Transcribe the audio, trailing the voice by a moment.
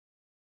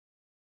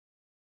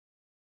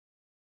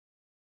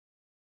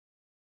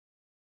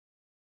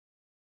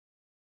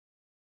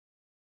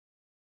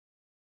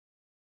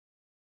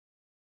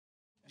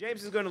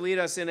James is going to lead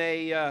us in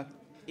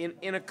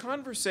a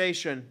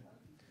conversation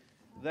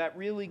that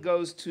really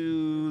goes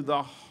to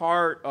the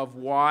heart of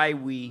why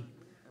we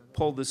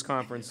pulled this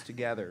conference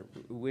together,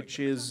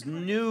 which is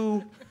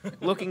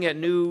looking at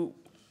new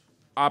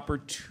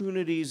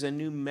opportunities and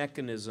new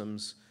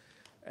mechanisms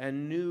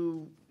and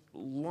new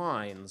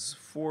lines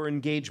for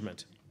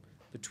engagement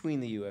between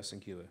the U.S.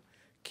 and Cuba.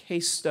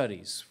 Case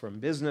studies from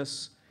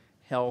business,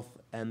 health,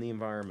 and the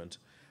environment.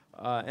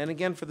 And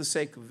again, for the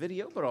sake of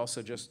video, but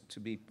also just to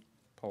be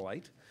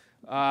polite,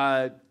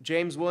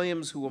 James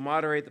Williams, who will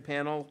moderate the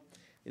panel,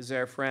 is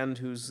our friend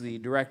who's the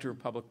Director of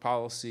Public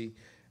Policy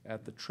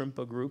at the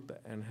Trimpa Group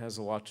and has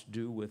a lot to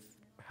do with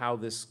how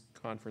this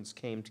conference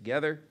came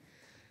together.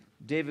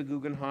 David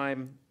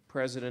Guggenheim,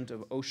 President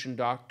of Ocean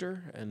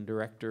Doctor and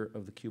Director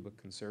of the Cuba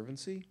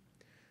Conservancy.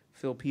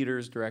 Phil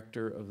Peters,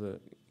 Director of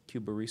the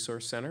Cuba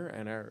Resource Center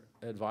and our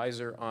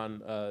advisor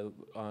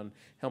on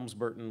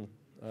Helms-Burton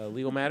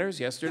legal matters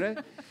yesterday.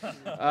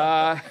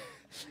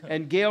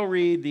 And Gail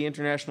Reed, the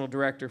International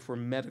Director for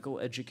Medical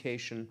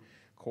Education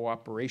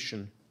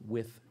Cooperation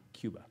with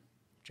Cuba.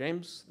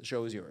 James, the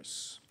show is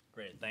yours.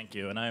 Great, thank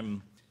you. And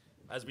I'm,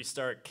 as we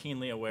start,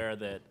 keenly aware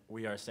that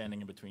we are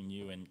standing in between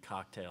you and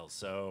cocktails.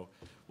 So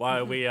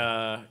while we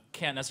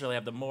can't necessarily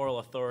have the moral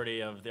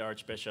authority of the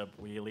Archbishop,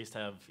 we at least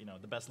have,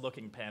 the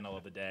best-looking panel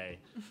of the day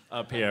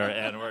up here,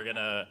 and we're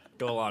gonna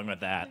go along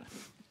with that.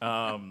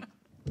 Wow,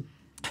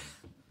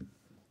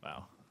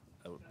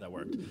 that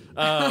worked.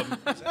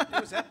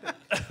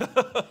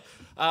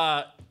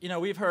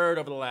 We've heard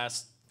over the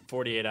last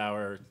 48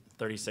 hours,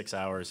 36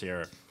 hours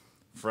here,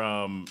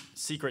 from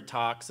secret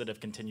talks that have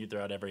continued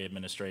throughout every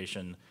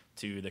administration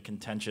to the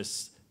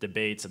contentious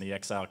debates in the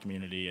exile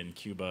community in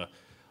Cuba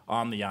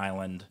on the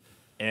island,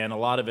 and a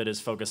lot of it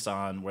is focused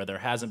on where there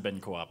hasn't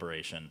been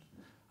cooperation.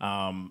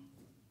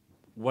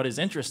 What is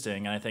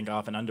interesting, and I think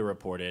often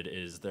underreported,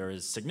 is there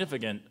is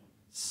significant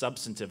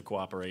substantive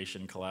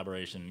cooperation,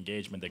 collaboration,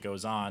 engagement that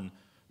goes on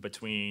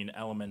between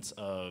elements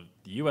of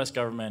the U.S.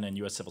 government and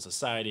U.S. civil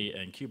society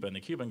and Cuba and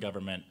the Cuban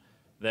government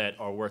that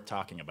are worth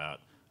talking about.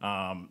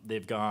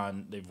 They've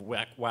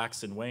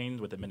waxed and waned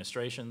with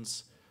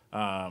administrations,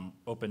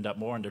 opened up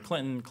more under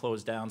Clinton,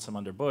 closed down some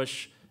under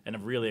Bush, and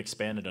have really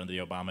expanded under the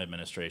Obama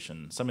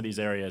administration. Some of these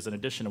areas, in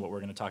addition to what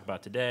we're going to talk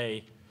about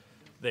today,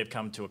 they've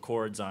come to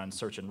accords on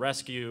search and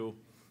rescue,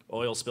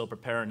 oil spill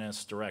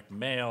preparedness, direct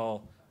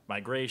mail,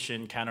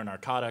 migration,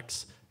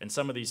 counter-narcotics, and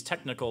some of these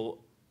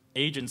technical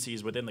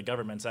agencies within the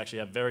governments actually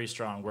have very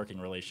strong working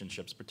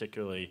relationships,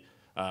 particularly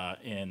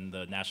in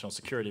the national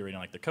security arena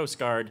like the Coast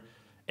Guard.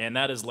 And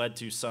that has led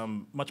to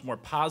some much more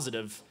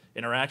positive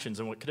interactions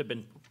in what could have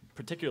been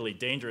particularly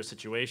dangerous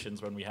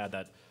situations when we had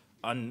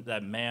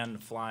that man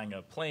flying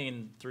a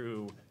plane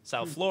through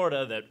South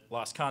Florida that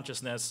lost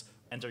consciousness,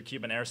 entered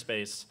Cuban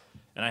airspace.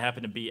 And I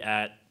happened to be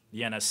at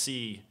the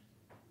NSC,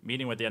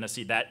 meeting with the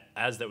NSC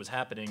as that was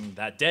happening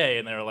that day,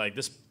 and they were like,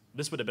 this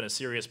would have been a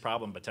serious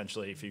problem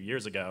potentially a few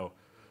years ago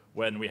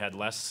when we had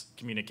less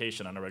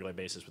communication on a regular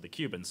basis with the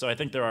Cubans. So I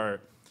think there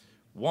are,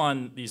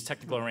 one, these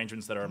technical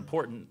arrangements that are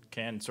important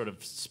can sort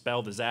of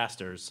spell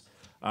disasters,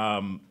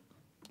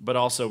 but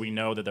also we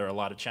know that there are a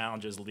lot of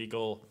challenges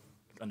legal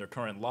under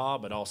current law,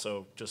 but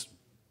also just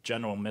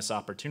general missed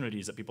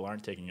opportunities that people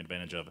aren't taking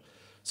advantage of.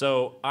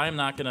 So I'm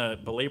not going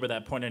to belabor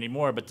that point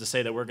anymore, but to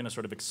say that we're going to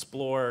sort of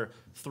explore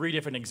 3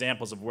 different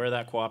examples of where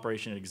that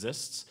cooperation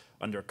exists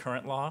under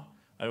current law.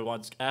 I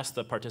want to ask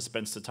the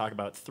participants to talk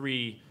about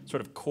 3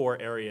 sort of core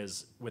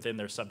areas within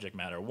their subject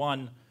matter.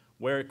 1,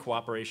 where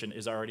cooperation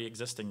is already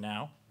existing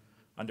now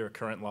under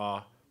current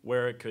law,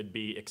 where it could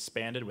be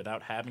expanded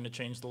without having to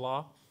change the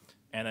law,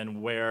 and then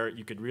where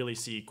you could really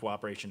see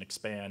cooperation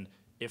expand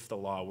if the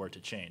law were to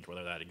change,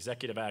 whether that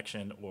executive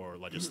action or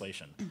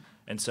legislation.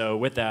 And so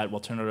with that, we'll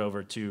turn it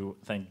over to,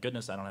 thank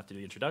goodness I don't have to do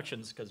the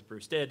introductions because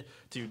Bruce did,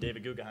 to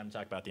David Guggenheim to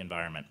talk about the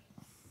environment.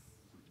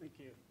 Thank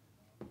you.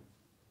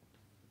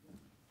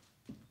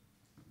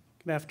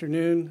 Good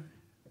afternoon.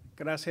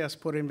 Gracias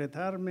por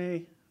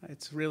invitarme.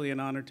 It's really an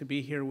honor to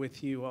be here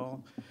with you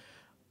all.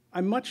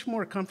 I'm much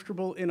more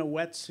comfortable in a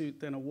wetsuit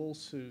than a wool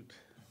suit,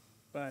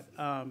 but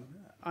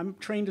I'm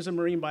trained as a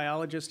marine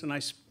biologist, and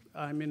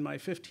I'm in my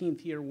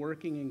 15th year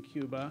working in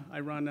Cuba. I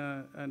run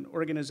an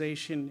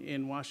organization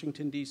in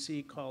Washington,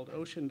 D.C. called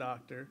Ocean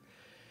Doctor,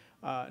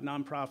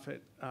 nonprofit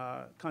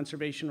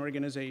conservation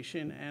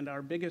organization, and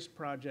our biggest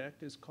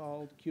project is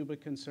called Cuba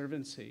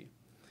Conservancy.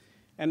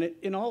 And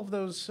in all of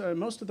those,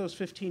 most of those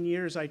 15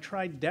 years, I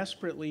tried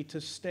desperately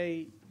to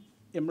stay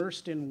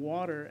immersed in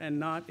water and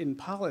not in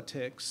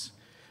politics.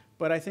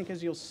 But I think,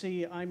 as you'll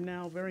see, I'm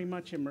now very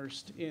much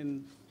immersed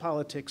in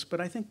politics,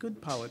 but I think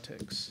good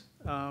politics,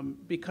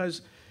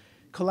 because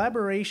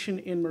collaboration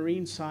in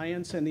marine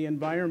science and the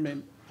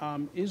environment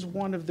is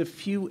one of the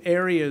few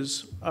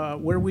areas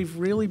where we've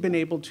really been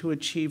able to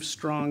achieve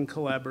strong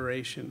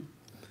collaboration.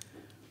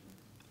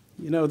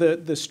 You know,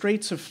 the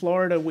Straits of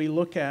Florida we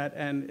look at,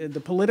 and the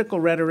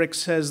political rhetoric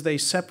says they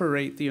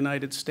separate the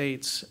United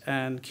States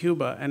and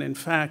Cuba. And in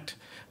fact,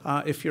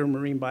 if you're a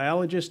marine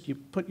biologist, you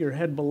put your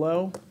head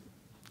below,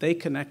 They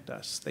connect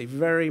us. They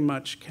very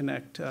much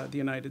connect the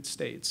United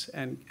States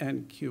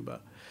and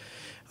Cuba.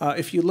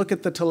 If you look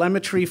at the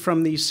telemetry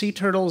from the sea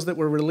turtles that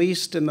were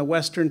released in the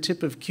western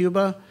tip of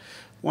Cuba,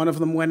 one of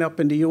them went up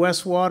into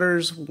US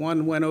waters,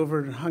 one went over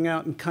and hung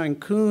out in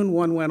Cancun,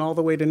 one went all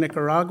the way to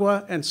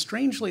Nicaragua, and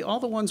strangely, all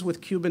the ones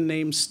with Cuban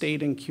names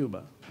stayed in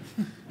Cuba.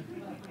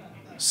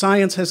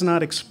 Science has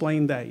not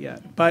explained that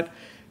yet. But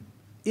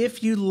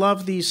if you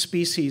love these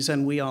species,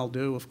 and we all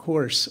do, of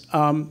course,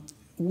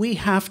 we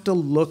have to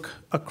look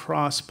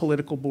across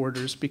political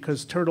borders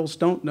because turtles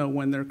don't know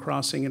when they're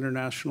crossing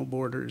international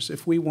borders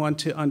if we want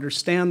to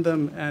understand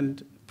them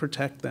and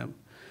protect them.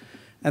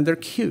 And they're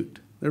cute.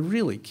 They're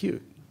really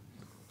cute.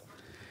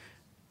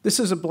 This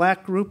is a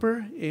black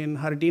grouper in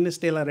Jardines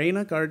de la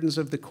Reina, Gardens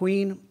of the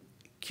Queen.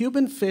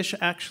 Cuban fish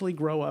actually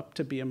grow up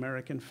to be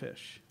American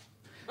fish.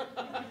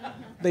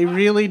 They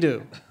really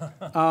do.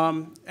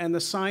 And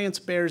the science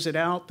bears it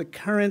out. The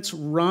currents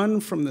run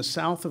from the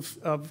south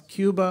of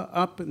Cuba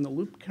up in the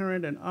loop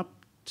current and up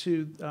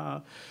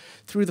to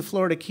through the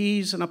Florida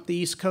Keys and up the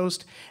East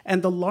Coast.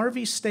 And the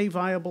larvae stay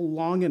viable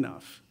long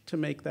enough to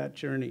make that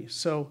journey.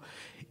 So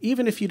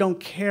even if you don't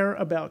care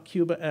about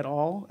Cuba at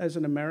all as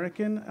an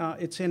American,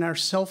 it's in our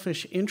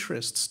selfish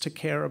interests to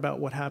care about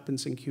what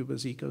happens in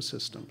Cuba's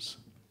ecosystems.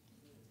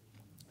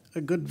 A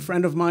good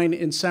friend of mine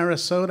in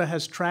Sarasota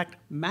has tracked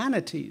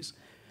manatees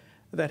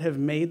that have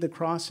made the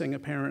crossing,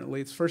 apparently.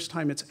 It's the first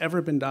time it's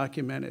ever been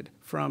documented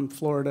from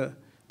Florida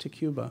to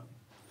Cuba.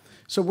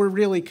 So we're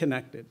really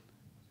connected.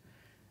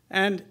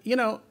 And, you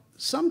know,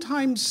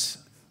 sometimes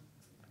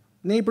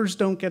neighbors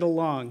don't get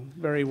along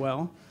very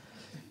well.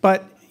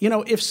 But, you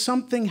know, if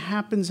something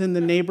happens in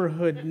the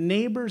neighborhood,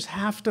 neighbors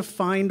have to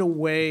find a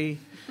way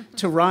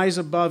to rise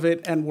above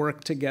it and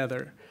work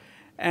together.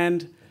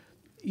 And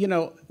you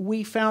know,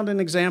 we found an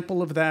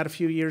example of that a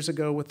few years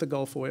ago with the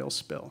Gulf oil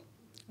spill.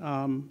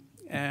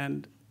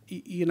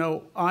 You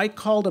know, I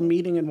called a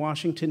meeting in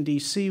Washington,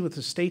 D.C. with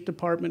the State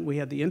Department. We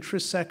had the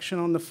interest section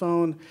on the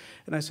phone.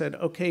 And I said,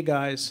 okay,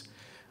 guys,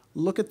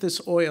 look at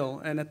this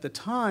oil. And at the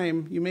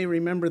time, you may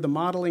remember the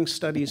modeling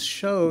studies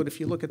showed, if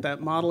you look at that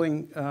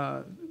modeling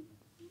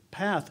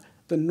path,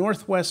 the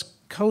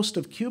northwest coast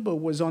of Cuba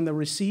was on the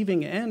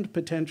receiving end,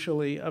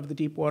 potentially, of the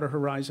Deepwater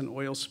Horizon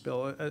oil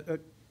spill. A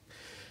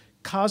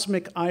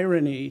cosmic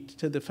irony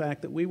to the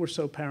fact that we were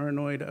so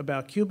paranoid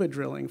about Cuba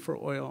drilling for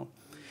oil.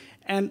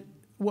 And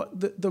what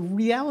the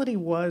reality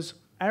was,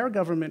 our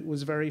government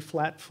was very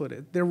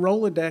flat-footed. Their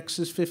Rolodex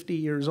is 50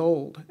 years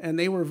old, and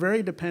they were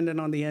very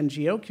dependent on the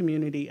NGO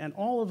community and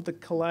all of the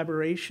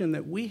collaboration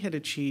that we had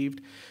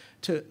achieved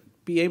to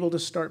be able to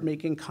start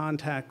making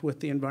contact with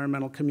the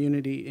environmental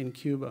community in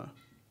Cuba.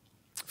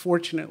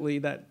 Fortunately,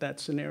 that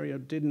scenario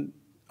didn't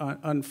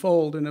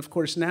unfold. And of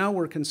course, now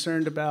we're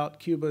concerned about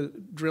Cuba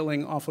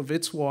drilling off of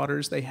its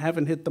waters. They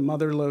haven't hit the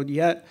mother lode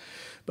yet,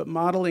 but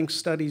modeling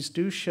studies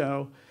do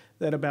show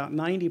that about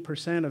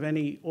 90% of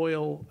any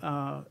oil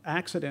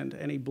accident,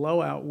 any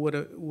blowout,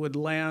 would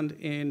land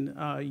in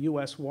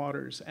US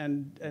waters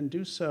and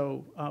do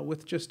so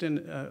with just in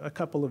a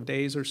couple of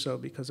days or so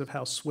because of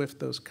how swift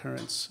those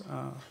currents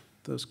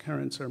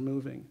are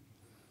moving.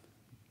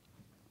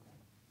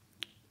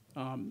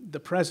 The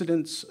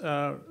president's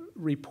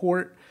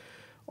report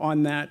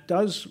on that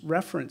does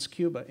reference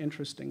Cuba,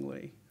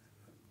 interestingly.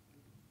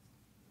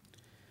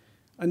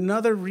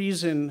 Another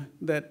reason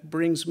that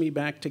brings me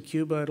back to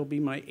Cuba, it'll be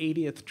my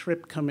 80th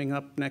trip coming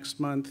up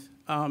next month,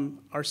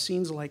 are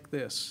scenes like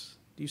this.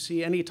 Do you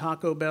see any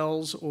Taco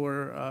Bells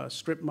or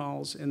strip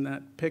malls in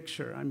that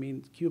picture? I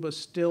mean, Cuba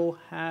still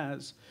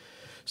has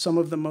some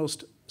of the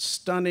most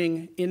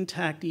stunning,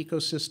 intact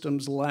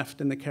ecosystems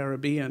left in the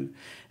Caribbean.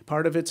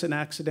 Part of it's an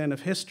accident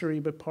of history,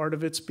 but part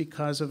of it's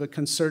because of a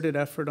concerted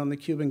effort on the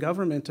Cuban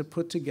government to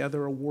put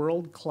together a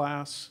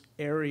world-class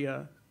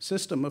area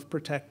system of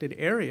protected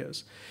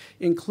areas,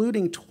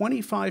 including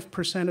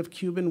 25% of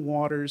Cuban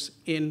waters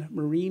in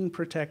marine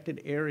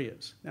protected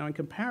areas. Now, in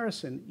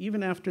comparison,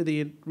 even after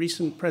the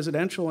recent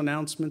presidential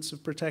announcements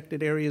of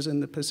protected areas in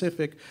the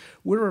Pacific,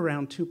 we're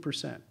around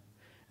 2%,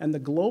 and the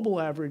global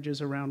average is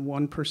around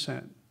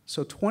 1%.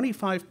 So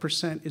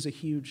 25% is a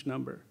huge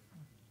number.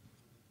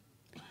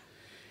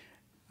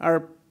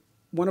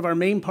 One of our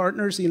main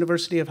partners, the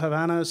University of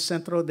Havana's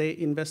Centro de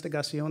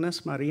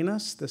Investigaciones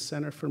Marinas, the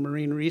Center for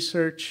Marine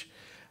Research,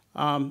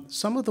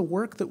 some of the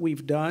work that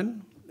we've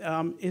done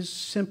is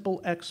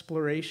simple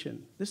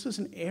exploration. This is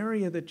an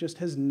area that just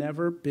has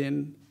never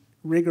been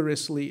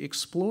rigorously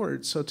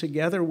explored. So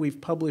together we've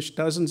published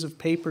dozens of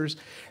papers,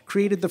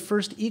 created the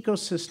first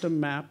ecosystem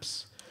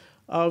maps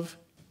of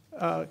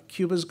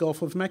Cuba's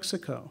Gulf of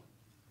Mexico.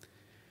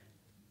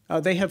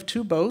 They have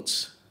 2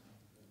 boats.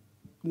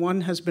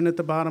 One has been at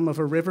the bottom of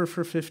a river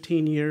for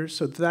 15 years,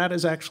 so that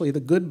is actually the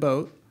good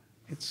boat.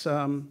 It's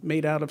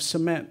made out of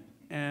cement,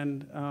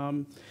 and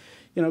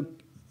you know,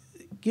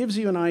 gives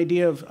you an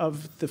idea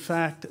of the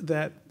fact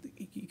that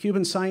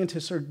Cuban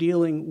scientists are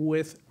dealing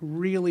with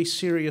really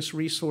serious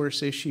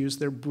resource issues.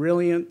 They're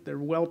brilliant, they're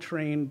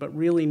well-trained, but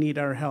really need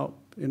our help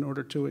in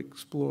order to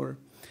explore.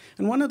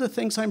 And one of the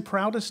things I'm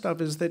proudest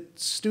of is that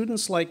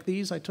students like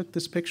these, I took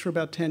this picture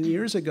about 10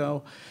 years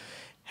ago,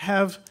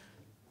 have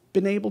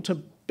been able to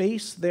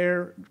base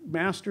their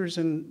master's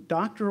and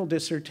doctoral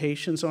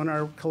dissertations on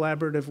our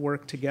collaborative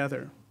work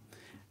together.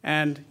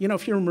 And you know,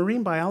 if you're a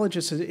marine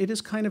biologist, it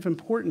is kind of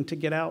important to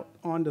get out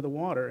onto the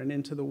water and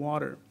into the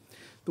water.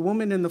 The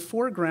woman in the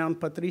foreground,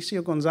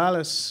 Patricia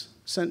Gonzalez,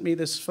 sent me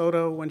this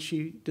photo when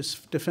she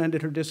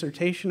defended her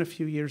dissertation a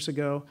few years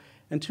ago.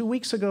 And 2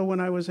 weeks ago when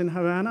I was in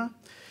Havana,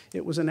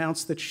 it was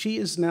announced that she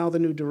is now the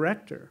new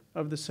director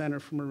of the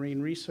Center for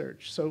Marine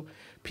Research. So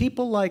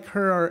people like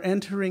her are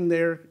entering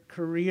their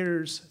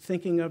careers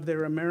thinking of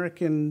their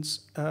American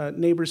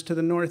neighbors to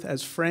the north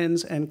as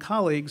friends and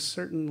colleagues,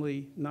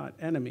 certainly not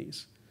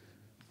enemies.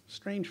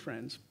 Strange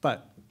friends,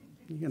 but,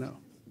 you know,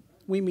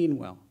 we mean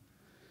well.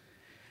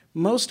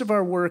 Most of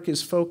our work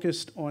is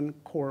focused on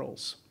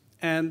corals,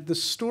 and the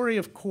story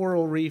of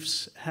coral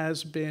reefs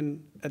has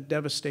been a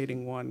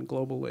devastating one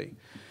globally.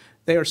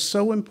 They are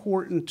so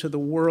important to the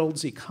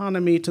world's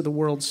economy, to the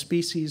world's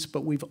species,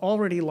 but we've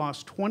already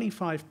lost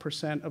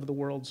 25% of the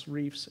world's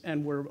reefs,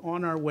 and we're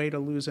on our way to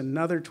lose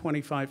another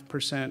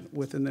 25%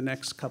 within the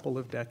next couple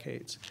of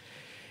decades.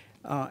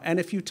 And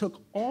if you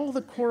took all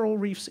the coral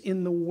reefs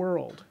in the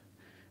world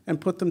and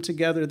put them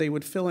together, they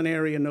would fill an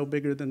area no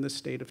bigger than the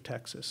state of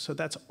Texas. So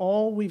that's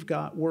all we've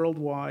got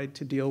worldwide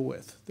to deal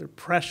with. They're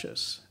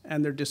precious,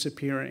 and they're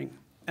disappearing.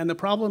 And the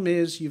problem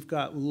is you've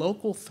got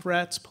local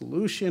threats,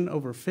 pollution,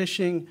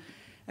 overfishing,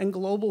 and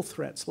global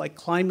threats like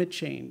climate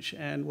change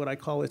and what I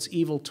call its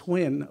evil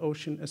twin,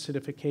 ocean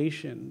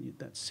acidification.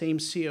 That same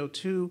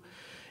CO2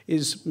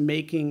 is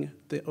making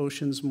the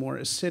oceans more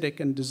acidic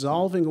and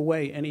dissolving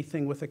away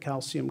anything with a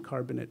calcium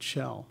carbonate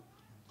shell.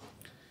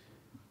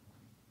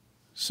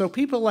 So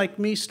people like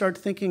me start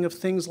thinking of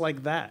things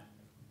like that.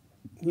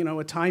 You know,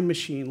 a time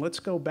machine. Let's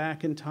go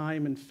back in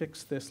time and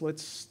fix this.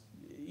 Let's,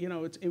 you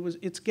know,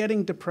 it's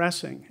getting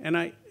depressing. And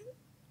I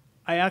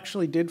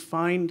actually did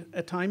find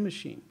a time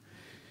machine,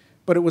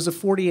 but it was a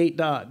 48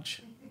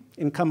 Dodge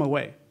in Come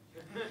Away.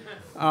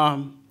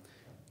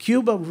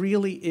 Cuba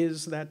really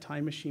is that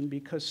time machine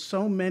because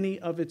so many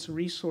of its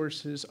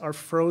resources are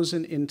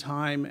frozen in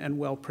time and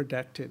well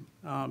protected.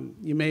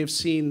 You may have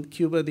seen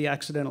Cuba, the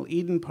Accidental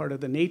Eden, part of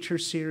the Nature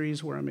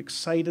series, where I'm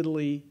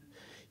excitedly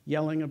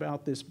yelling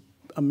about this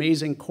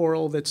amazing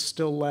coral that's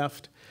still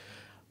left.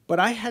 But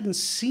I hadn't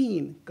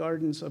seen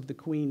Gardens of the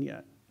Queen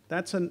yet.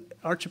 That's an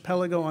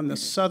archipelago on the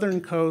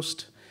southern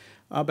coast,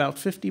 about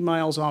 50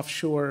 miles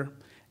offshore,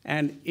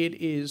 and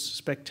it is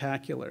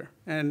spectacular.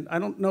 And I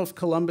don't know if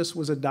Columbus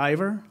was a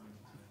diver,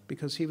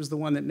 because he was the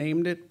one that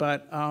named it,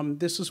 but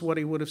this is what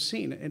he would have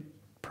seen. It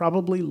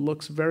probably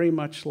looks very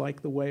much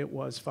like the way it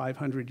was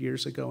 500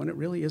 years ago, and it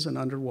really is an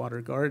underwater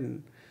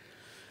garden.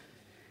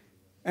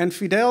 And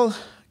Fidel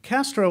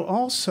Castro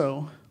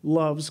also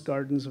loves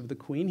Gardens of the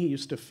Queen. He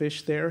used to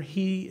fish there.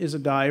 He is a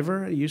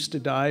diver. He used to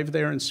dive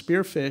there and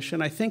spearfish,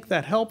 and I think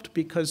that helped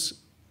because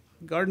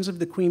Gardens of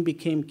the Queen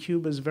became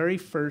Cuba's very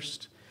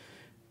first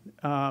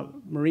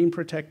marine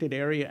protected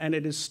area, and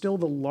it is still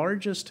the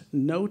largest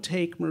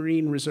no-take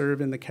marine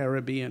reserve in the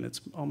Caribbean.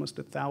 It's almost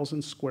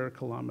 1,000 square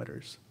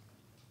kilometers.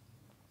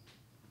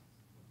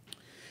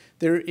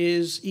 There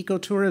is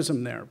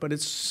ecotourism there, but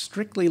it's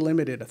strictly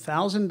limited.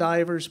 1,000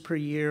 divers per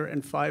year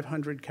and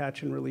 500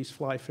 catch and release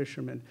fly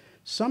fishermen.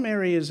 Some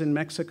areas in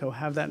Mexico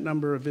have that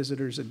number of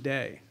visitors a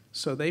day.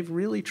 So they've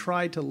really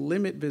tried to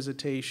limit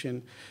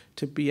visitation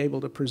to be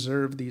able to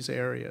preserve these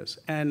areas.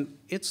 And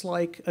it's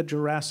like a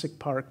Jurassic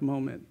Park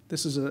moment.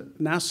 This is a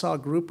Nassau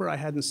grouper. I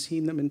hadn't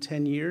seen them in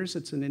 10 years.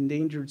 It's an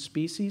endangered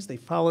species. They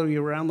follow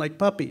you around like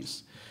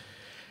puppies.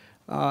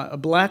 A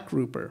black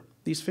grouper.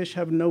 These fish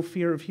have no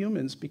fear of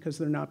humans because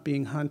they're not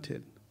being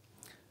hunted.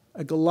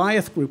 A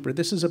Goliath grouper.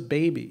 This is a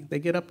baby. They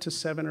get up to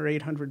 700 or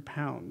 800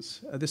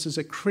 pounds. This is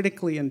a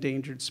critically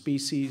endangered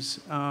species.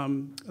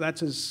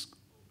 That's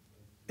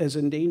as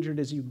endangered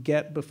as you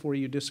get before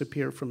you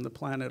disappear from the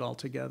planet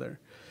altogether.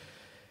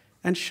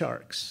 And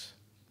sharks.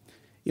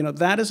 You know,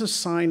 that is a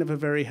sign of a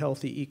very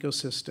healthy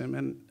ecosystem,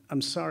 and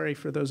I'm sorry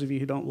for those of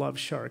you who don't love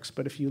sharks,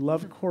 but if you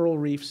love coral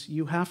reefs,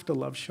 you have to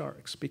love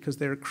sharks because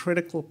they're a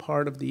critical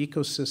part of the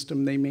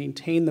ecosystem. They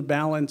maintain the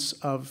balance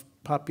of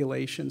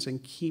populations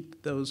and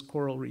keep those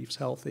coral reefs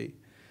healthy.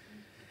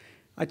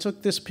 I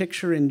took this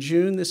picture in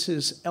June. This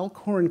is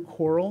elkhorn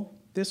coral.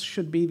 This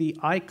should be the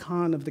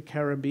icon of the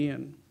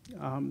Caribbean.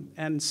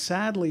 And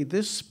sadly,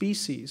 this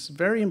species,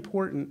 very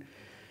important,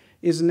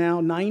 is now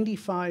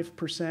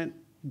 95%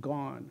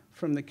 gone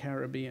from the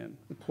Caribbean,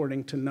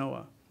 according to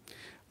NOAA.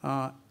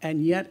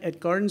 And yet, at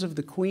Gardens of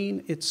the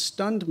Queen, it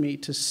stunned me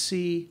to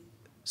see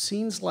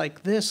scenes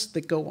like this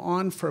that go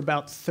on for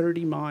about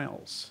 30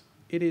 miles.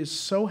 It is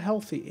so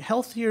healthy,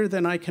 healthier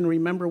than I can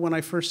remember when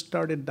I first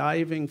started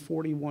diving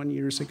 41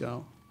 years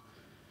ago.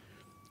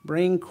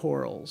 Brain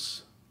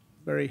corals,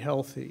 very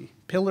healthy.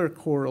 Pillar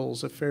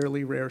corals, a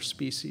fairly rare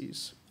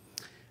species.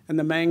 And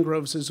the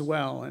mangroves as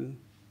well, and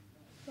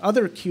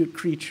other cute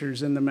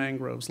creatures in the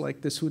mangroves,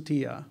 like this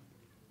hutia,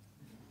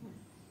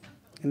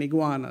 and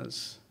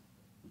iguanas,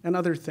 and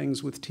other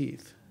things with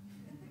teeth.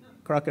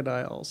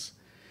 crocodiles,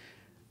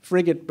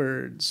 frigate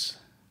birds,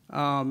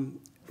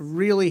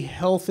 really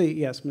healthy,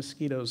 yes,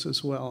 mosquitoes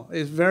as well.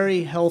 It's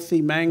very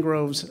healthy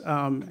mangroves,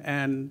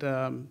 and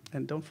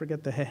don't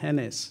forget the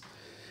jejenes,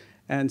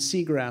 and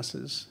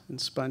seagrasses and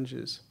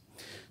sponges.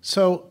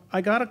 So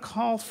I got a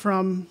call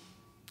from,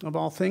 of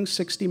all things,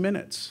 60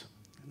 Minutes.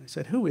 And I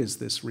said, who is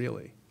this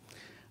really?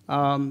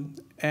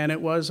 And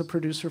it was a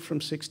producer from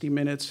 60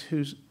 Minutes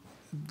who's,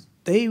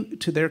 they,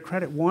 to their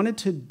credit, wanted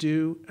to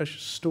do a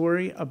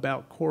story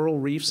about coral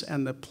reefs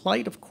and the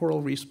plight of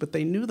coral reefs, but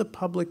they knew the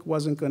public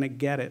wasn't going to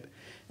get it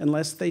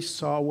unless they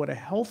saw what a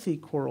healthy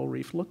coral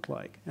reef looked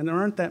like. And there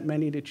aren't that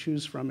many to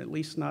choose from, at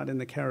least not in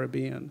the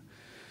Caribbean.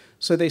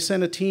 So they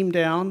sent a team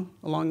down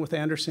along with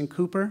Anderson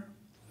Cooper.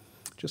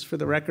 Just for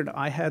the record,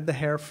 I had the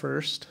hair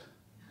first.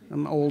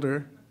 I'm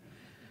older.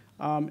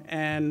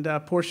 And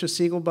Portia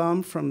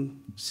Siegelbaum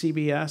from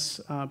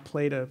CBS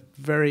played a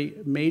very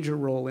major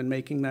role in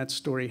making that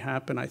story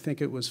happen. I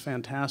think it was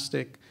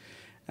fantastic.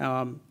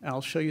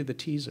 I'll show you the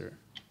teaser.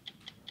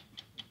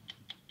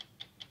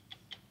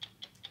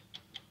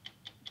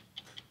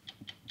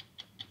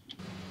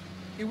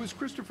 It was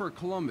Christopher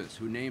Columbus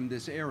who named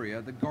this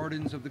area the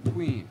Gardens of the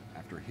Queen,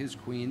 after his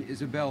queen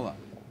Isabella.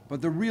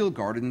 But the real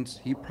gardens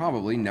he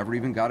probably never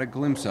even got a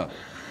glimpse of.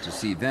 To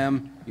see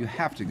them, you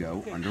have to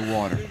go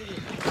underwater.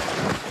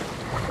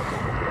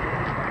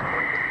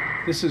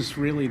 This is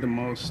really the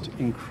most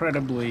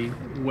incredibly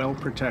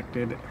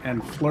well-protected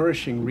and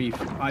flourishing reef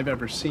I've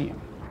ever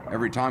seen.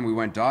 Every time we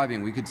went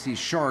diving, we could see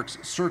sharks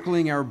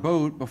circling our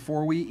boat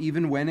before we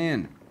even went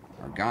in.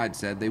 Our guide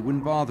said they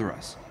wouldn't bother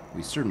us.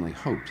 We certainly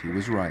hoped he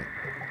was right.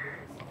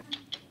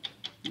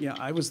 Yeah,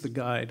 I was the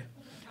guide.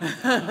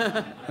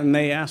 And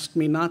they asked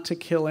me not to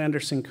kill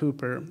Anderson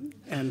Cooper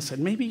and said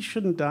maybe he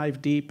shouldn't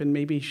dive deep and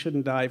maybe he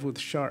shouldn't dive with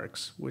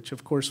sharks, which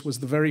of course was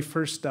the very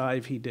first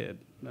dive he did.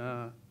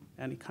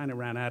 And he kind of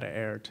ran out of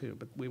air too,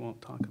 but we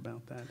won't talk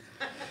about that.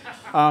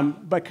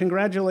 But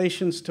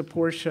congratulations to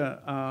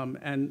Portia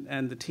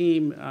and the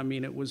team. I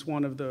mean, it was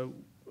one of the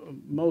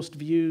most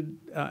viewed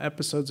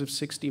episodes of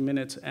 60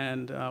 Minutes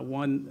and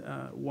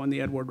won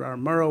the Edward R.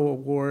 Murrow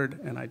Award.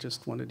 And I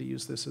just wanted to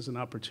use this as an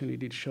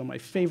opportunity to show my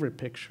favorite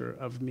picture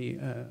of me,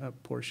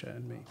 Portia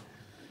and me.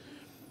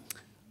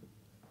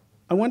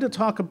 I want to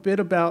talk a bit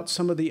about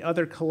some of the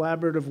other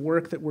collaborative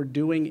work that we're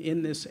doing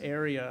in this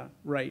area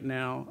right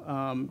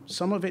now.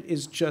 Some of it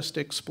is just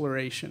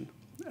exploration.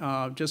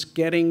 Just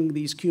getting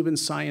these Cuban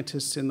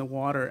scientists in the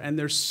water, and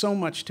there's so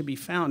much to be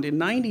found. In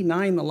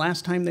 '99, the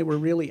last time they were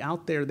really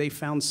out there, they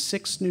found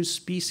 6 new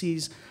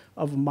species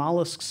of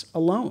mollusks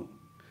alone.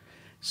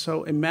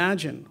 So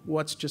imagine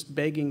what's just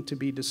begging to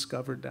be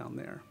discovered down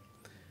there.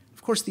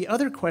 Of course, the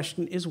other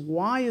question is,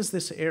 why is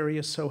this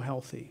area so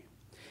healthy?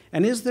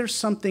 And is there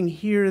something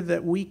here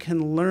that we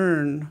can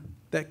learn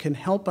that can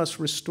help us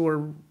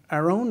restore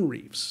our own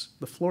reefs?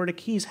 The Florida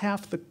Keys,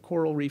 half the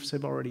coral reefs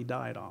have already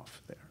died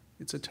off there.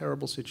 It's a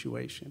terrible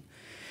situation.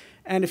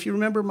 And if you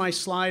remember my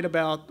slide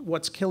about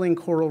what's killing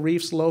coral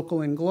reefs,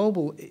 local and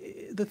global,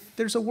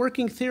 there's a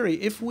working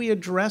theory. If we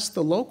address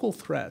the local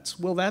threats,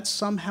 will that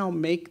somehow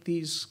make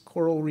these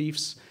coral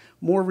reefs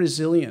more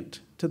resilient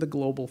to the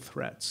global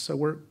threats? So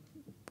we're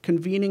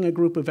convening a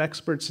group of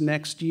experts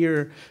next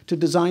year to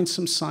design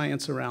some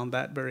science around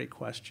that very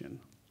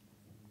question.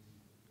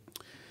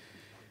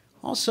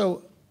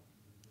 Also,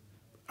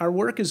 our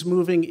work is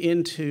moving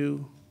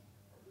into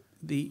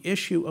the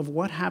issue of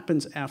what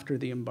happens after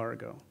the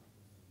embargo.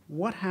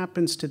 What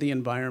happens to the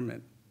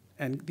environment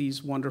and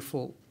these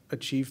wonderful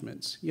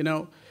achievements? You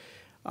know,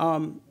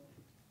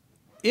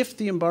 if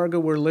the embargo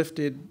were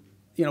lifted,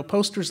 you know,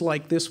 posters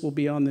like this will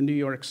be on the New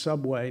York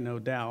subway, no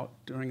doubt,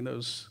 during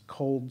those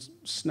cold,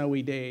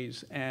 snowy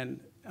days. And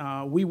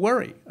we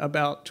worry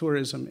about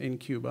tourism in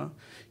Cuba.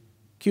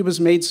 Cuba's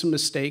made some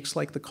mistakes,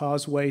 like the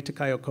causeway to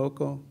Cayo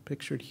Coco,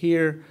 pictured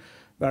here.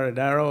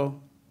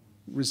 Varadero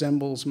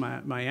resembles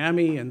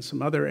Miami and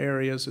some other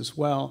areas as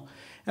well.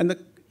 And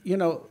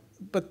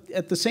but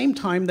at the same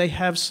time, they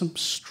have some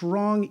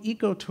strong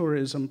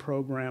ecotourism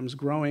programs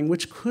growing,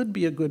 which could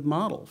be a good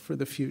model for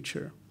the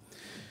future.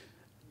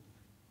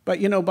 But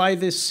you know, by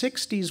the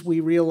 60s, we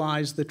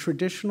realized the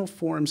traditional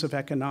forms of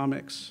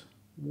economics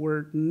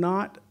were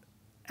not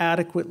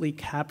adequately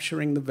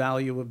capturing the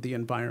value of the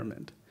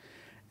environment.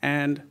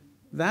 And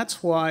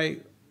that's why,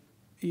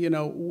 you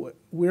know,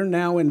 we're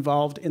now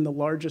involved in the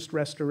largest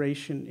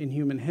restoration in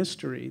human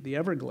history, the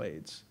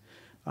Everglades.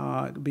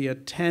 It'll be a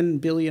 $10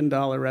 billion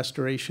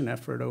restoration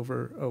effort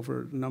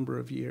over a number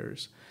of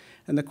years.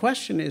 And the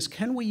question is,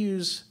 can we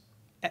use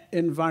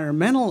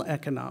environmental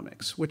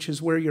economics, which is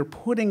where you're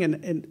putting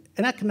an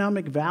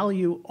economic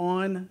value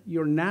on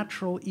your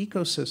natural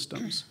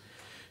ecosystems,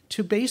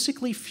 to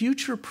basically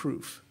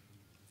future-proof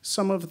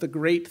some of the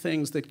great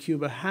things that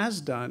Cuba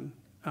has done,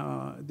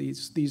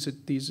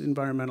 these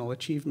environmental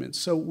achievements.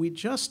 So we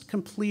just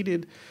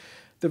completed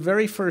the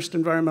very first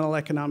environmental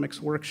economics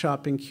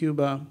workshop in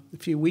Cuba a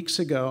few weeks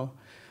ago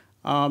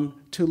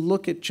to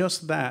look at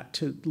just that,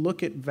 to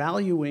look at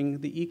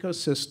valuing the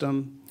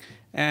ecosystem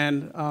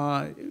and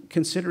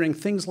considering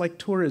things like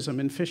tourism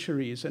and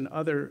fisheries and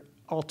other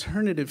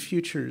alternative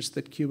futures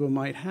that Cuba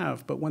might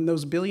have. But when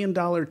those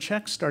billion-dollar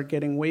checks start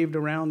getting waved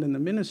around in the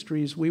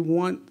ministries,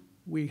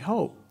 we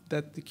hope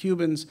that the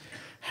Cubans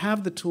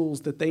have the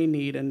tools that they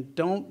need and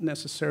don't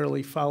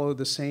necessarily follow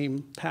the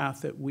same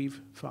path that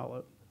we've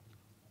followed.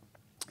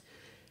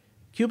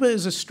 Cuba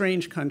is a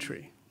strange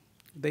country.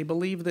 They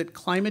believe that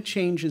climate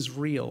change is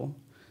real,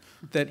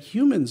 that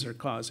humans are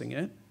causing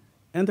it,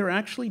 and they're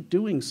actually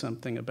doing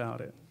something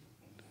about it.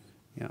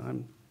 Yeah,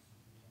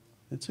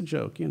 it's a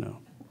joke, you know.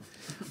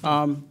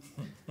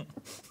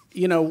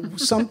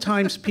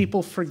 Sometimes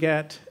people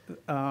forget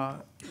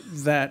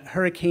that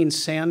Hurricane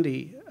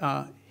Sandy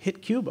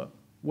hit Cuba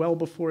well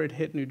before it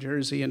hit New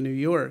Jersey and New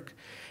York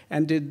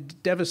and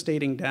did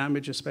devastating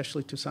damage,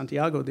 especially to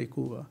Santiago de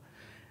Cuba.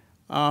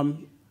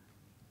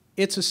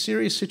 It's a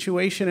serious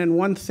situation, and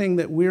one thing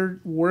that we're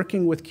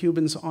working with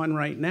Cubans on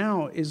right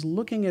now is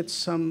looking at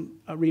some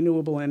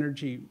renewable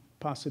energy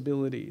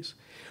possibilities.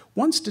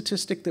 One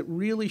statistic that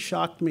really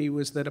shocked me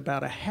was that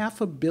about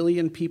 500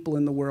 million people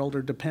in the world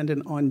are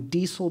dependent on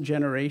diesel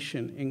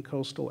generation in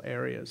coastal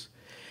areas.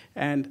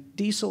 And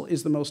diesel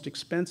is the most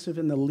expensive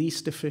and the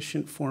least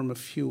efficient form of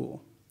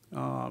fuel,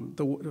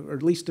 or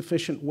least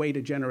efficient way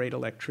to generate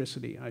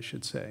electricity, I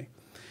should say.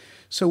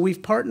 So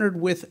we've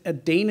partnered with a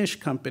Danish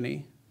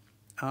company,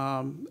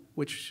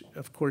 which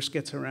of course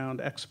gets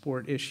around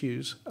export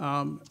issues,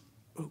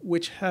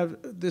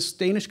 this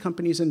Danish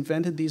company's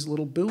invented these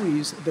little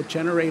buoys that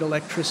generate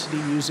electricity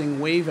using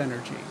wave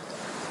energy.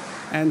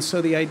 And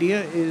so the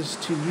idea is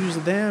to use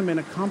them in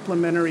a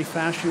complementary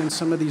fashion in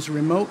some of these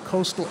remote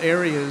coastal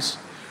areas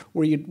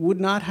where you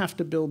would not have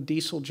to build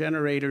diesel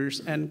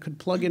generators and could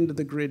plug into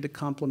the grid to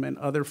complement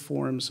other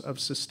forms of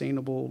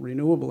sustainable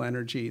renewable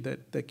energy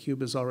that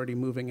Cuba's already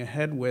moving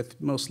ahead with,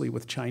 mostly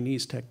with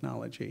Chinese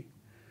technology.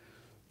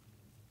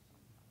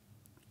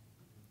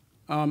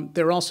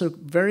 They're also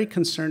very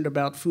concerned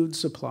about food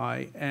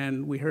supply,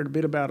 and we heard a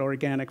bit about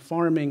organic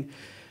farming.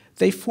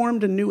 They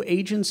formed a new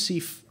agency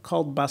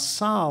called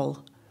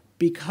Basal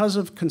because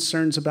of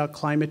concerns about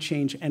climate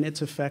change and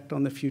its effect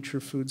on the future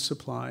food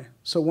supply.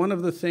 So one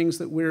of the things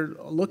that we're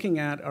looking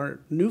at are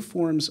new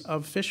forms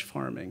of fish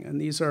farming,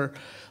 and these are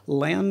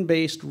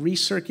land-based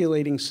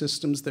recirculating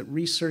systems that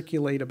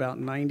recirculate about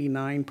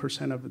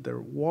 99% of their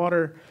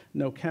water,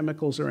 no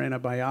chemicals or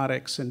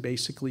antibiotics, and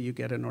basically you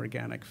get an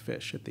organic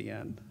fish at the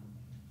end.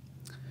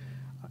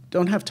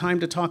 Don't have time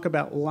to talk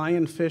about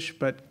lionfish,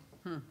 but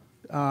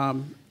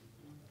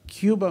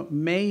Cuba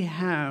may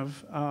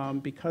have,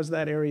 because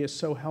that area is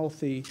so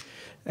healthy,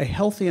 a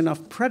healthy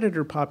enough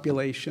predator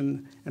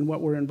population, and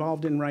what we're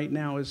involved in right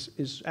now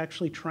is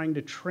actually trying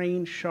to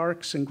train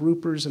sharks and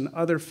groupers and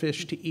other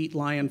fish to eat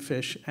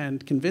lionfish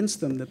and convince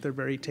them that they're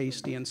very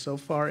tasty, and so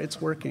far it's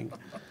working.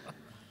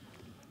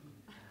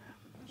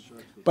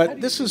 But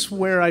this is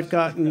where I've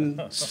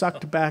gotten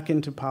sucked back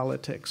into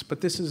politics,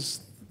 but this is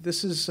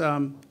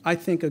I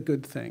think, a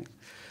good thing,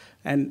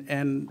 and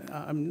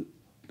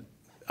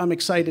I'm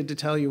excited to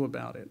tell you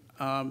about it.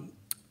 I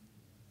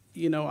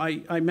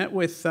met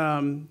with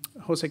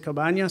Jose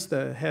Cabañas,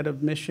 the head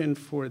of mission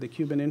for the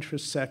Cuban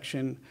Interest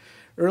Section,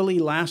 early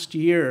last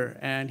year,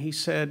 and he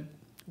said,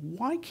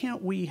 why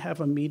can't we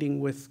have a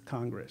meeting with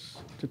Congress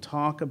to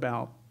talk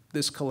about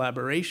this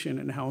collaboration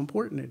and how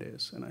important it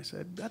is? And I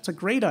said, that's a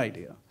great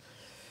idea.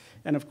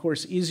 And of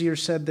course, easier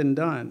said than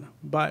done,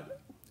 but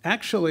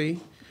actually,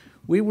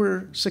 we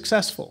were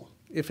successful.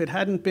 If it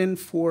hadn't been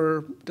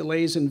for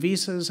delays in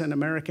visas and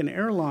American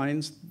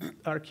Airlines,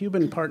 our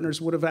Cuban partners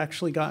would have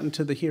actually gotten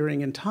to the hearing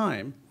in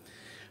time.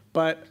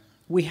 But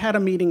we had a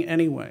meeting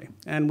anyway,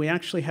 and we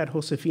actually had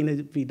Josefina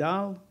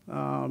Vidal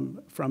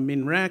from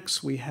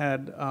MinRex. We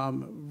had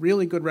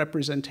really good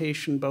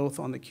representation both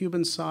on the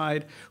Cuban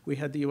side. We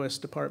had the U.S.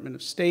 Department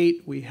of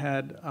State. We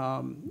had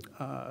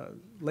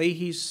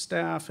Leahy's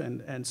staff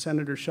and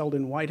Senator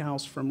Sheldon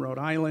Whitehouse from Rhode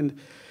Island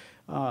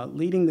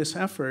leading this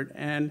effort,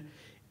 and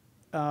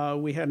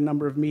we had a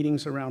number of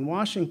meetings around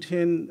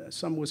Washington.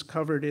 Some was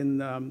covered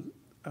in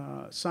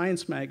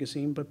Science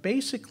magazine, but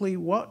basically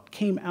what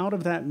came out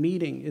of that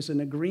meeting is an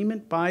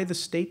agreement by the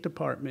State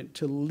Department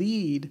to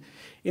lead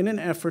in an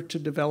effort to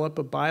develop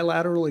a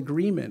bilateral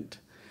agreement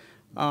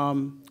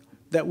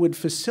that would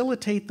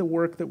facilitate the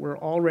work that we're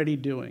already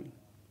doing,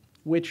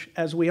 which,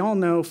 as we all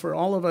know, for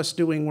all of us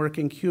doing work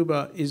in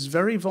Cuba, is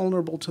very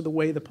vulnerable to the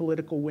way the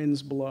political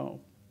winds blow.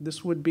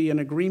 This would be an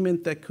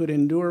agreement that could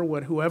endure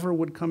whoever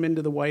would come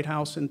into the White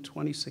House in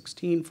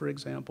 2016, for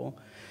example.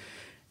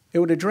 It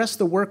would address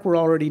the work we're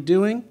already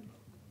doing,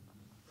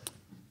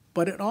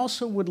 but it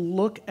also would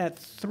look at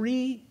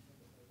 3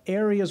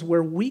 areas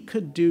where we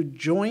could do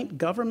joint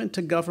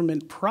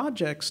government-to-government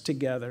projects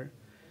together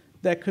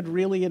that could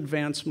really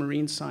advance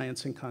marine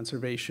science and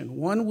conservation.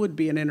 One would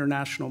be an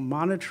international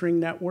monitoring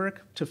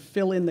network to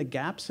fill in the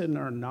gaps in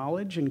our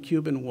knowledge in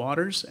Cuban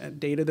waters, and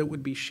data that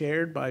would be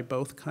shared by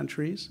both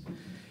countries.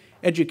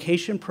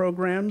 Education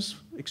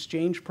programs,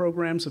 exchange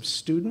programs of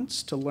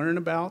students to learn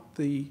about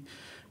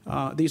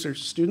these are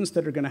students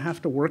that are going to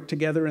have to work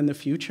together in the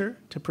future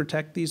to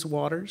protect these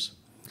waters.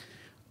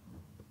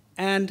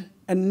 and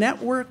a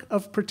network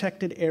of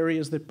protected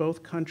areas that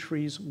both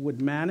countries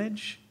would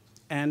manage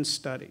and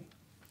study.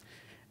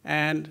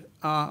 And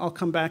I'll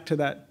come back to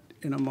that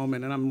in a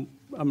moment, and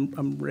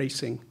I'm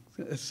racing,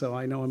 so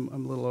I know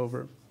I'm a little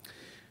over.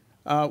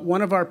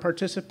 One of our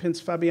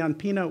participants, Fabian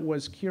Pina,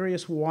 was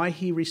curious why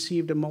he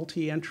received a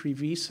multi-entry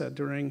visa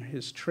during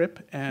his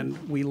trip,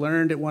 and we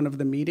learned at one of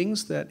the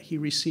meetings that he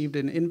received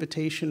an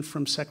invitation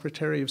from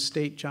Secretary of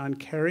State John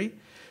Kerry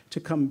to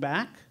come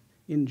back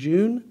in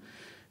June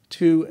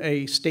to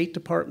a State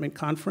Department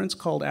conference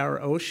called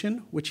Our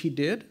Ocean, which he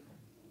did,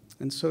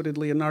 and so did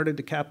Leonardo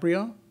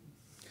DiCaprio,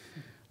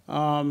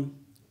 and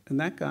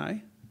that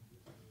guy.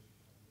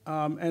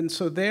 And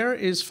so there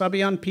is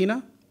Fabian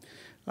Pina,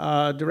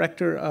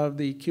 director of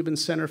the Cuban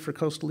Center for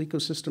Coastal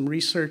Ecosystem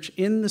Research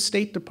in the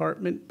State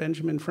Department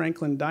Benjamin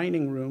Franklin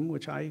Dining Room,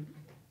 which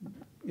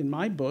in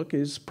my book,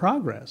 is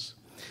Progress,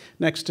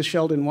 next to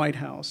Sheldon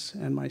Whitehouse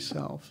and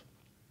myself.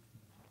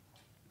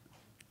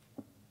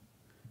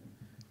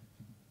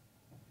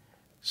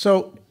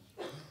 So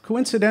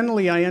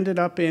coincidentally, I ended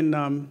up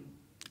in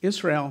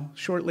Israel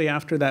shortly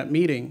after that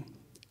meeting,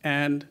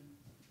 and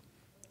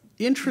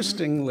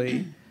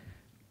interestingly,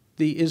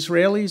 the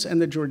Israelis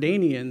and the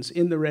Jordanians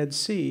in the Red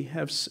Sea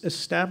have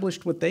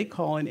established what they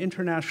call an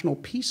international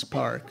peace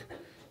park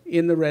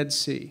in the Red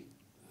Sea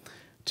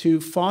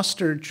to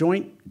foster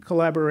joint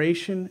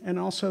collaboration and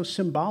also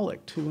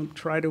symbolic to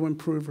try to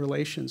improve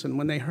relations. And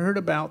when they heard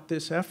about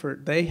this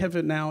effort, they have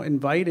now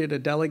invited a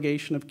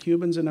delegation of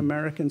Cubans and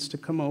Americans to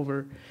come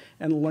over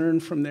and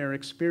learn from their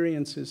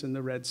experiences in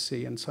the Red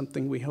Sea, and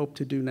something we hope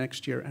to do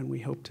next year, and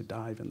we hope to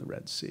dive in the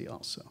Red Sea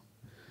also.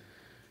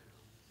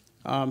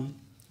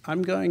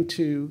 I'm going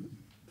to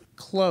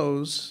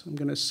close. I'm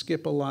going to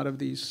skip a lot of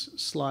these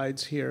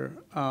slides here,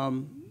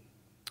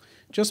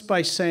 just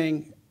by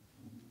saying,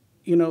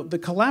 you know, the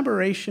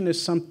collaboration is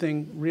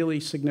something really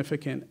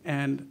significant,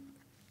 and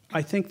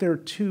I think there are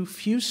too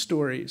few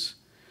stories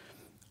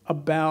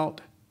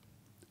about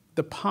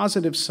the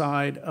positive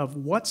side of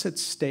what's at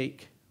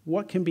stake,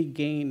 what can be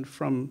gained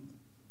from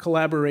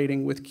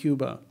collaborating with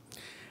Cuba,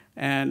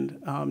 and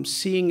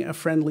seeing a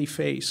friendly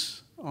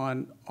face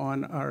on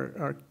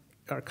our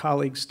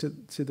colleagues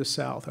to the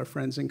south, our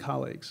friends and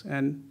colleagues,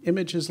 and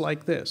images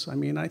like this. I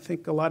mean, I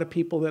think a lot of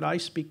people that I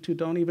speak to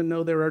don't even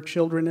know there are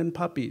children and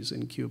puppies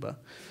in Cuba,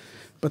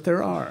 but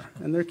there are,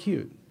 and they're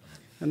cute,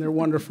 and they're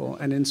wonderful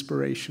and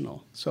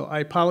inspirational. So I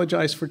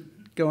apologize for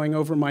going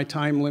over my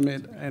time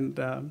limit, and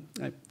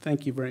I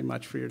thank you very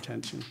much for your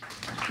attention.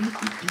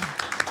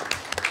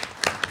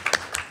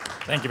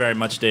 Thank you very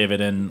much, David.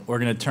 And we're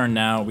going to turn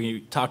now. We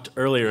talked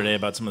earlier today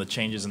about some of the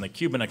changes in the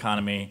Cuban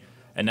economy.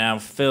 And now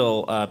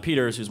Phil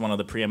Peters, who's one of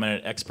the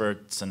preeminent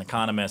experts and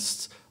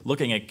economists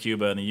looking at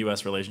Cuba and the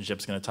U.S. relationship,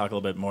 is going to talk a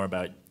little bit more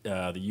about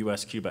the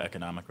U.S.-Cuba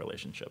economic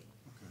relationship.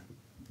 Okay.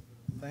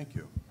 Thank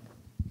you.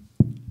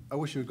 I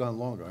wish you had gone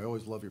longer. I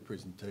always love your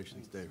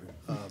presentations, David.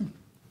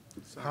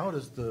 How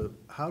does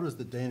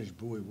the Danish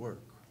buoy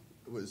work?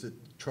 Was it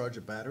charge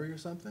a battery or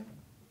something?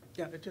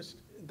 Yeah,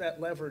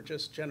 that lever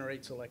just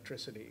generates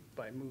electricity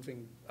by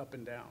moving up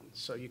and down.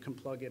 So you can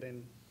plug it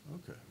in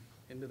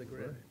into the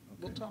grid. Right. Okay.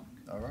 We'll talk.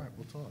 All right,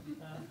 we'll talk.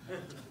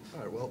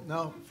 All right, well,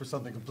 now for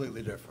something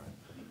completely different.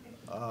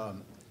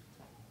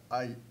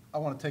 I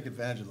want to take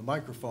advantage of the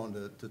microphone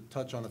to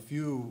touch on a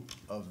few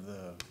of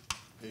the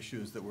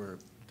issues that were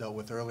dealt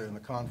with earlier in the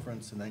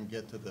conference, and then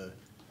get to the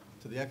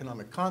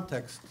economic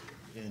context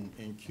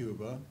in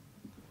Cuba,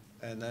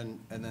 and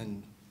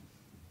then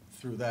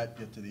through that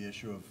get to the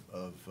issue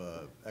of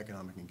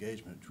economic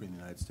engagement between the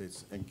United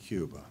States and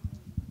Cuba.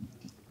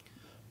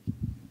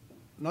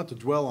 Not to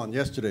dwell on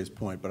yesterday's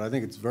point, but I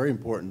think it's very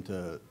important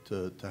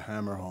to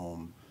hammer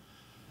home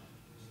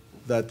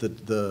that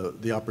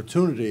the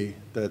opportunity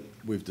that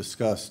we've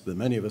discussed, that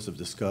many of us have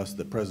discussed,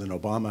 that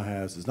President Obama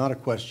has, is not a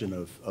question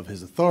of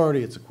his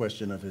authority, it's a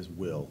question of his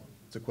will.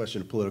 It's a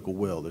question of political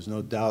will. There's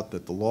no doubt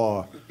that the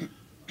law,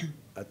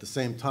 at the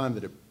same time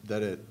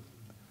that it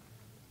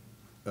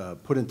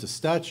put into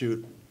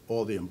statute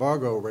all the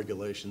embargo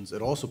regulations,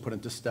 it also put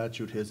into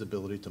statute his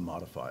ability to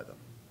modify them.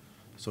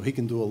 So he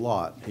can do a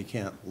lot. He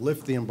can't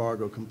lift the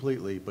embargo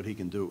completely, but he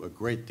can do a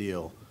great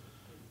deal,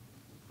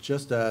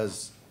 just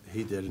as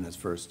he did in his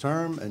first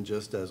term, and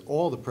just as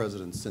all the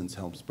presidents since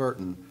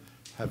Helms-Burton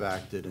have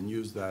acted and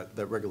used that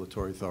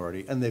regulatory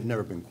authority, and they've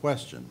never been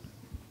questioned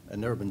and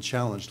never been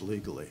challenged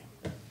legally.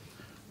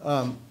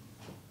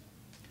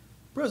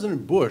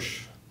 President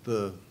Bush,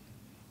 the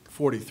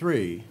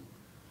 43,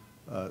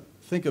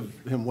 think of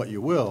him what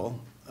you will,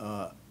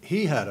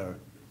 he had a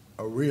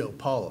real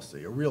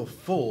policy, a real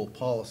full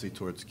policy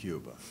towards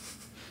Cuba.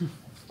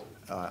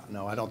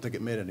 No, I don't think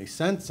it made any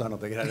sense. I don't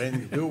think it had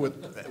anything to do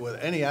with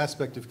any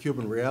aspect of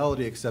Cuban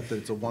reality except that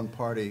it's a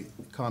one-party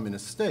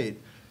communist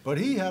state. But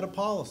he had a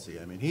policy.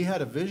 I mean, he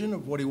had a vision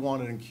of what he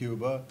wanted in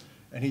Cuba,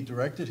 and he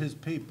directed his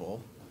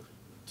people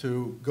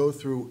to go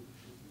through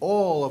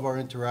all of our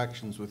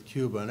interactions with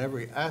Cuba and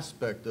every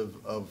aspect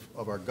of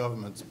our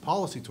government's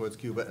policy towards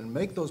Cuba and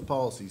make those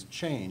policies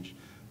change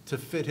to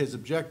fit his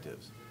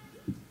objectives.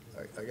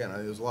 again,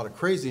 there's a lot of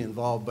crazy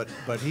involved,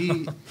 but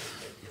he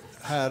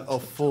had a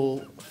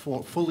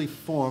fully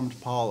formed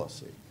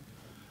policy.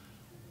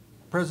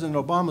 President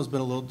Obama's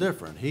been a little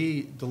different.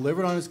 He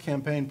delivered on his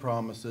campaign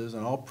promises,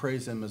 and I'll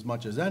praise him as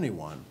much as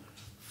anyone,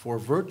 for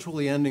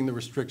virtually ending the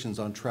restrictions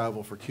on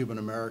travel for Cuban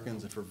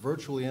Americans and for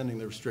virtually ending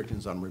the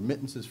restrictions on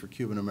remittances for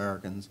Cuban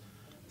Americans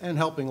and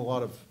helping a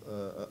lot of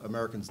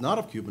Americans not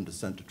of Cuban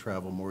descent to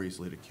travel more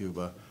easily to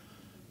Cuba.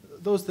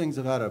 Those things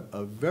have had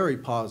a very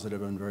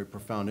positive and very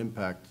profound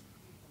impact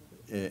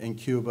in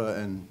Cuba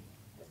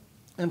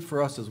and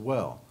for us as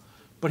well.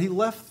 But he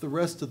left the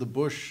rest of the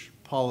Bush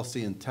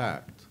policy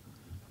intact.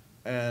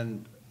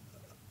 And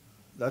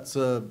that's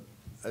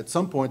at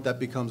some point that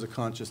becomes a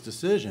conscious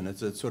decision.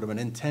 It's a sort of an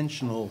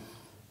intentional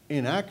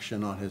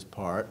inaction on his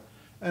part.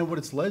 And what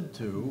it's led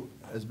to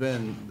has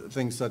been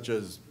things such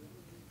as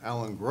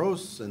Alan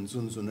Gross and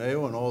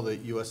Zunzuneo and all the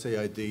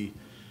USAID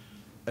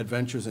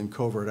adventures in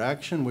covert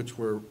action, which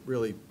were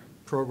really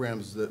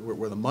programs that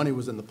where the money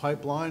was in the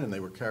pipeline and they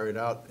were carried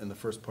out in the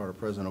first part of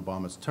President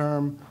Obama's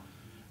term.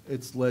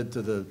 It's led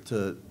to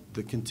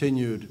the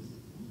continued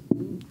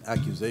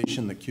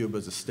accusation that Cuba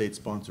is a state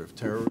sponsor of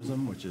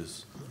terrorism, which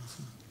is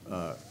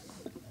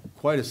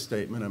quite a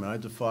statement. I mean, I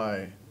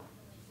defy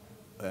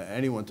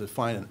anyone to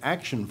find an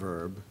action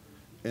verb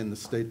in the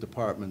State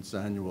Department's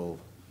annual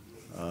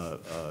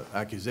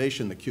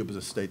accusation that Cuba is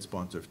a state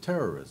sponsor of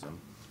terrorism.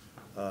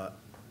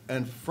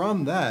 And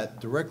from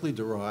that directly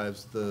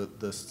derives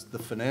the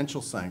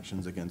financial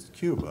sanctions against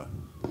Cuba,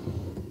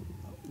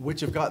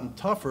 which have gotten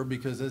tougher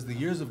because as the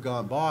years have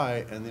gone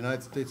by and the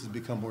United States has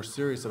become more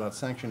serious about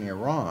sanctioning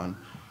Iran,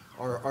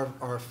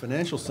 our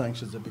financial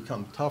sanctions have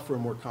become tougher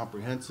and more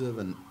comprehensive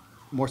and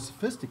more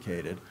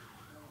sophisticated,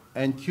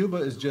 and Cuba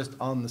is just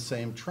on the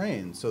same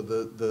train. So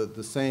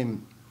the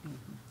same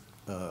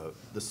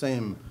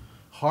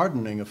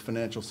hardening of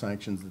financial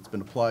sanctions that's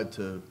been applied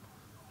to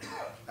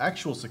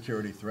actual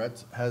security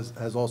threats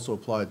has also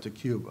applied to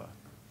Cuba.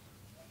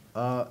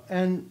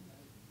 And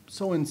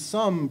so in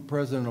sum,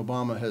 President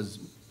Obama has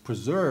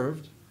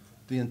preserved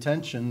the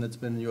intention that's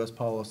been in U.S.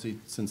 policy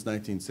since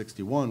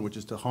 1961, which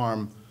is to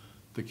harm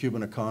the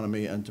Cuban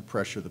economy and to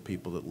pressure the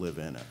people that live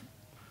in it.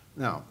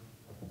 Now,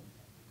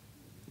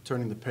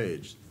 turning the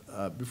page,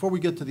 before we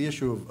get to the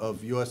issue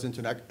of U.S.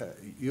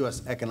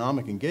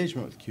 economic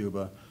engagement with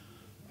Cuba,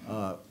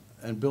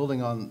 and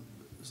building on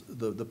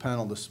the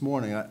panel this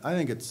morning, I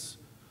think it's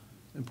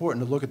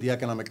important to look at the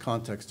economic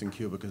context in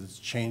Cuba because it's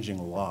changing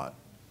a lot.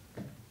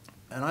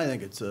 And I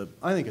think it's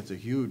a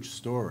huge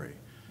story.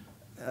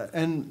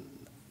 And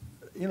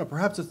you know,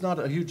 perhaps it's not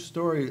a huge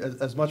story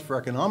as much for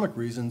economic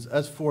reasons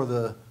as for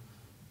the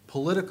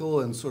political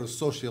and sort of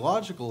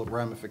sociological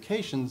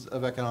ramifications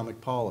of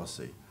economic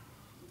policy.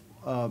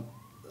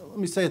 Let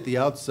me say at the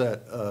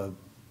outset,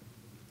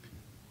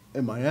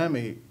 in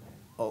Miami,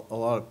 a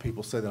lot of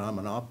people say that I'm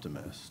an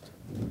optimist.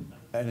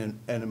 And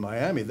in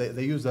Miami,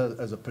 they use that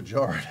as a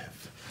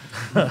pejorative.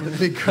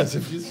 Because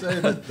if you say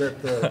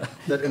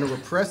that in a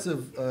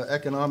repressive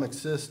economic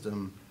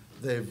system,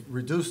 they've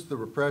reduced the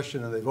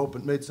repression and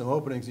they've made some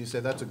openings, and you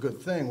say that's a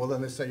good thing, well,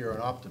 then they say you're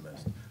an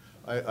optimist.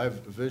 I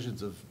have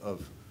visions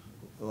of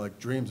like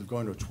dreams of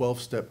going to a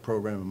 12-step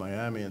program in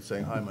Miami and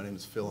saying, hi, my name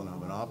is Phil and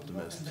I'm an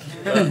optimist.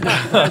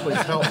 Please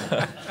help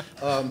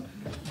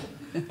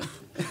me.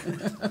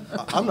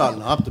 I'm not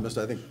an optimist.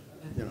 I think,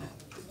 you know,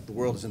 the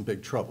world is in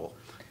big trouble.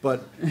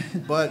 But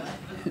the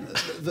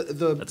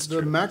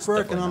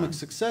macroeconomic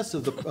success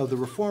of the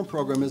reform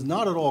program is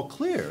not at all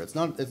clear. It's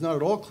not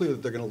at all clear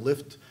that they're going to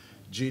lift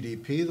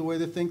GDP the way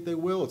they think they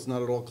will. It's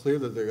not at all clear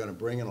that they're going to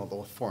bring in all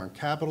the foreign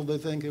capital they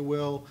think it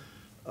will.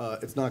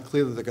 It's not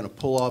clear that they're going to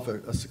pull off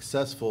a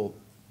successful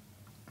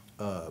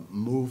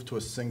move to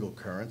a single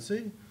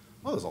currency.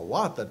 Well, there's a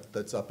lot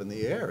that's up in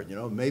the air. You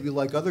know, maybe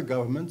like other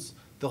governments,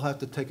 they'll have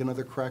to take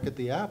another crack at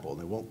the apple, and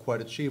they won't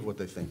quite achieve what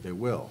they think they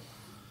will.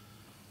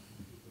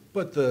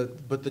 But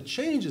the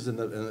changes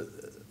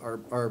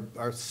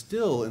are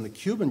still, in the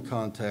Cuban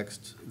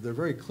context, they're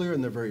very clear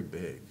and they're very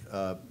big.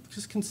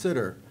 Just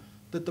consider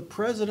that the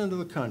president of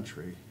the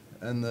country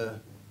and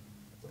the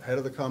head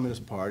of the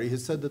Communist Party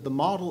has said that the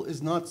model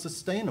is not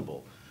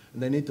sustainable,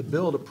 and they need to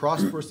build a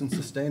prosperous and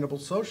sustainable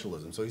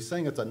socialism. So he's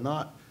saying it's a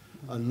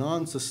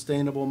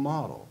non-sustainable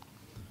model.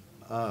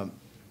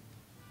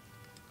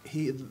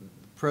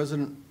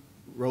 President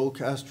Raul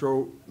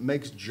Castro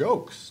makes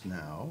jokes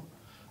now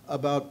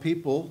about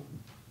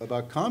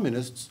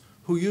communists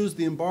who use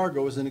the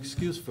embargo as an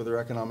excuse for their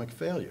economic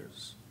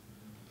failures.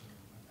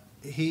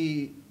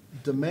 He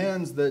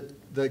demands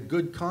that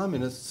good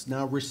communists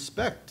now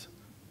respect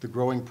the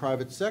growing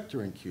private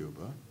sector in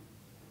Cuba,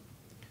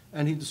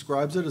 and he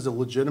describes it as a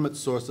legitimate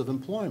source of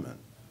employment.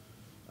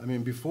 I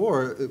mean,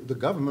 before, the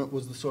government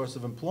was the source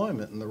of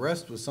employment, and the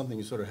rest was something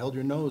you sort of held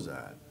your nose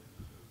at.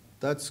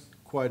 That's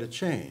quite a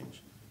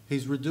change.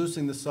 He's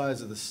reducing the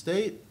size of the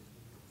state.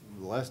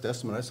 The last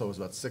estimate I saw was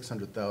about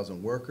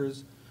 600,000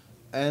 workers,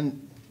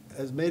 and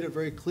has made it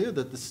very clear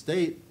that the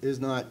state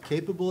is not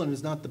capable and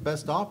is not the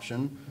best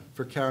option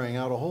for carrying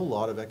out a whole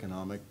lot of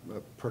economic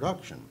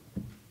production.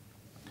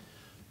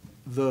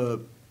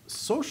 the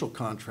social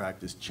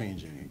contract is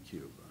changing in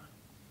Cuba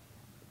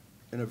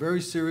in a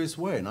very serious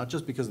way, not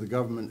just because the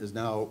government is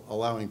now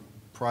allowing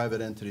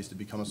private entities to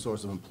become a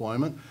source of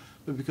employment,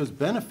 but because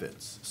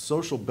benefits,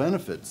 social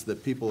benefits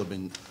that people have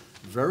been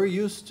very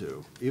used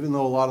to, even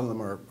though a lot of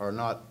them are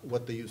not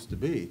what they used to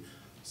be,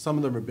 some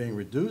of them are being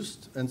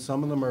reduced and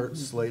some of them are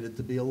slated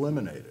to be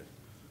eliminated.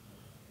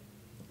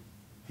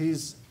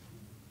 He's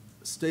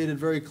stated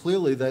very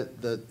clearly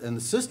and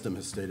the system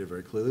has stated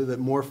very clearly, that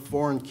more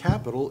foreign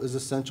capital is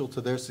essential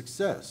to their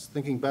success.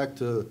 Thinking back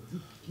to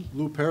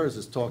Lou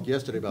Perez's talk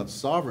yesterday about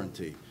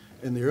sovereignty,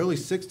 in the early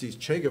 60s,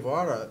 Che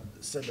Guevara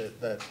said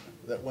that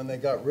when they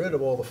got rid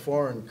of all the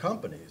foreign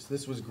companies,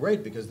 this was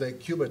great because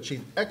Cuba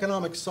achieved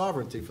economic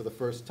sovereignty for the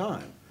first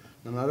time.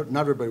 Now, not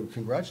everybody would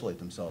congratulate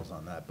themselves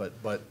on that, but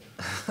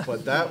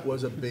that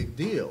was a big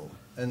deal.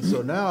 And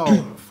so now,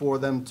 for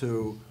them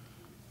to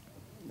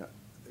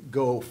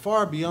go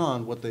far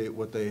beyond what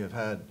they have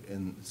had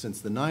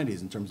since the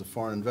 90s in terms of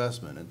foreign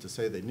investment, and to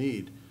say they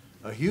need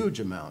a huge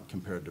amount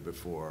compared to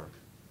before,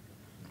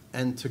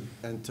 and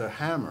to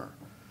hammer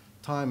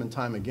time and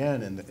time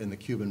again in the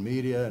Cuban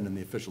media and in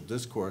the official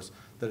discourse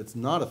that it's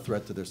not a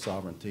threat to their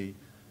sovereignty,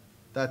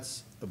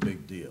 that's a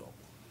big deal.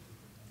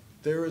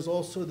 There is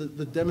also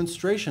the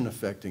demonstration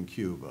effect in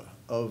Cuba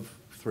of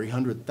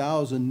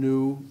 300,000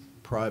 new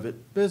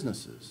private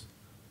businesses,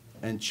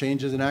 and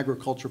changes in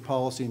agriculture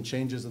policy and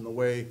changes in the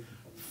way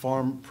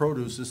farm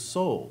produce is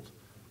sold.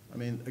 I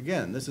mean,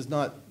 again, these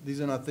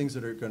are not things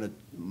that are going to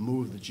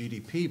move the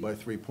GDP by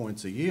 3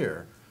 points a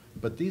year,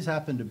 but these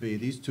happen to be,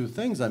 these two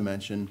things I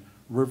mentioned,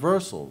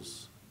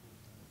 reversals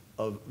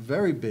of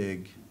very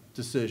big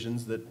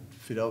decisions that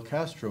Fidel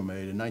Castro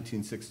made in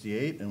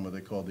 1968 and what they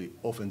called the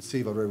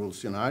Ofensiva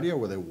Revolucionaria,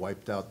 where they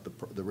wiped out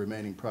the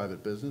remaining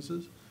private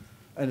businesses,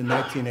 and in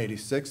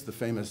 1986, the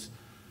famous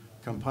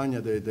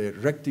Campaña de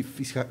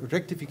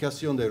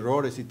rectificación de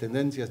errores y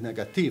tendencias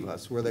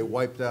negativas, where they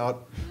wiped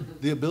out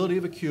the ability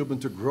of a Cuban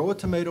to grow a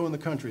tomato in the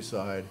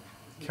countryside,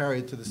 carry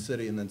it to the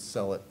city, and then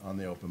sell it on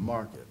the open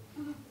market.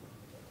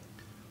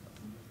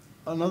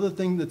 Another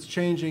thing that's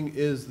changing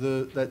is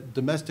that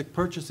domestic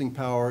purchasing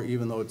power,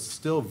 even though it's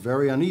still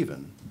very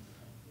uneven,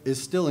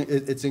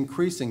 it's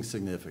increasing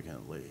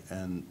significantly.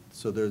 And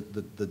so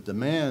the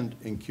demand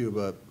in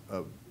Cuba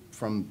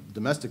from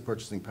domestic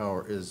purchasing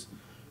power is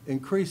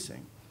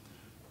increasing.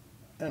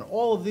 And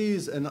all of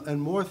these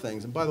and more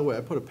things, and by the way,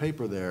 I put a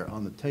paper there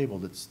on the table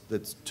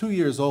that's 2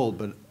 years old,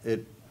 but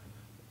it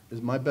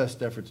is my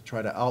best effort to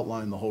try to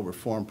outline the whole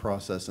reform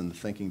process and the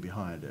thinking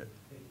behind it.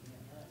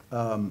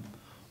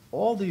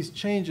 All these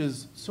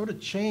changes sort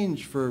of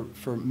change for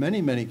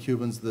many, many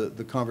Cubans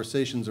the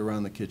conversations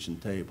around the kitchen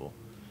table,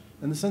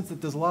 in the sense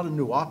that there's a lot of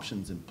new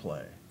options in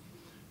play.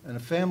 And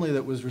a family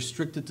that was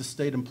restricted to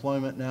state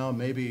employment now,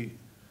 maybe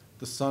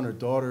the son or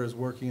daughter is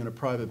working in a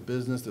private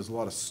business. There's a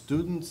lot of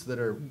students that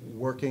are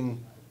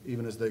working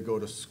even as they go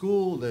to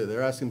school.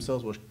 They're asking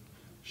themselves, well,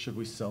 should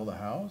we sell the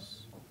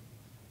house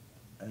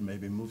and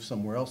maybe move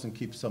somewhere else and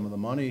keep some of the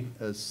money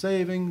as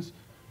savings?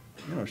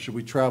 You know, should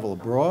we travel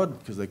abroad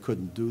because they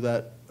couldn't do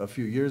that a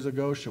few years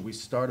ago? Should we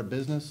start a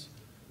business?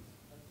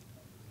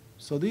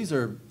 So these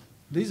are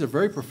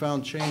very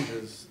profound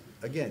changes.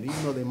 Again,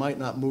 even though they might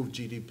not move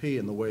GDP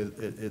in the way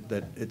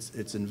that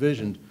it's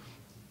envisioned,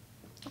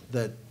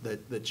 that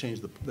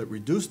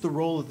reduce the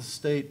role of the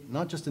state,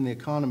 not just in the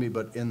economy,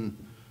 but in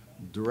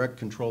direct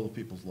control of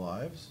people's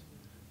lives,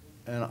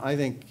 and I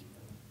think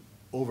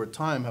over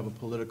time have a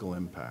political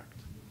impact.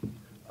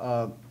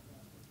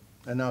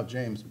 And now,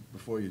 James,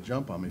 before you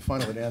jump on me,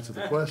 finally to answer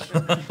the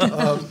question.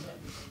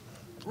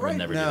 Right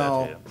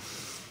now,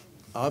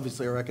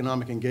 obviously our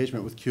economic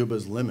engagement with Cuba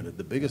is limited.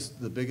 The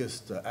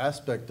biggest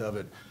aspect of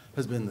it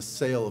has been the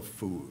sale of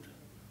food,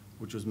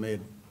 which was made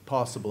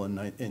possible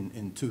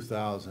in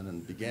 2000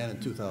 and began in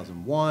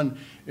 2001.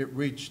 It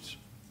reached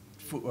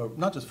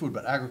not just food,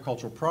 but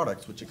agricultural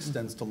products, which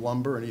extends to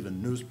lumber and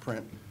even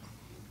newsprint.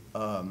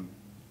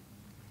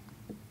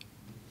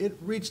 It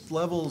reached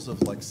levels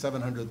of like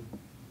 $700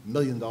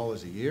 million a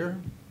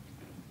year.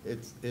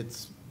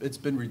 It's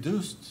been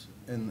reduced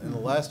in the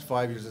last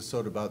 5 years or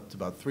so to about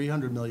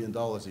 $300 million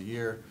a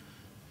year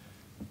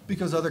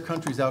because other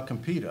countries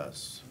outcompete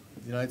us.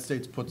 The United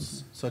States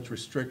puts such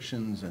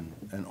restrictions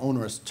and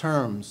onerous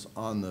terms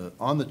on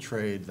the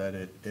trade that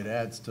it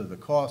adds to the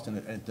cost and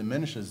it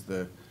diminishes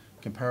the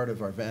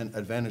comparative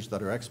advantage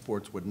that our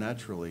exports would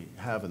naturally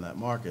have in that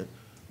market.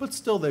 But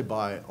still, they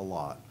buy a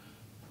lot,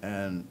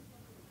 and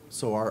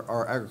so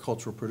our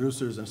agricultural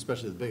producers, and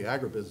especially the big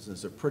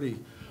agribusinesses,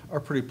 are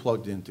pretty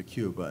plugged into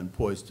Cuba and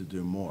poised to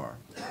do more.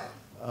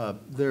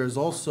 There's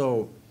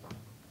also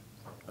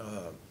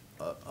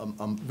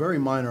a very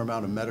minor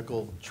amount of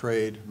medical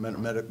trade,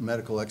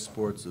 medical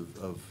exports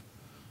of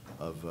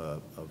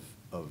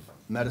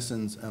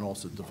medicines and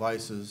also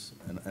devices,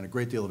 and a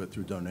great deal of it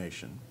through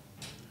donation.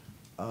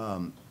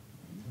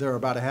 There are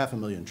about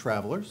 500,000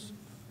 travelers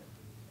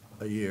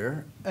a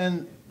year,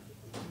 and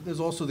there's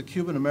also the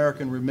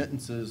Cuban-American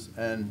remittances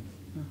and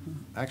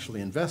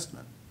actually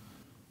investment.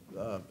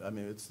 I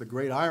mean, it's the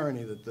great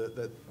irony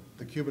that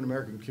the Cuban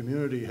American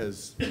community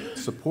has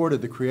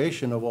supported the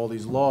creation of all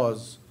these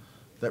laws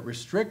that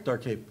restrict our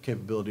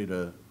capability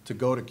to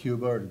go to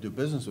Cuba or to do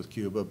business with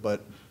Cuba,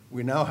 but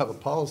we now have a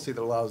policy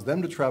that allows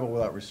them to travel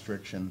without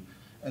restriction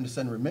and to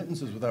send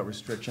remittances without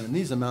restriction, and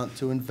these amount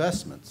to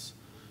investments.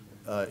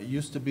 It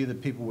used to be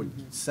that people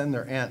would send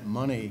their aunt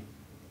money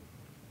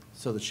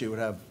so that she would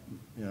have,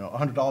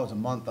 $100 a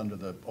month under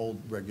the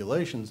old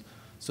regulations,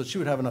 so she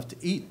would have enough to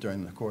eat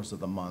during the course of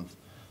the month.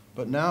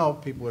 But now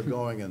people are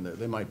going and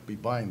they might be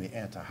buying the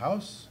aunt a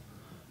house.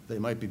 They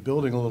might be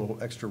building a little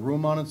extra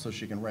room on it so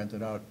she can rent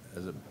it out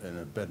as in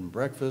a bed and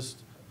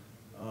breakfast.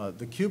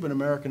 The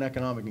Cuban-American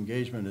economic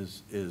engagement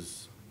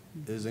is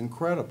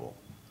incredible.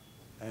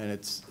 And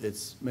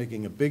it's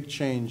making a big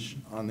change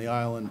on the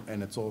island,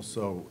 and it's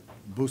also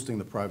boosting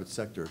the private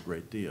sector a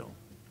great deal.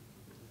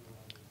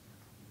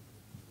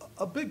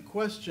 A big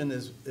question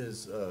is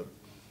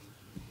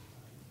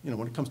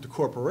when it comes to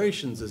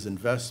corporations, is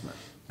investment.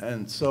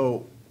 And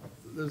so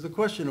there's the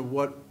question of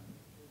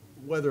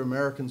whether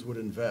Americans would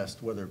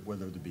invest, whether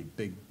there'd be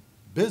big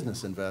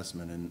business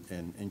investment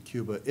in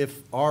Cuba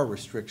if our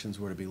restrictions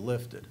were to be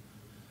lifted.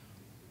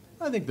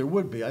 I think there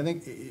would be. I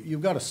think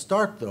you've got to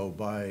start, though,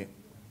 by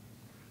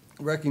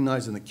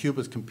recognizing that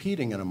Cuba's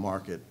competing in a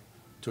market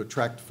to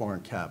attract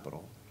foreign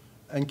capital.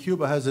 And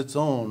Cuba has its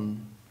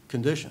own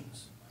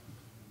conditions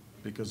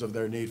because of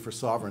their need for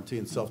sovereignty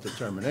and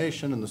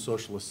self-determination and the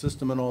socialist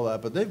system and all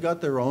that, but they've got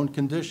their own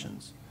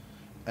conditions.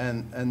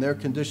 And their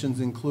conditions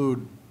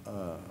include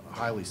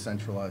highly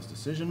centralized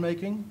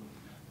decision-making.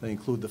 They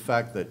include the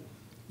fact that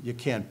you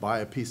can't buy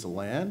a piece of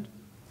land.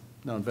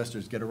 Now,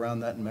 investors get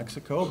around that in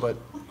Mexico, but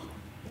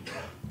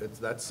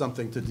that's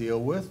something to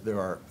deal with. There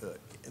are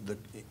the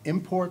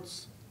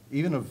imports,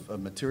 even of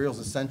materials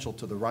essential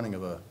to the running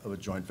of a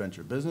joint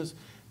venture business.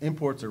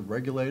 Imports are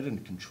regulated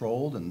and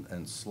controlled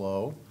and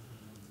slow.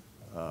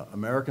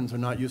 Americans are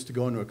not used to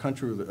going to a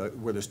country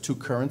where there's two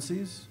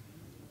currencies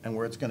and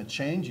where it's going to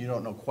change. You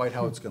don't know quite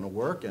how it's going to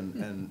work,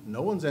 and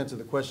no one's answered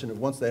the question of,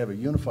 once they have a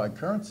unified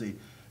currency,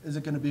 is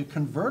it going to be a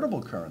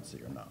convertible currency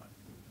or not?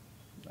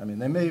 I mean,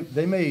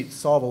 they may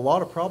solve a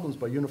lot of problems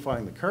by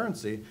unifying the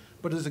currency,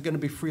 but is it going to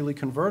be freely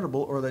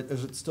convertible, or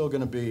is it still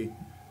going to be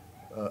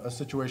a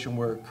situation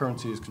where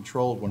currency is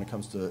controlled when it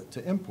comes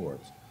to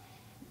imports?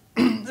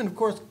 And of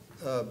course,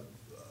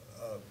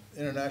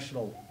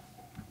 international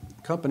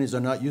companies are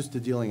not used to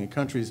dealing in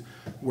countries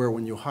where,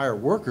 when you hire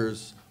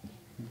workers,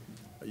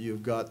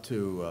 you've got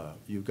to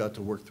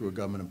work through a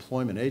government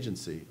employment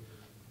agency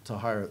to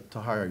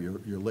hire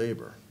your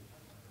labor.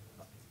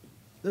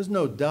 There's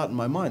no doubt in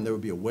my mind there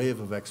would be a wave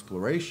of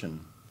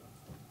exploration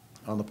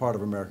on the part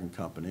of American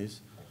companies.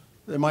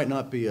 There might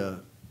not be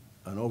an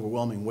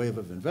overwhelming wave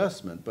of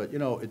investment, but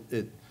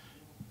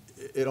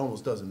it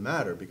almost doesn't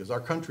matter, because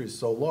our country is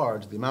so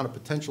large, the amount of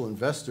potential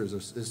investors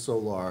is so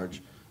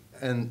large,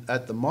 and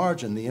at the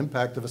margin, the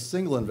impact of a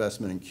single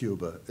investment in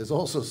Cuba is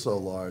also so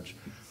large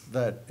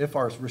that if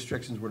our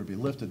restrictions were to be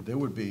lifted, there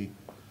would be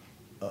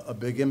a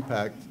big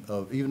impact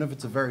of, even if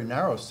it's a very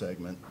narrow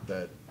segment,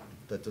 that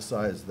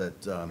decides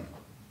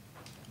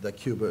that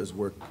Cuba is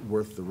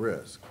worth the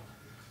risk.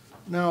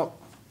 Now,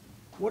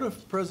 what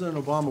if President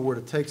Obama were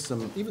to take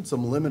even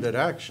some limited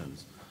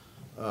actions?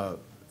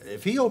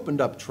 If he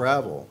opened up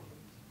travel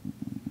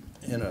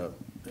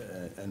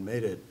and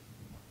made it,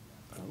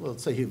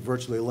 let's say he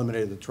virtually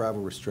eliminated the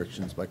travel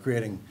restrictions by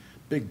creating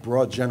big,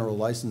 broad, general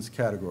license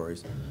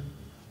categories,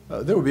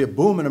 there would be a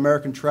boom in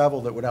American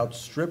travel that would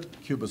outstrip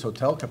Cuba's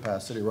hotel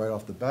capacity right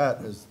off the bat,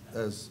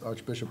 as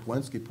Archbishop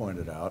Walensky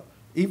pointed out,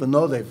 even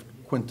though they've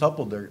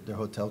quintupled their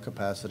hotel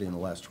capacity in the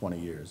last 20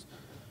 years.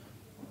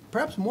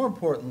 Perhaps more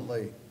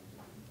importantly,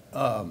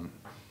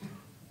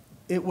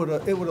 it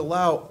would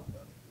allow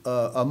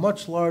a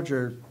much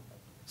larger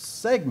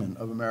segment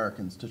of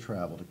Americans to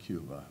travel to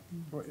Cuba.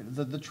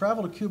 The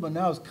travel to Cuba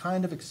now is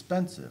kind of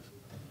expensive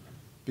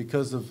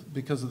because of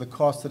the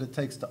cost that it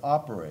takes to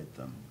operate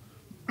them.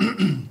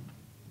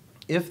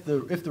 If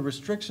the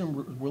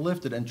restriction were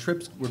lifted and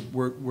trips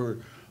were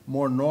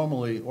more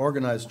normally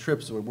organized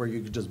trips where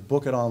you could just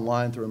book it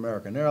online through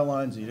American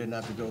Airlines, you didn't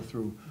have to go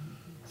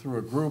through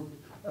a group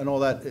and all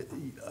that,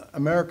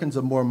 Americans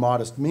of more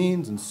modest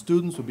means and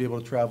students would be able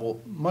to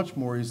travel much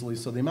more easily,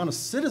 so the amount of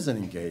citizen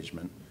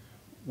engagement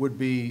would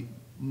be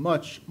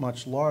much,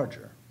 much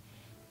larger.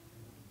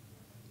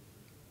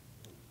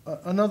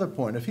 Another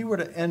point, if he were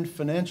to end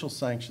financial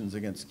sanctions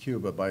against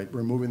Cuba by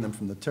removing them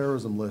from the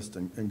terrorism list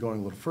and going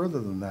a little further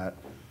than that,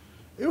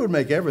 it would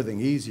make everything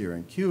easier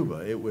in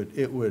Cuba. It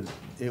would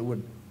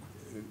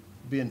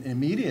be an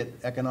immediate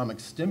economic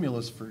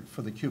stimulus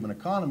for the Cuban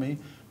economy,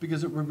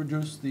 because it would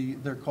reduce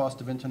their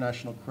cost of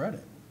international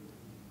credit.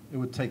 It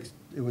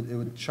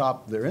would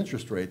chop their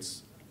interest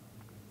rates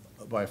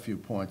by a few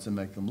points and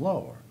make them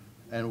lower,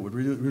 and it would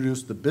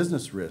reduce the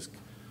business risk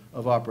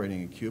of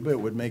operating in Cuba. It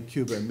would make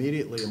Cuba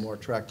immediately a more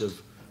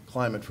attractive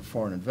climate for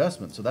foreign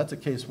investment. So that's a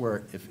case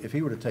where if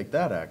he were to take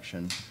that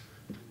action,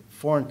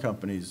 foreign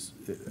companies,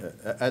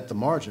 at the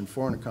margin,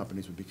 foreign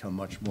companies would become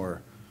much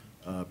more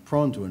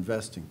prone to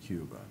invest in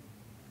Cuba.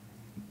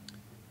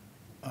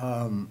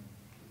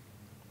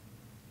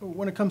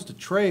 When it comes to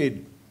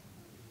trade,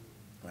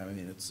 I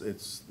mean,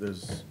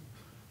 there's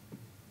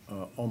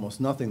almost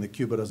nothing that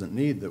Cuba doesn't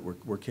need that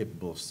we're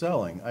capable of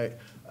selling.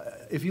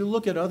 If you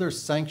look at other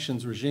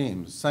sanctions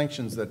regimes,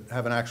 sanctions that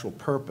have an actual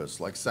purpose,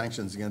 like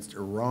sanctions against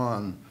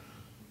Iran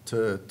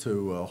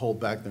to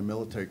hold back their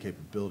military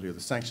capability, or the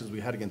sanctions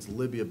we had against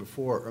Libya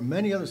before, or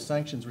many other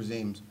sanctions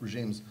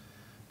regimes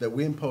that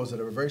we impose that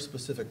have a very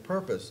specific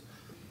purpose,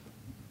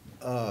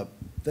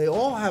 they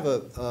all have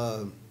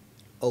a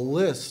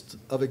list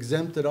of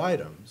exempted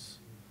items,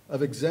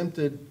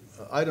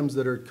 items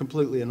that are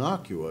completely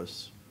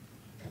innocuous.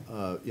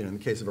 In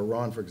the case of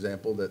Iran, for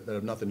example, that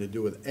have nothing to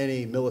do with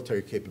any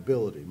military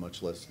capability,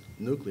 much less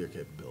nuclear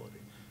capability.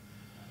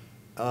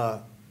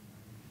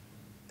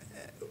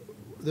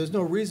 There's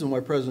no reason why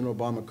President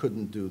Obama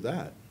couldn't do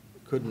that,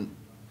 couldn't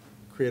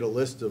create a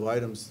list of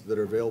items that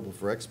are available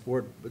for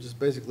export, but just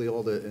basically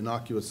all the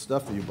innocuous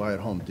stuff that you buy at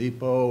Home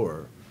Depot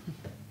or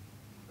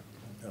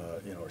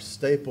or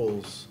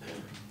Staples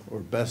or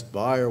Best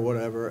Buy or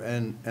whatever,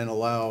 and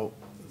allow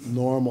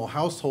normal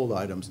household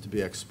items to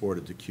be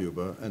exported to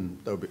Cuba, and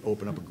that would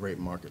open up a great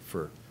market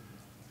for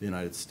the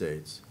United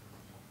States.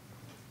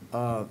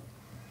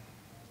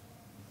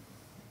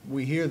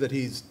 We hear that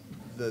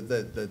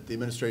that the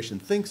administration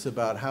thinks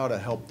about how to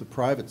help the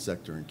private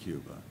sector in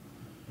Cuba.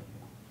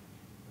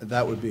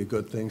 That would be a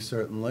good thing,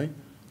 certainly.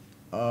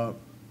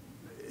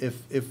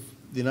 If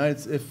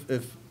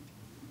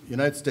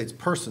United States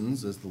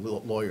persons, as the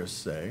lawyers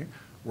say,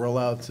 were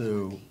allowed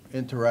to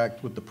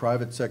interact with the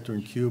private sector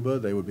in Cuba,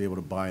 they would be able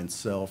to buy and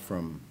sell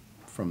from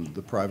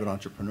the private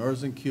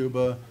entrepreneurs in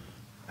Cuba,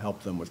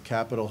 help them with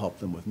capital, help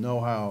them with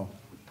know-how.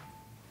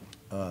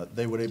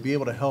 They would be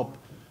able to help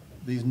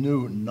these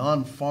new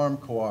non-farm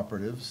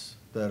cooperatives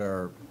that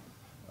are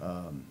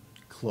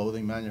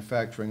clothing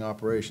manufacturing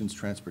operations,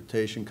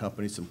 transportation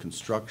companies, some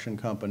construction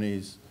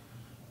companies,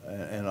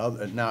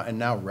 and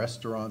now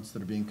restaurants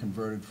that are being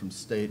converted from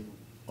state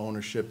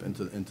ownership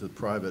into a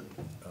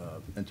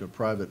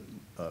private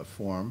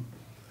form.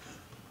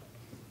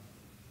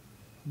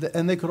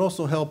 And they could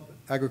also help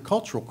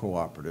agricultural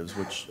cooperatives,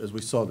 which, as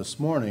we saw this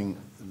morning,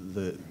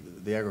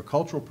 the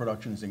agricultural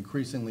production is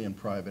increasingly in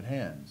private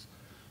hands.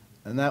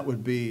 And that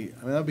would be,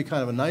 that would be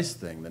kind of a nice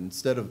thing, that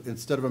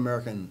instead of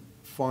American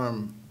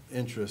farm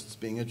interests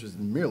being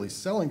interested in merely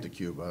selling to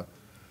Cuba,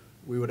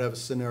 we would have a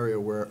scenario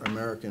where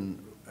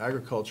American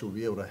agriculture would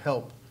be able to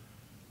help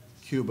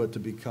Cuba to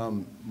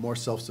become more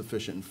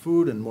self-sufficient in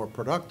food and more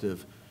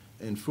productive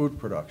in food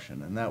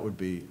production. And that would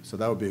be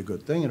a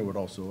good thing, and it would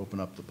also open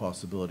up the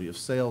possibility of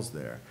sales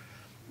there.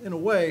 In a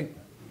way,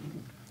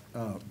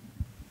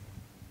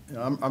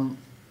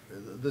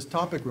 this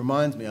topic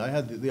reminds me, I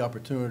had the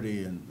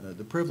opportunity and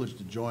the privilege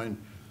to join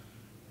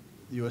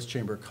the U.S.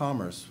 Chamber of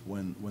Commerce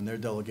when their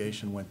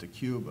delegation went to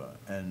Cuba,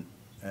 and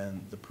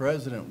the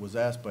president was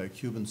asked by a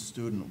Cuban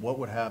student what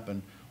would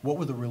happen, what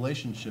would the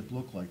relationship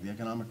look like, the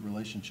economic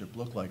relationship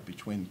look like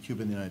between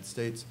Cuba and the United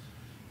States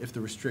if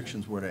the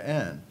restrictions were to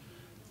end.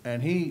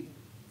 And he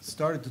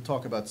started to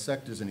talk about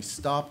sectors, and he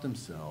stopped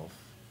himself,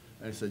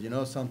 and he said, you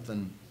know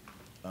something,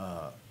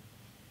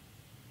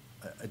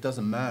 it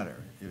doesn't matter.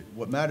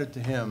 What mattered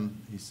to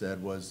him, he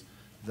said, was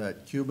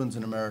that Cubans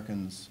and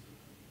Americans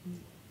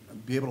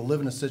be able to live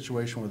in a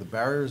situation where the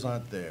barriers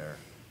aren't there,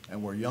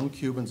 and where young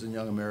Cubans and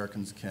young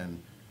Americans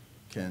can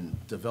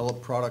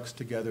develop products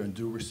together and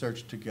do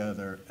research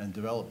together and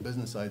develop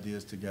business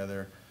ideas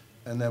together,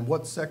 and then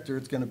what sector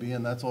it's going to be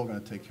in, that's all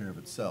going to take care of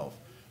itself.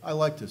 I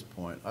like this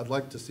point. I'd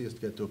like to see us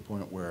get to a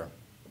point where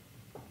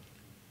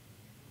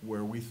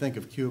we think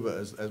of Cuba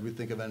as we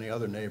think of any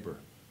other neighbor,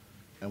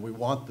 and we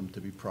want them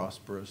to be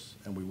prosperous,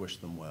 and we wish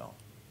them well.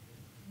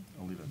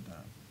 I'll leave it at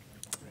that.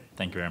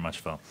 Thank you very much,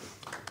 Phil.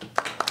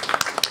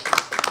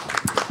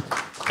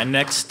 And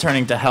next,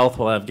 turning to health,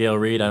 we'll have Gail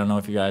Reed. I don't know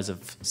if you guys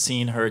have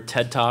seen her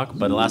TED Talk,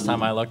 but the last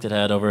time I looked, it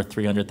had over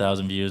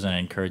 300,000 views, and I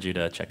encourage you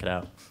to check it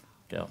out.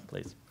 Gail,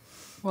 please.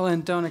 Well,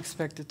 and don't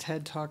expect a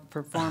TED Talk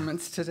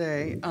performance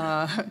today.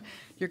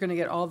 You're going to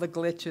get all the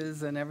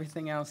glitches and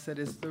everything else that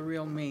is the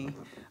real me.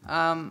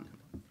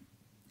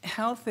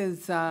 Health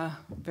is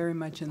very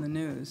much in the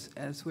news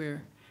as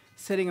we're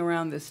sitting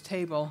around this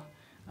table,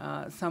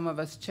 some of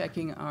us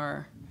checking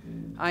our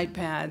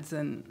iPads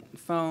and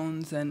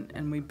phones,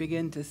 and we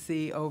begin to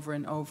see over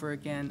and over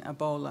again,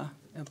 Ebola,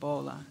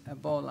 Ebola,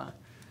 Ebola.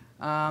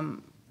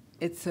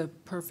 It's a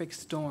perfect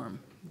storm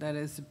that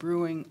is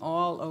brewing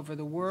all over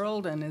the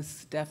world and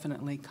is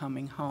definitely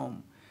coming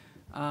home.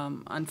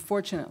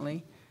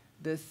 Unfortunately,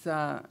 this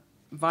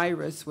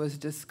virus was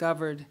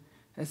discovered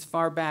as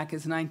far back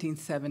as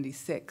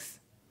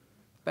 1976.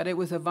 But it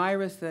was a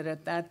virus that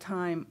at that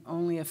time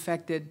only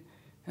affected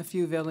a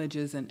few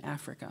villages in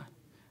Africa.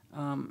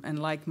 And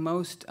like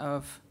most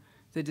of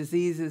the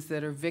diseases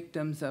that are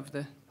victims of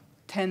the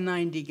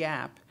 1090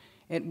 gap,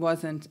 it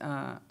wasn't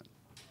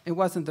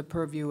the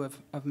purview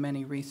of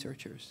many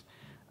researchers.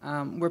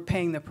 We're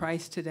paying the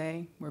price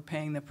today. We're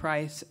paying the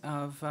price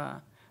of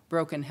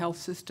broken health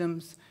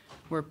systems.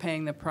 We're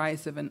paying the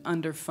price of an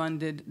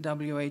underfunded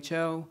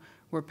WHO.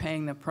 We're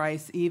paying the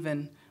price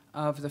even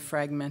of the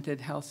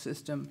fragmented health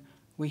system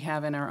we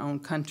have in our own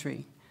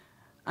country.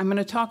 I'm going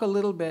to talk a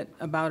little bit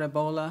about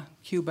Ebola,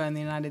 Cuba, and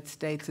the United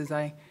States as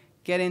I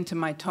get into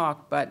my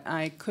talk, but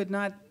I could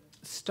not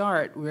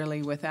start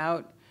really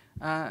without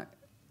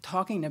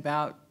talking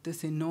about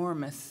this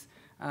enormous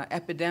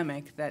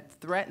epidemic that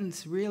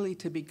threatens really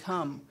to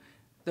become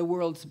the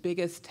world's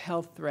biggest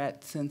health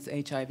threat since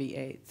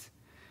HIV/AIDS.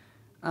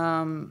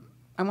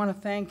 I want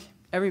to thank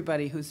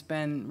everybody who's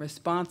been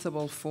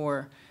responsible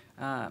for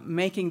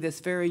making this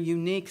very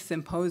unique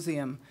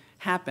symposium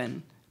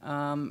happen.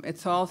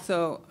 It's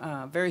also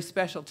very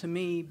special to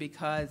me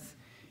because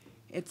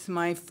it's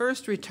my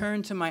first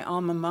return to my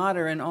alma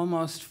mater in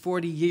almost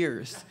 40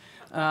 years.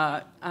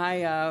 I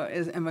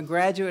am a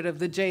graduate of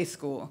the J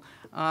School.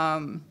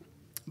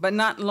 But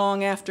not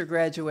long after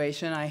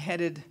graduation, I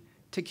headed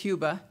to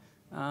Cuba,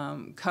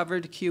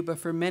 covered Cuba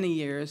for many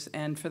years,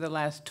 and for the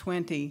last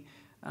 20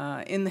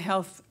 in the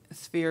health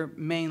sphere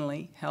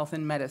mainly, health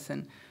and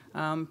medicine,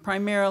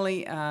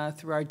 primarily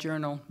through our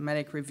journal,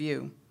 Medic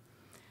Review.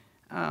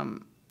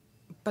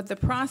 But the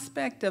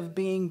prospect of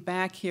being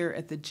back here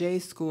at the J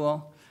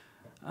School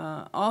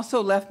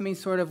also left me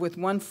sort of with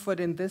one foot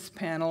in this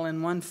panel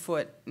and one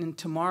foot in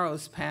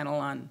tomorrow's panel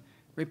on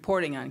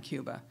reporting on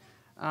Cuba,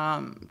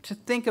 to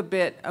think a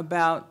bit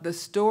about the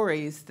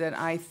stories that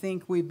I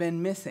think we've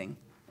been missing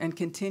and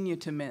continue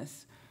to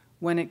miss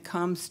when it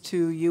comes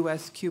to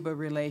U.S.-Cuba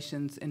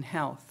relations in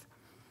health.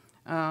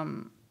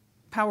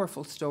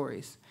 Powerful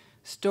stories,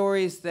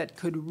 stories that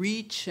could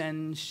reach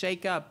and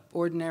shake up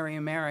ordinary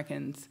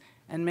Americans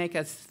and make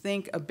us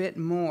think a bit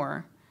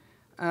more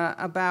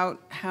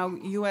about how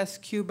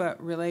U.S.-Cuba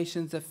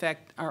relations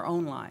affect our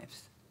own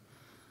lives.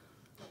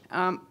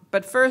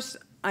 But first,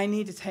 I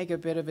need to take a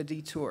bit of a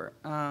detour.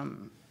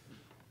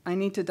 I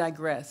need to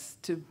digress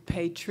to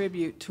pay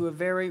tribute to a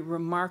very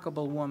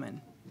remarkable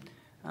woman.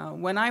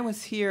 When I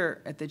was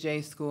here at the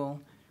J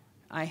School,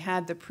 I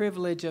had the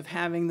privilege of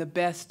having the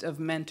best of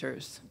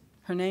mentors.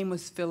 Her name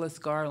was Phyllis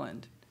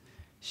Garland.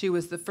 She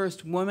was the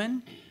first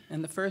woman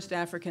and the first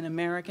African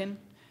American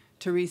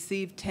to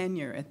receive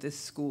tenure at this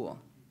school.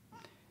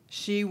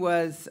 She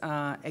was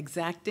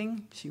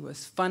exacting, she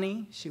was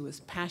funny, she was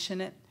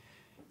passionate,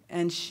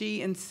 and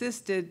she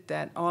insisted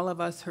that all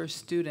of us, her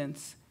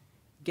students,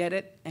 get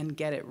it and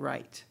get it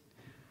right.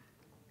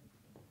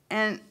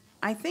 And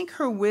I think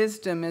her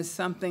wisdom is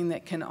something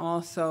that can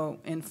also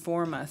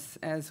inform us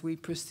as we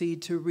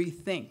proceed to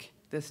rethink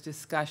this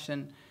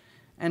discussion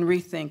and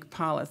rethink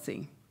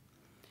policy.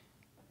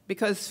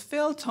 Because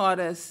Phil taught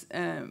us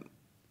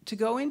to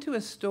go into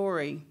a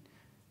story,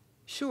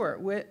 sure,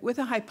 with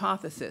a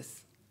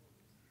hypothesis,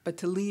 but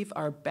to leave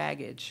our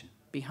baggage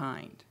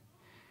behind.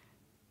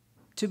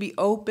 To be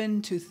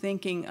open to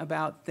thinking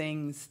about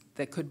things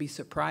that could be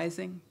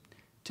surprising,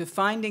 to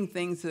finding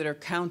things that are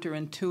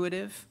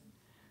counterintuitive,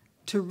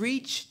 to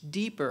reach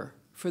deeper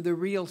for the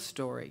real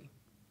story.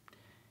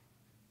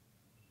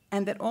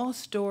 And that all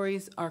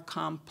stories are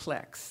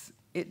complex.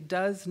 It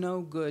does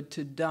no good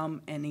to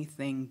dumb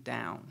anything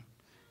down.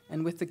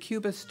 And with the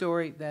Cuba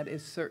story, that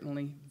is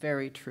certainly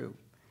very true.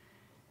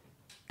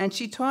 And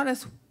she taught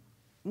us,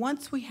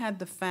 once we had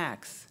the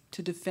facts,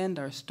 to defend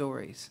our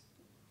stories,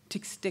 to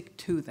stick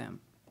to them.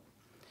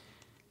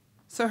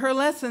 So her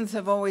lessons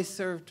have always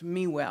served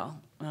me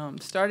well,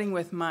 starting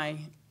with my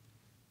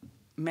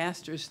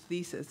master's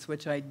thesis,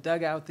 which I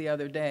dug out the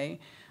other day.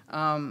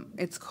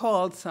 It's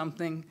called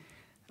something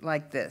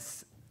like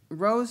this: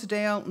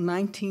 Rosedale,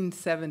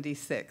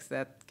 1976,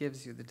 that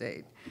gives you the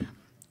date.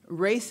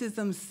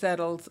 Racism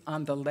settles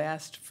on the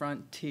last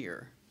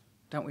frontier.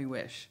 Don't we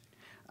wish?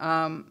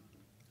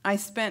 I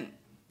spent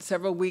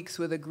several weeks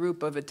with a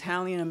group of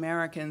Italian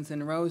Americans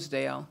in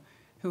Rosedale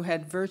who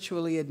had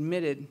virtually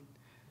admitted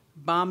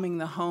bombing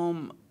the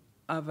home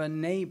of a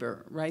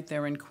neighbor right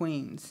there in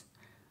Queens.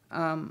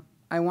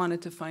 I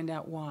wanted to find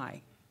out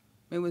why.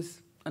 It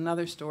was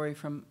another story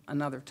from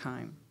another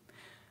time.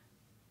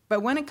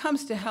 But when it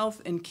comes to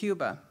health in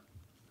Cuba,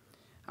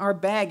 our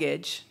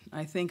baggage,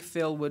 I think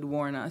Phil would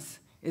warn us,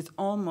 is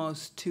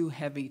almost too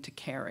heavy to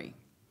carry.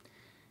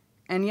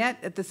 And yet,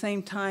 at the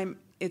same time,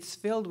 it's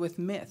filled with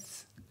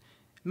myths,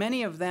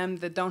 many of them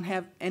that don't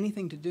have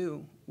anything to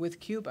do with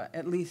Cuba,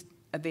 at least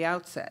at the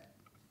outset.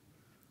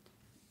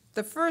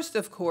 The first,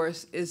 of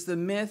course, is the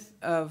myth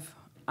of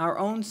our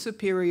own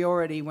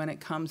superiority when it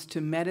comes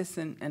to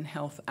medicine and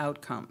health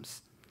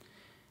outcomes.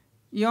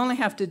 You only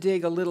have to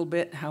dig a little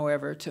bit,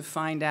 however, to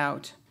find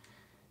out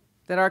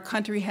that our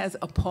country has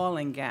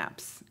appalling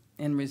gaps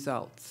in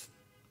results,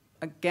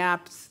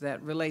 gaps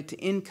that relate to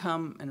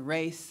income and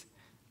race,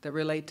 that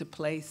relate to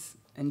place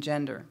and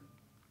gender,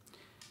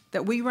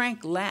 that we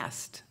rank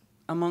last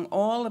among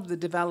all of the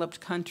developed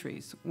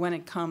countries when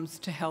it comes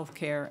to health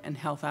care and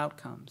health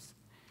outcomes,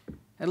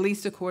 at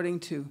least according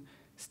to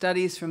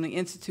studies from the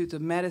Institute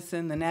of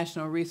Medicine, the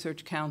National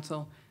Research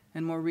Council,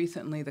 and more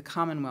recently, the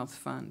Commonwealth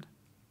Fund.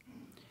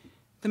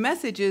 The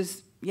message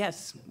is,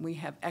 yes, we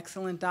have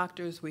excellent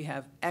doctors, we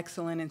have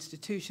excellent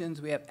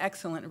institutions, we have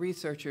excellent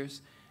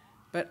researchers,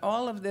 but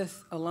all of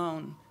this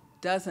alone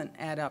doesn't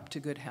add up to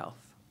good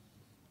health.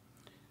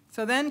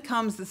 So then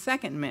comes the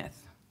second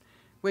myth,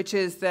 which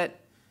is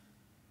that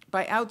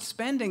by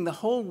outspending the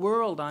whole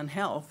world on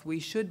health, we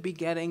should be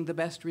getting the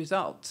best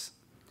results.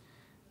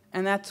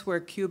 And that's where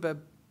Cuba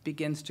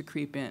begins to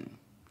creep in.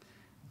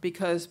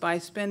 Because by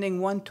spending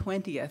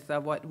 1/20th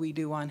of what we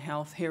do on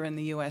health here in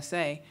the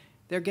USA,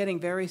 they're getting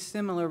very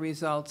similar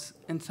results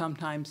and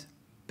sometimes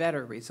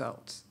better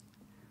results.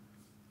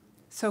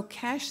 So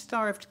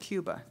cash-starved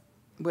Cuba,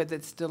 with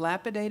its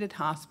dilapidated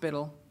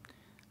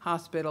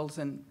hospitals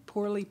and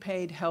poorly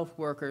paid health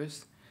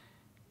workers,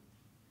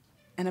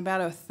 and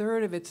about a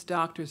third of its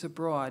doctors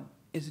abroad,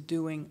 is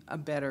doing a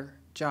better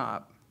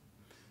job.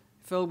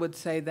 Phil would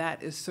say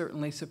that is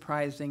certainly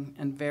surprising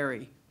and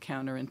very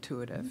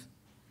counterintuitive.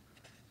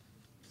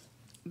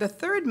 The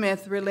third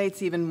myth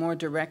relates even more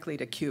directly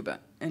to Cuba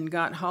and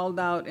got hauled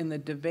out in the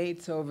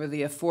debates over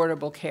the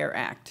Affordable Care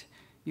Act.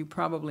 You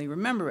probably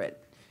remember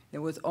it. It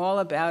was all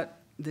about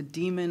the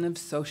demon of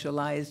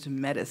socialized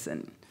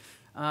medicine,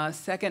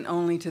 second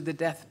only to the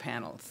death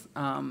panels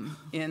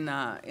in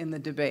the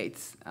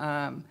debates.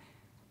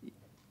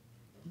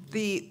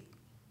 The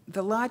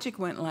logic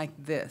went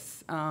like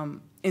this.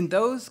 In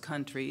those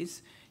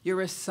countries,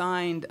 you're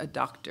assigned a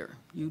doctor.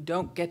 You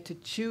don't get to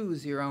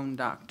choose your own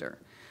doctor.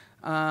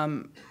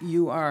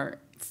 You are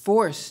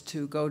forced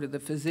to go to the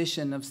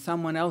physician of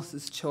someone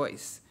else's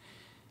choice.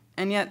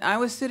 And yet I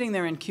was sitting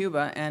there in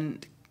Cuba,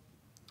 and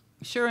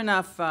sure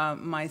enough,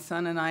 my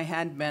son and I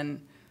had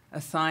been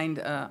assigned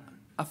a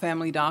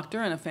family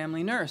doctor and a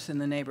family nurse in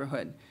the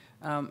neighborhood.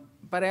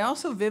 But I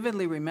also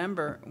vividly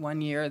remember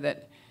one year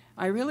that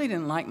I really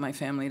didn't like my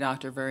family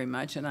doctor very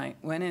much, and I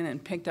went in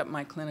and picked up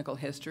my clinical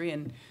history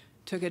and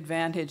took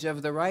advantage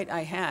of the right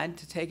I had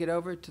to take it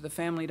over to the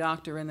family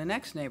doctor in the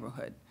next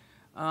neighborhood.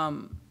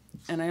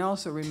 And I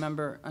also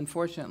remember,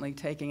 unfortunately,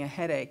 taking a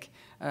headache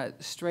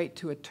straight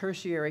to a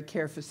tertiary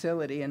care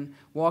facility and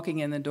walking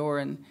in the door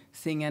and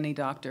seeing any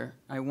doctor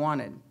I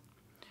wanted.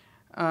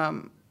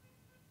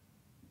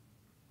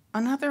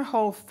 Another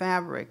whole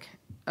fabric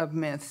of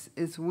myths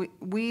is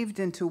weaved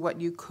into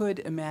what you could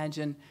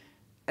imagine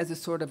as a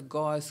sort of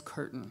gauze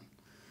curtain,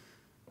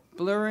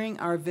 blurring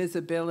our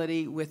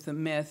visibility with the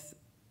myth,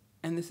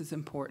 and this is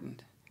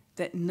important,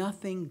 that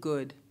nothing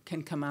good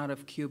can come out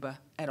of Cuba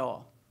at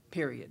all,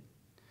 period.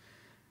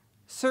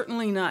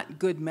 Certainly not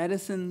good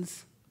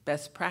medicines,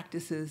 best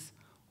practices,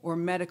 or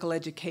medical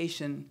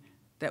education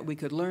that we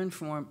could learn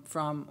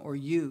from or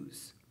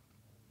use.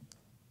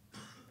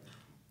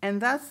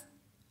 And thus,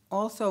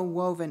 also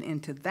woven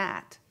into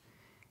that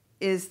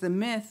is the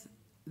myth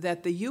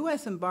that the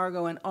U.S.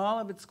 embargo and all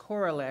of its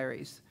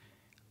corollaries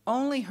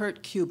only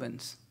hurt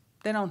Cubans.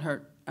 They don't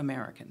hurt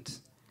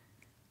Americans.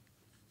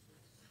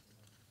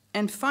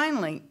 And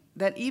finally,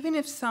 that even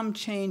if some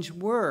change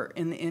were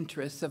in the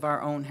interests of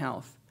our own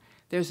health,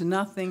 there's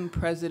nothing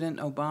President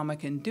Obama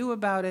can do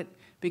about it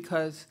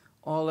because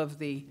all of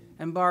the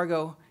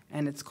embargo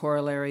and its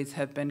corollaries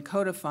have been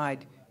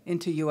codified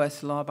into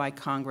U.S. law by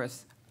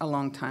Congress a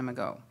long time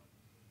ago.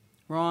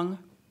 Wrong,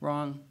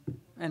 wrong,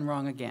 and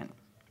wrong again.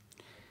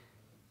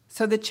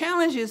 So the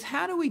challenge is,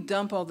 how do we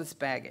dump all this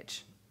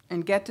baggage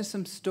and get to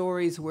some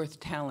stories worth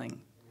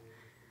telling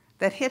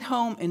that hit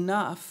home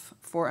enough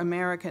for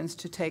Americans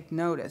to take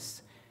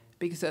notice?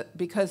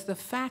 Because the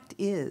fact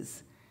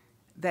is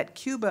that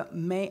Cuba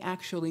may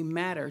actually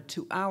matter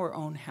to our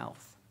own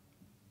health.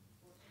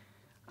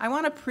 I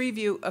want to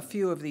preview a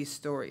few of these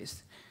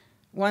stories,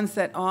 ones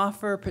that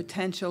offer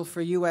potential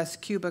for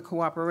U.S.-Cuba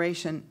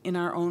cooperation in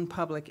our own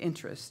public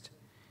interest,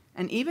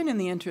 and even in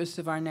the interest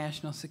of our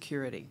national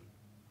security,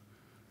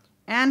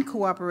 and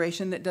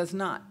cooperation that does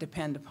not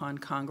depend upon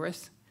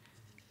Congress,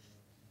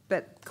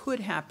 but could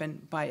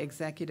happen by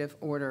executive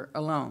order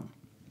alone.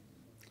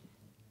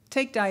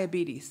 Take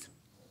diabetes.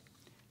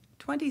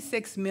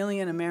 26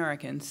 million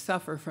Americans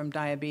suffer from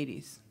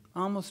diabetes,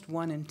 almost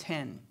 1 in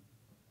 10.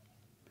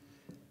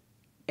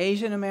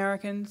 Asian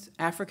Americans,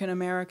 African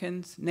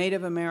Americans,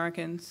 Native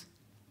Americans,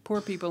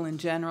 poor people in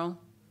general,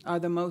 are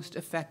the most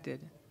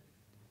affected,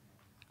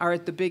 are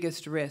at the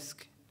biggest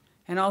risk,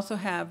 and also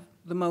have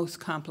the most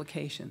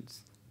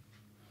complications.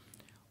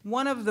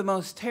 One of the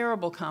most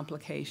terrible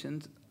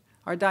complications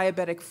are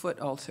diabetic foot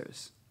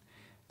ulcers.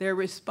 They're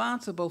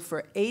responsible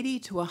for 80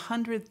 to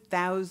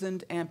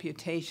 100,000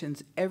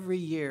 amputations every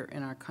year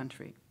in our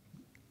country.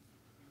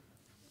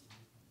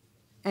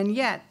 And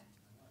yet,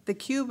 the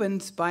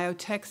Cubans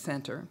Biotech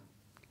Center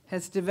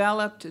has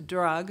developed a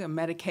drug, a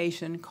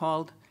medication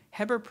called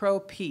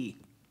Heberpro-P.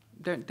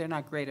 They're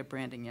not great at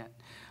branding yet.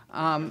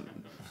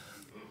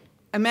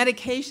 A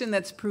medication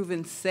that's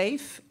proven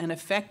safe and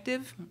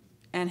effective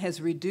and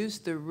has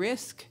reduced the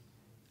risk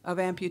of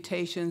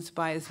amputations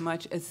by as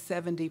much as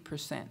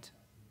 70%.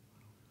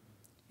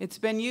 It's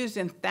been used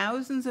in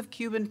thousands of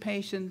Cuban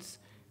patients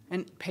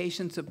and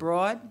patients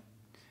abroad,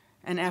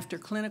 and after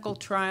clinical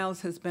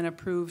trials has been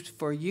approved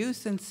for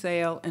use and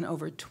sale in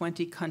over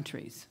 20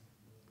 countries.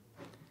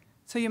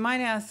 So you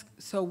might ask,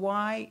 so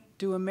why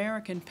do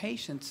American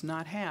patients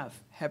not have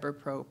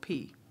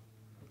Heberpro-P?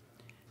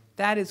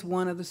 That is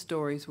one of the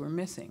stories we're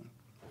missing.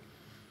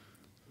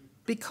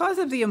 Because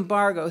of the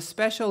embargo,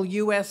 special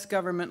U.S.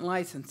 government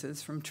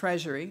licenses from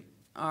Treasury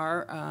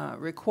are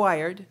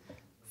required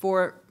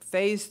for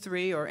phase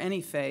 3 or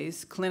any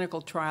phase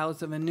clinical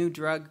trials of a new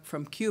drug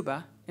from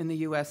Cuba in the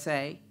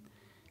USA,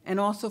 and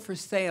also for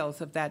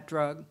sales of that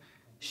drug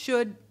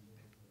should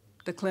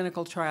the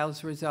clinical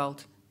trials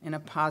result in a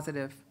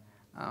positive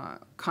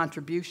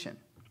contribution.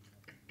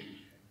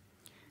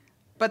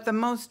 But the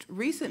most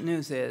recent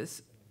news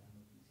is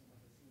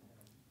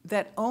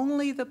that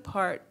only the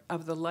part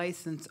of the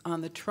license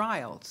on the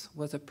trials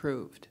was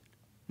approved,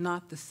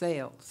 not the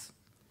sales.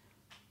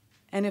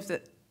 And if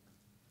the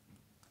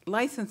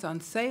license on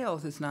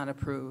sales is not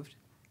approved,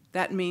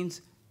 that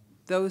means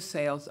those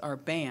sales are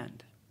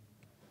banned.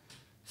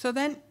 So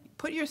then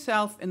put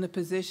yourself in the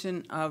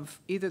position of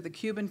either the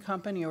Cuban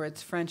company or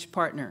its French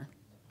partner.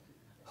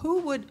 Who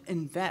would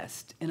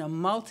invest in a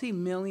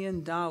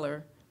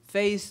multi-million-dollar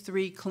phase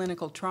 3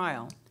 clinical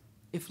trial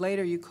if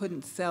later you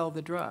couldn't sell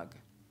the drug?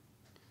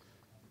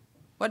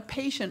 What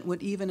patient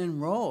would even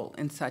enroll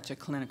in such a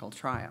clinical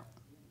trial?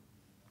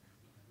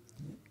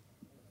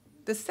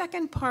 The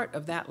second part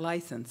of that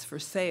license for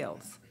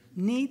sales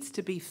needs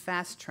to be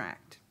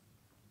fast-tracked,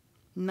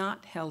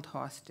 not held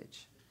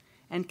hostage.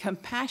 And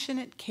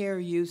compassionate care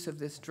use of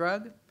this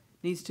drug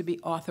needs to be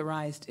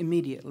authorized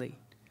immediately,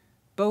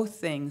 both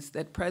things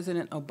that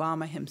President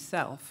Obama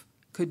himself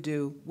could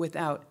do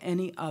without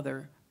any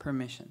other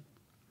permission.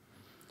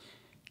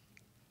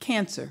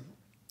 Cancer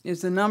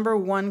is the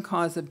 #1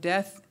 cause of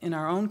death in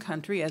our own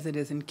country, as it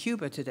is in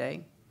Cuba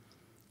today.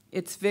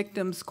 Its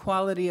victims'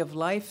 quality of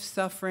life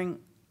suffering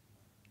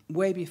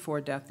way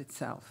before death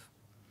itself.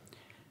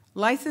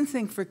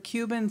 Licensing for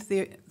Cuban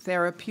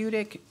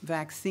therapeutic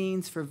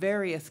vaccines for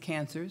various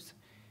cancers,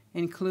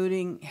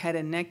 including head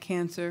and neck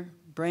cancer,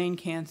 brain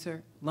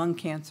cancer, lung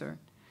cancer,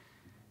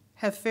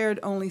 have fared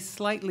only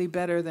slightly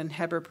better than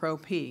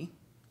Heber-Pro-P,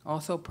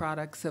 also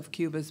products of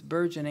Cuba's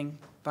burgeoning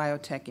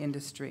biotech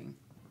industry.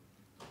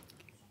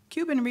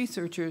 Cuban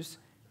researchers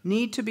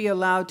need to be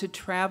allowed to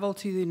travel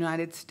to the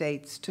United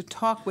States to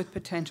talk with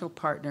potential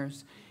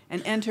partners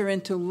and enter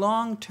into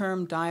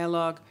long-term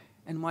dialogue,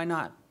 and why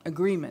not,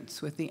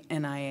 agreements with the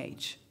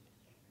NIH.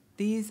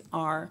 This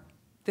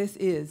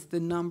is the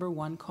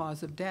 #1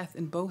 cause of death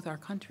in both our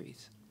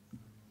countries.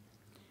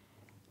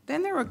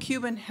 Then there are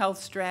Cuban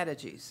health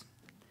strategies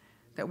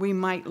that we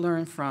might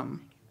learn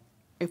from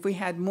if we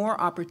had more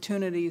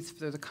opportunities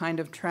for the kind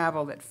of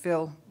travel that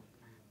Phil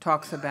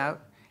talks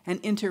about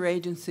and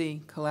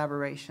interagency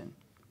collaboration.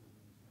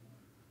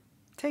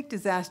 Take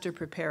disaster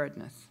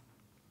preparedness,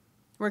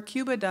 where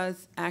Cuba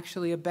does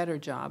actually a better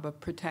job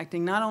of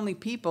protecting not only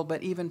people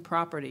but even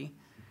property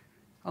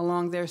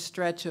along their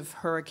stretch of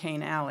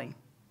Hurricane Alley.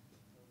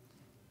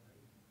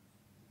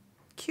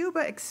 Cuba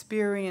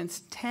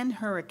experienced 10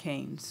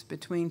 hurricanes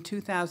between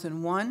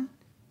 2001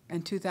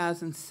 and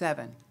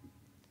 2007.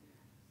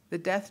 The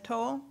death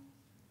toll,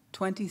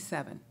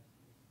 27.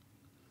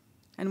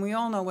 And we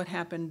all know what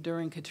happened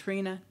during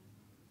Katrina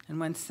and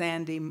when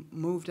Sandy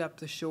moved up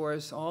the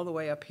shores all the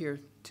way up here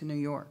to New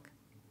York.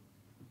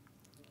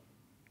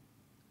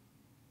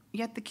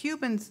 Yet the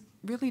Cubans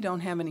really don't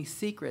have any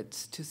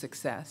secrets to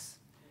success.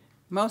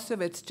 Most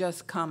of it's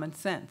just common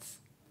sense.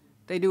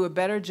 They do a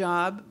better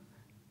job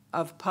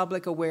of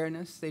public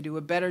awareness. They do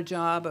a better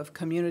job of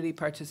community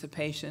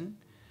participation.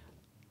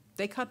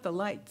 They cut the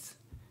lights.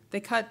 They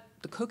cut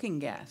the cooking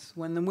gas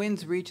when the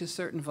winds reach a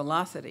certain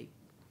velocity.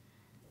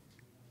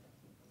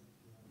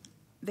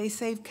 They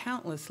save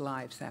countless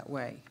lives that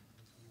way.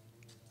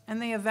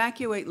 And they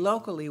evacuate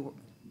locally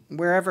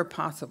wherever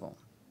possible.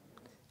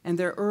 And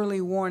their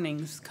early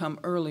warnings come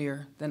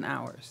earlier than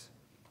ours.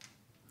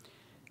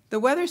 The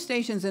weather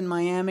stations in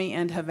Miami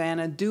and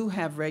Havana do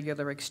have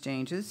regular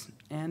exchanges,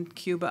 and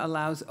Cuba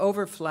allows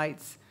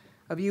overflights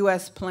of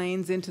U.S.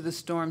 planes into the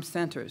storm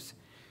centers.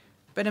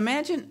 But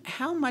imagine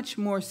how much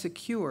more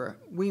secure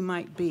we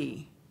might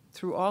be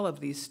through all of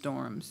these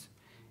storms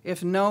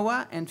if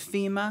NOAA and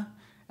FEMA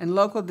and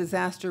local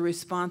disaster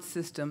response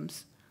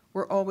systems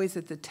were always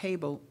at the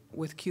table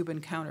with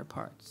Cuban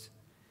counterparts.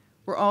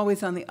 We're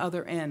always on the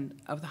other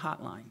end of the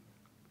hotline.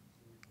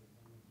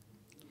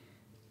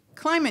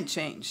 Climate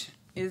change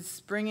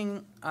is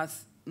bringing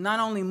us not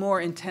only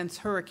more intense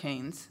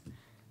hurricanes,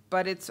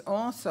 but it's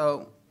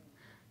also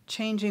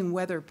changing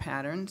weather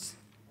patterns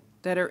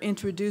that are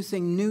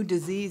introducing new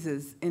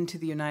diseases into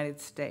the United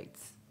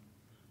States,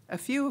 a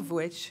few of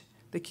which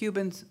the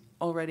Cubans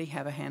already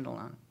have a handle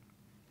on.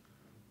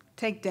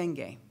 Take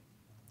dengue,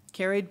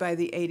 carried by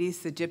the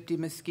Aedes aegypti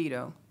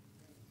mosquito,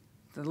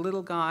 the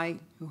little guy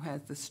who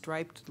has the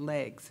striped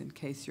legs, in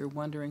case you're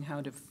wondering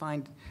how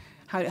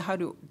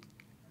to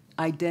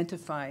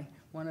identify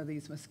one of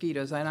these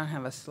mosquitoes. I don't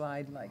have a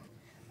slide like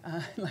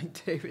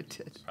David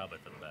did. Probably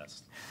for the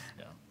best,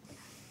 yeah.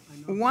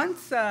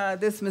 Once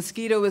this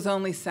mosquito was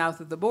only south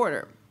of the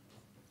border,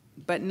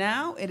 but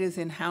now it is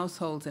in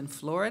households in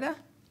Florida,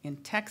 in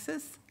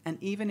Texas,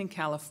 and even in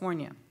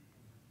California.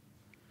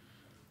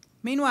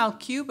 Meanwhile,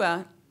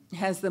 Cuba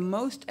has the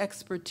most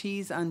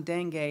expertise on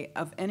dengue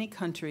of any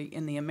country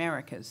in the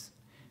Americas,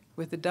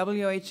 with the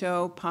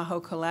WHO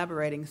PAHO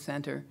Collaborating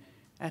Center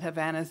at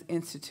Havana's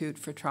Institute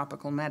for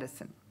Tropical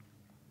Medicine.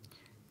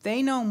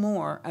 They know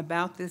more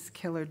about this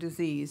killer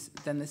disease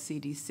than the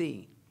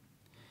CDC.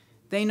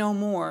 They know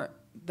more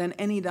than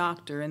any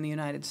doctor in the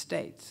United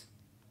States.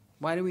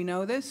 Why do we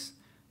know this?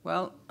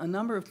 Well, a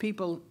number of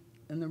people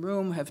in the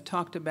room have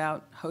talked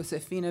about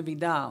Josefina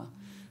Vidal,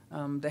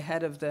 the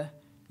head of the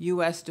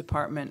U.S.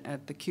 Department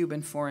at the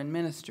Cuban Foreign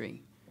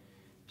Ministry.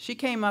 She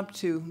came up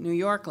to New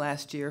York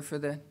last year for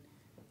the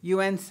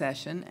UN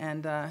session,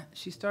 and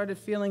she started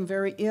feeling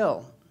very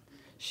ill.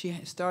 She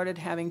started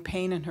having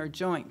pain in her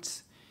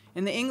joints.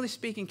 In the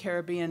English-speaking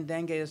Caribbean,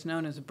 dengue is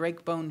known as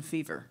break bone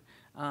fever.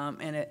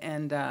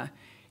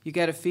 You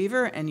get a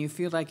fever and you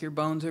feel like your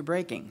bones are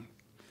breaking.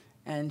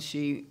 And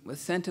she was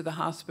sent to the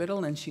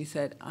hospital and she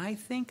said, "I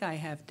think I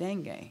have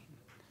dengue."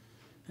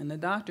 And the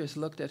doctors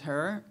looked at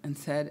her and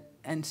said,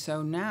 "And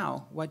so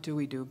now, what do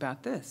we do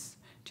about this?"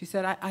 She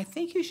said, I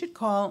think you should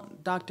call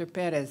Dr.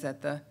 Perez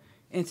at the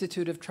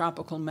Institute of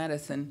Tropical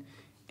Medicine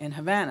in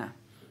Havana.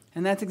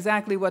 And that's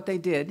exactly what they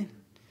did.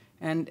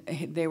 And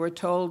they were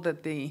told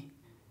that the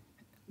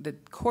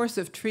course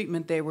of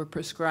treatment they were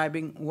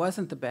prescribing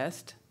wasn't the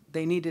best.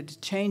 They needed to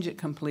change it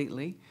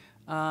completely.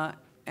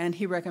 And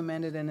he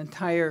recommended an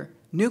entire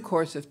new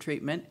course of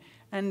treatment.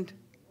 And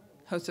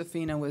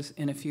Josefina was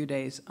in a few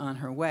days on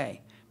her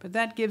way. But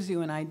that gives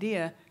you an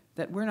idea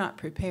that we're not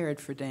prepared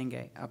for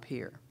dengue up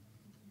here.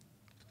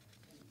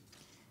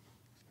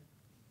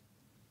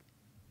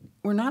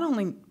 We're not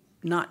only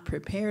not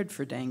prepared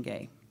for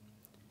dengue,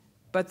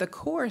 but the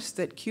course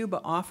that Cuba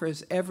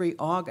offers every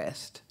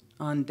August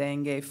on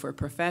dengue for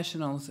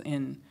professionals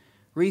in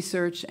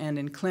research and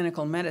in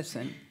clinical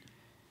medicine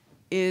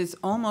is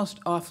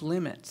almost off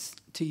limits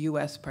to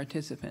U.S.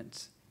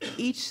 participants.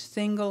 Each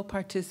single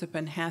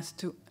participant has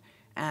to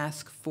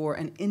ask for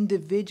an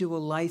individual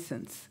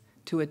license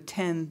to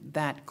attend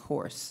that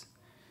course.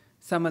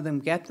 Some of them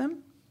get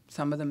them,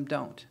 some of them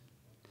don't.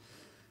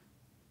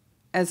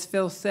 As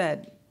Phil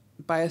said,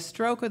 by a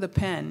stroke of the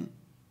pen,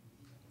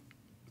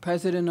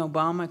 President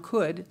Obama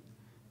could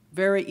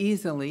very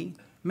easily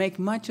make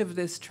much of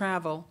this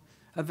travel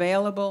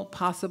available,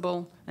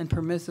 possible, and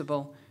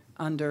permissible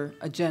under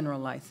a general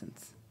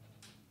license.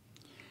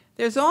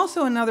 There's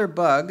also another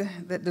bug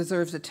that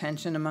deserves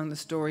attention among the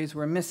stories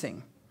we're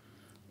missing.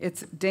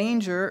 It's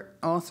danger,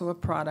 also a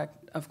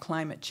product of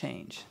climate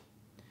change.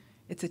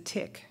 It's a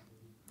tick.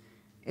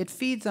 It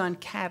feeds on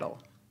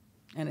cattle,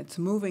 and it's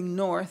moving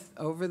north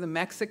over the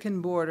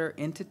Mexican border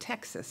into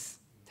Texas,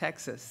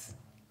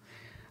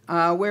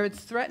 where it's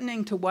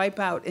threatening to wipe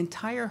out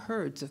entire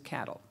herds of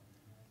cattle.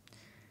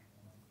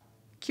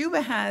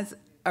 Cuba has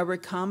a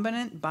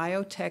recombinant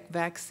biotech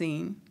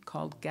vaccine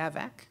called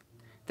GAVAC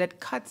that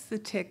cuts the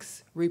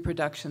tick's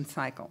reproduction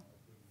cycle,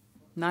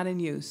 not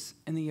in use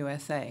in the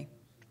USA.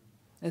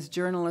 As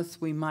journalists,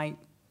 we might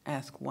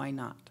ask why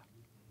not.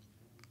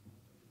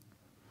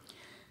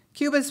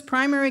 Cuba's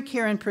primary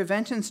care and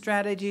prevention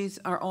strategies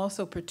are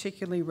also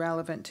particularly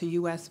relevant to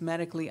U.S.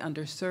 medically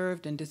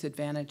underserved and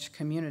disadvantaged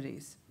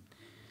communities.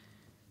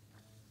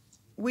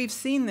 We've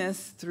seen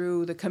this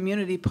through the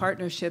community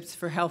partnerships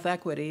for health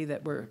equity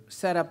that were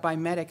set up by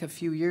MEDIC a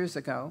few years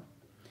ago.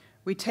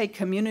 We take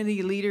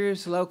community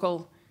leaders,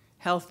 local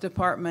health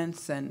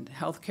departments, and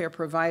healthcare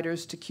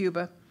providers to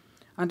Cuba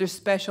under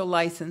special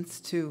license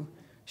to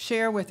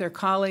share with their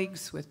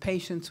colleagues, with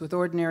patients, with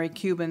ordinary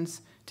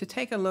Cubans, to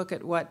take a look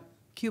at what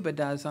Cuba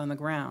does on the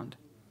ground.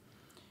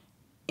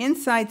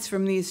 Insights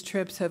from these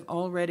trips have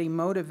already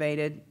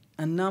motivated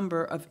a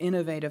number of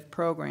innovative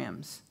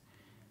programs,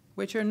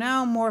 which are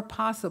now more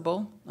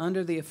possible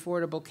under the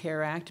Affordable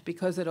Care Act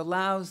because it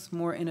allows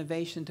more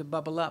innovation to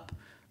bubble up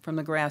from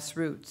the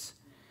grassroots.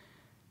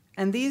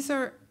 And these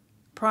are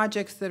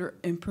projects that are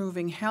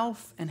improving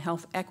health and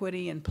health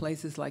equity in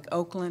places like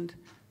Oakland,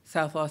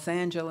 South Los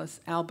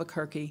Angeles,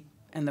 Albuquerque,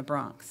 and the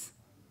Bronx.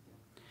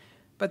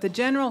 But the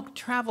general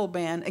travel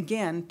ban,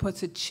 again,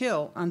 puts a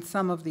chill on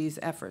some of these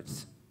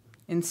efforts.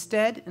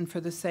 Instead, and for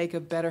the sake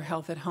of better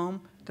health at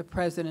home, the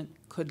president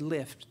could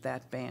lift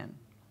that ban.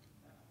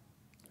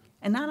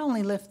 And not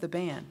only lift the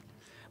ban,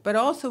 but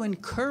also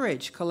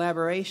encourage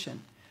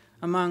collaboration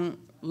among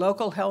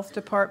local health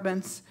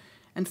departments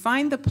and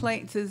find the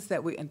points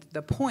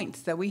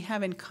that we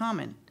have in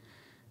common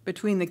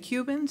between the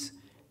Cubans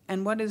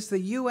and what is the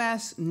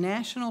U.S.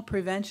 National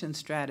Prevention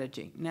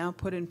Strategy, now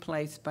put in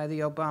place by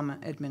the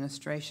Obama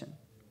administration.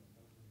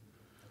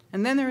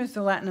 And then there is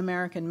the Latin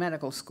American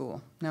Medical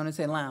School, known as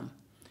ELAM,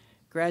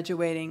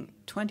 graduating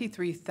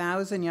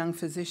 23,000 young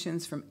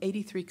physicians from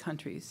 83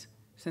 countries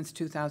since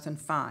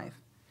 2005,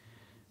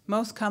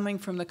 most coming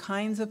from the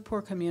kinds of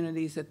poor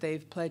communities that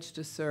they've pledged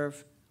to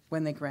serve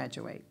when they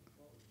graduate.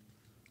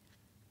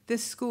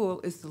 This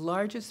school is the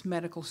largest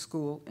medical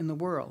school in the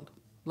world,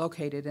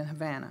 located in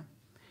Havana.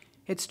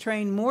 It's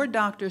trained more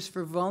doctors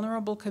for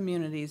vulnerable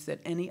communities than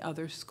any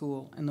other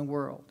school in the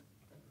world.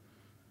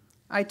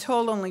 I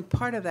told only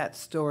part of that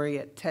story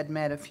at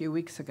TEDMED a few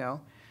weeks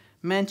ago,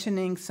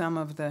 mentioning some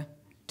of the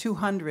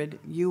 200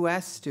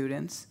 U.S.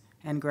 students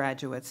and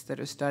graduates that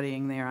are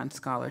studying there on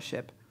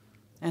scholarship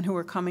and who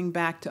are coming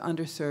back to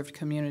underserved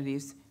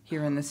communities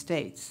here in the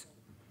States.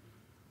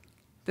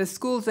 The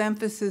school's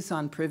emphasis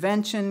on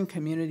prevention,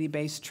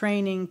 community-based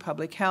training,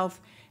 public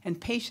health,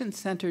 and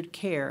patient-centered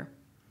care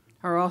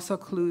are also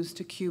clues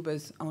to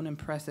Cuba's own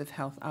impressive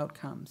health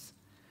outcomes.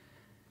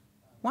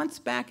 Once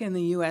back in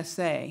the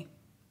USA,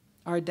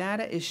 our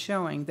data is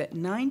showing that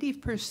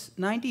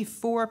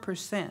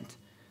 94%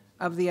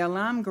 of the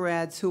alum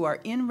grads who are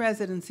in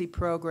residency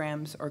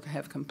programs or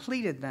have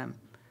completed them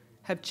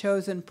have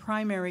chosen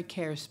primary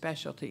care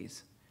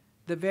specialties,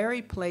 the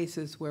very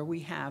places where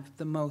we have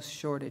the most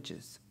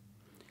shortages.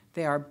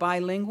 They are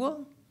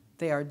bilingual,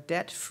 they are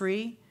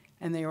debt-free,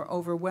 and they are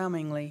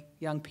overwhelmingly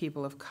young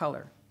people of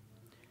color.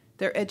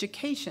 Their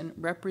education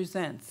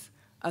represents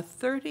a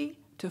 $30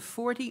 to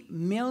 $40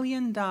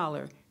 million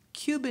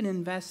Cuban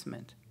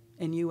investment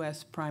in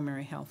U.S.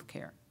 primary health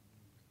care.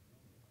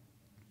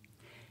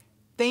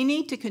 They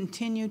need to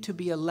continue to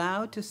be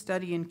allowed to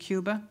study in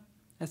Cuba,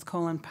 as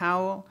Colin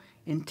Powell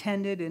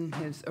intended in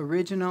his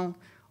original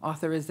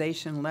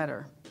authorization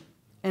letter.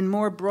 And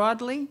more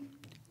broadly,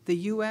 the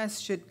U.S.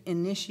 should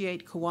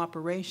initiate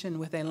cooperation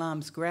with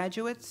ELAM's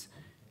graduates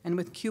and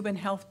with Cuban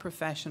health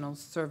professionals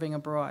serving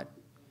abroad,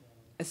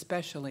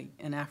 especially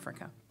in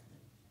Africa.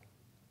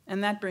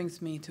 And that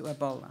brings me to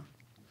Ebola,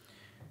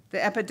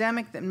 the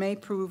epidemic that may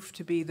prove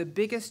to be the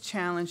biggest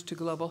challenge to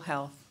global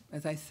health,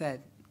 as I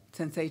said,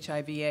 since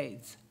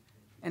HIV/AIDS.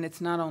 And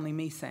it's not only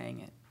me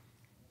saying it.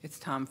 It's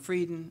Tom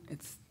Frieden,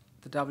 it's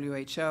the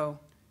WHO,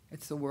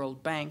 it's the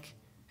World Bank,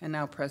 and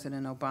now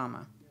President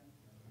Obama.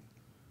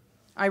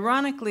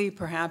 Ironically,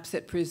 perhaps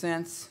it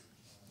presents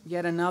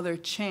yet another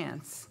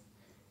chance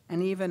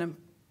and even a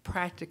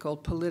practical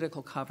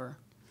political cover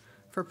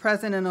for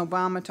President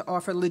Obama to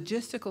offer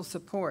logistical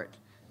support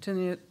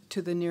to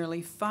the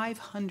nearly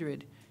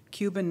 500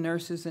 Cuban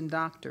nurses and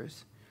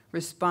doctors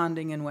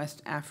responding in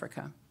West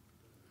Africa,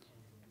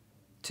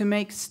 to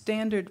make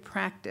standard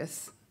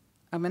practice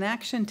of an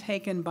action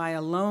taken by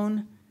a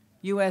lone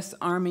U.S.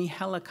 Army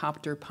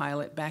helicopter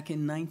pilot back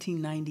in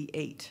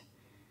 1998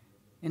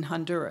 in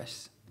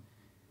Honduras,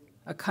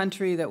 a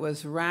country that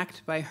was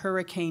racked by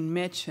Hurricane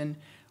Mitch and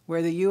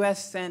where the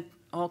U.S. sent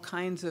all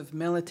kinds of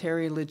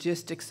military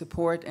logistic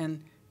support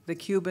and the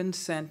Cubans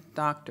sent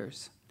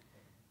doctors.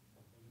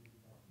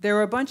 There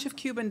were a bunch of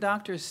Cuban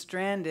doctors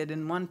stranded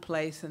in one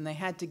place, and they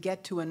had to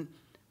get to a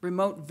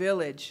remote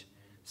village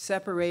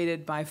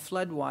separated by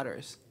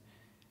floodwaters.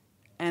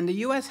 And the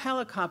U.S.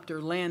 helicopter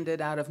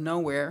landed out of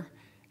nowhere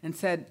and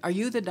said, "Are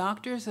you the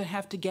doctors that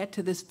have to get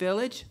to this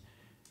village?"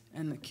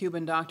 And the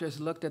Cuban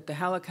doctors looked at the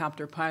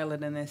helicopter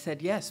pilot and they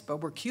said, "Yes, but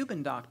we're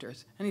Cuban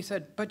doctors." And he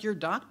said, "But you're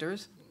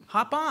doctors,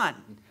 hop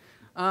on."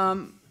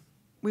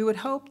 We would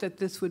hope that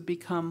this would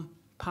become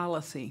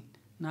policy,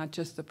 not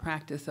just the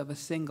practice of a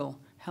single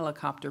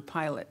helicopter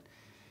pilot.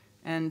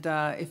 And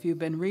if you've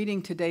been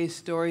reading today's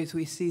stories,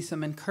 we see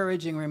some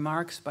encouraging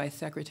remarks by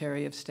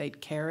Secretary of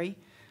State Kerry,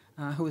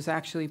 who has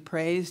actually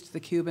praised the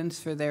Cubans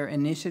for their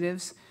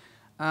initiatives.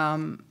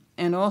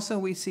 And also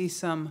we see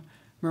some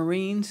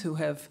Marines who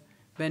have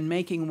been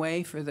making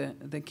way for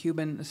the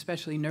Cuban,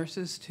 especially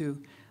nurses,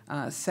 to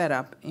set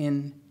up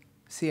in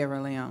Sierra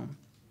Leone.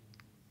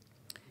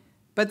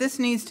 But this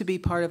needs to be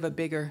part of a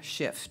bigger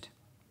shift.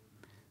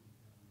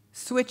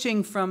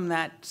 Switching from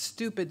that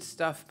stupid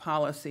stuff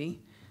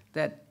policy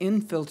that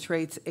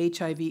infiltrates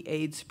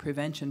HIV/AIDS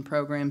prevention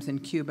programs in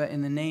Cuba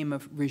in the name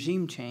of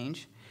regime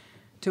change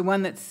to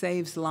one that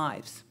saves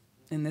lives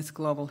in this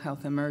global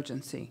health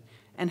emergency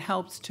and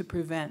helps to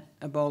prevent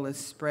Ebola's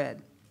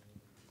spread.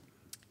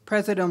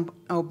 President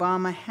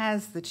Obama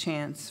has the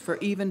chance for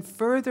even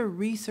further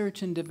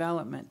research and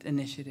development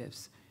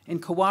initiatives in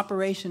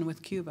cooperation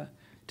with Cuba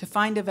to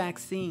find a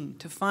vaccine,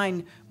 to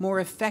find more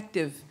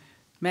effective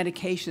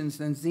medications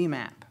than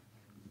ZMapp.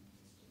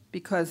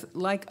 Because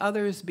like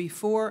others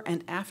before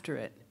and after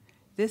it,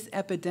 this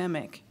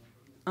epidemic,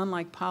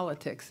 unlike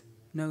politics,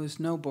 knows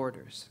no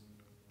borders.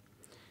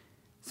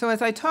 So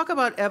as I talk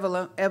about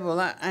Ebola,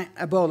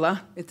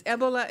 it's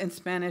Ebola in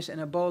Spanish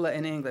and Ebola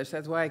in English.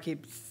 That's why I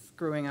keep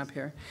screwing up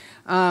here.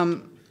 I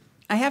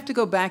have to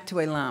go back to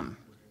ELAM,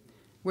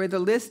 where the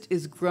list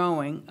is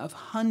growing of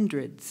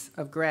hundreds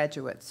of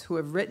graduates who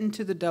have written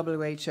to the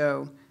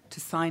WHO to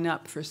sign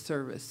up for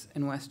service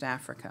in West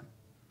Africa.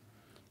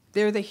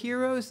 They're the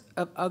heroes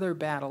of other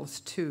battles,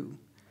 too,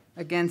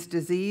 against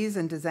disease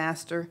and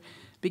disaster,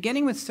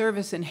 beginning with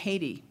service in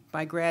Haiti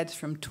by grads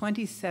from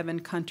 27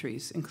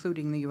 countries,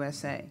 including the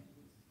USA.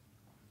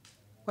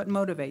 What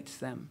motivates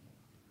them?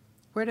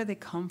 Where do they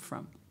come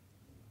from?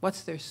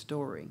 What's their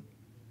story?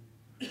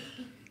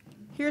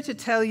 Here to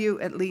tell you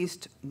at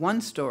least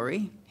one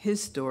story,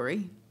 his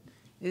story,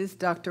 is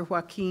Dr.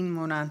 Joaquin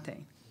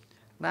Morante,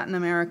 Latin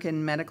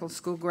American medical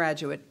school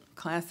graduate,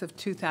 class of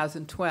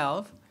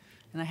 2012.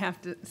 And I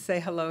have to say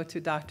hello to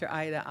Dr.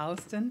 Ida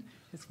Alston,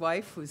 his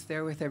wife, who's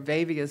there with her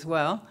baby as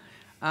well,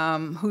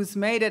 who's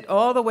made it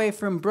all the way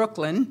from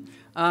Brooklyn.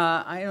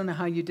 I don't know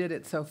how you did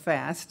it so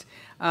fast,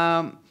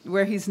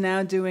 where he's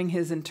now doing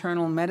his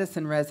internal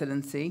medicine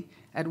residency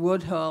at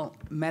Woodhull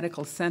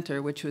Medical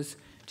Center, which was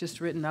just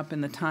written up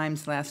in the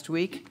Times last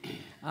week.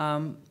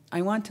 I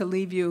want to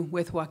leave you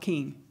with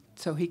Joaquin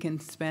so he can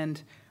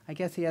spend, I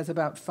guess he has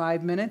about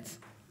 5 minutes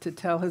to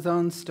tell his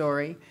own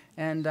story.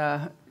 And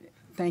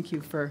thank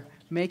you for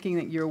making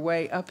it your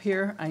way up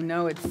here. I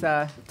know it's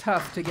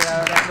tough to get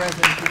out of that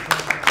residency.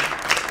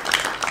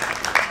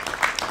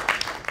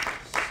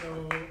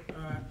 So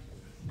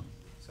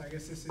I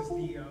guess this is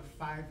the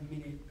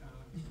 5-minute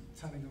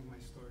telling of my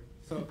story.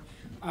 So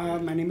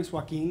my name is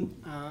Joaquin.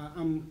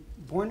 I'm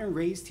born and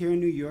raised here in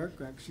New York,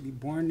 actually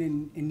born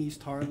in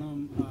East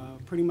Harlem,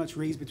 pretty much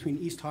raised between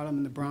East Harlem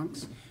and the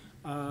Bronx.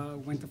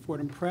 Went to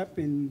Fordham Prep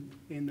in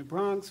the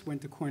Bronx,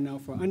 went to Cornell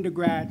for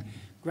undergrad,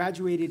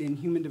 graduated in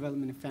Human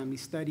Development and Family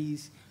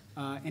Studies,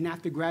 and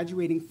after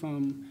graduating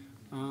from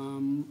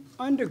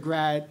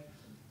undergrad,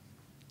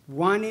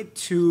 wanted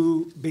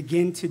to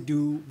begin to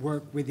do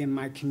work within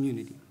my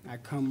community. I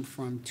come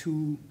from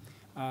two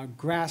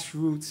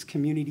grassroots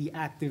community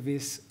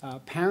activist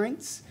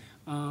parents.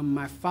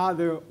 My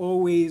father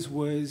always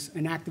was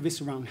an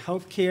activist around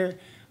healthcare.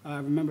 I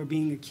remember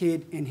being a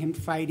kid and him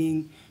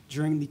fighting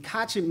during the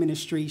Koch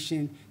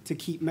administration to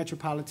keep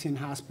Metropolitan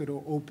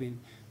Hospital open,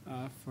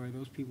 for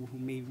those people who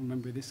may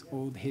remember this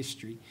old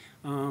history.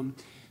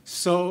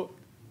 So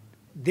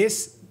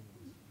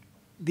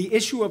the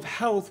issue of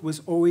health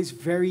was always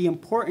very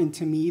important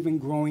to me, even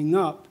growing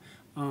up,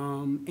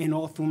 and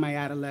all through my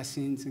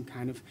adolescence and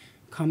kind of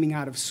coming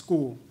out of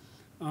school.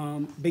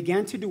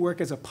 Began to do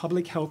work as a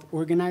public health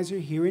organizer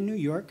here in New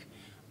York,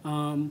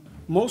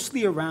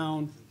 mostly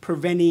around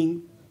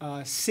preventing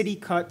city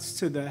cuts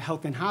to the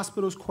Health and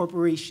Hospitals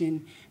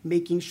Corporation,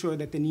 making sure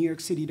that the New York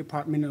City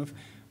Department of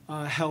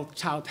Health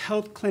child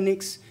health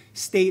clinics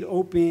stayed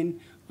open,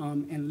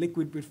 and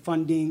liquid with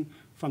funding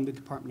from the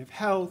Department of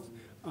Health.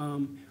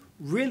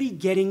 Really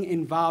getting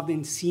involved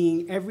in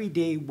seeing every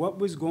day what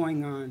was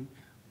going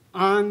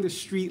on the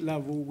street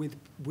level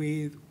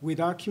with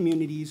our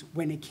communities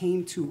when it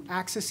came to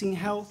accessing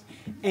health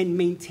and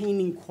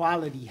maintaining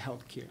quality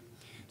health care.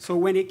 So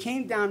when it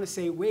came down to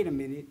say, wait a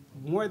minute,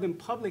 more than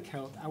public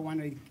health, I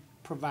want to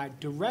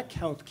provide direct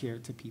health care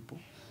to people,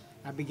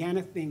 I began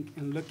to think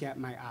and look at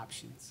my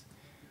options.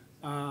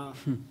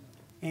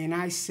 And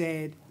I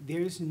said,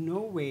 there's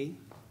no way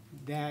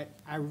that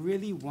I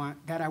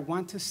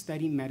want to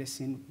study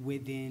medicine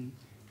within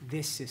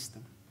this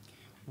system.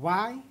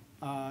 Why?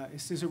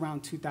 This is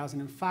around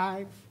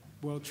 2005.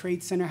 World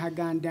Trade Center had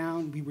gone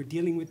down. We were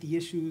dealing with the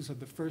issues of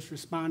the first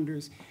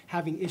responders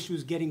having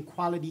issues getting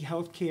quality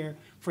health care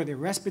for their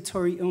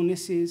respiratory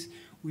illnesses.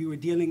 We were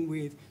dealing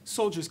with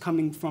soldiers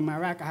coming from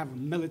Iraq. I have a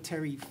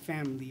military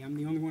family. I'm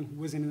the only one who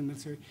wasn't in the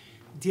military.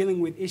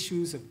 Dealing with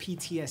issues of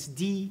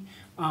PTSD,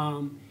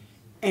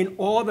 and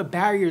all the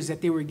barriers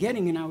that they were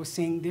getting. And I was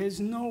saying, there's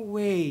no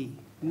way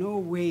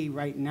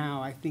right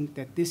now I think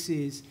that this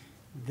is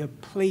the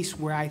place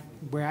where I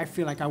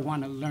feel like I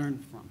want to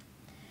learn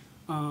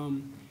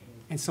from.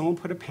 And someone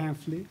put a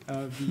pamphlet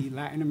of the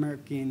Latin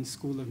American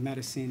School of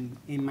Medicine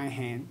in my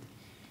hand.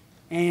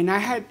 And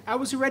I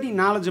was already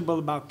knowledgeable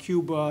about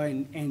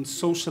Cuba and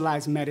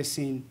socialized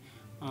medicine,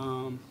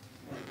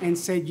 and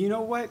said, you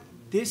know what?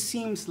 This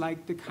seems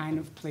like the kind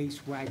of place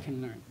where I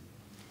can learn,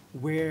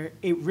 where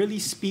it really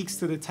speaks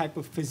to the type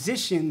of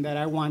physician that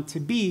I want to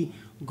be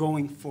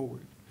going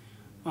forward.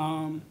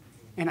 And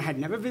I had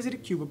never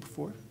visited Cuba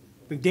before.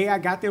 The day I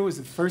got there was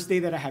the first day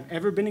that I have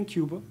ever been in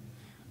Cuba.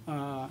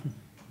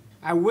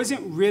 I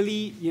wasn't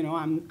really,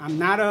 I'm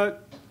not a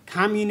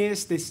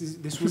communist.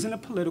 This wasn't a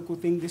political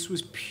thing. This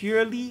was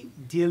purely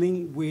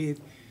dealing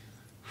with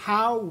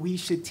how we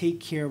should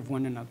take care of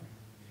one another.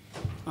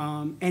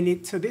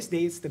 And to this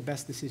day, it's the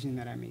best decision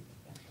that I made.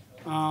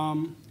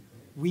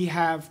 We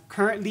have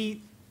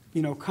currently,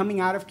 coming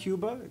out of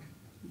Cuba,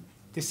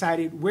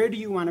 decided, where do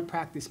you want to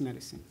practice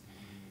medicine?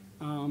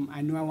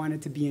 I knew I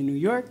wanted to be in New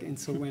York, and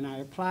so when I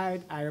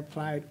applied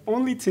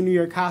only to New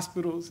York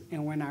hospitals,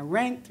 and when I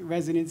ranked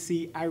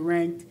residency, I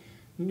ranked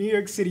New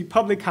York City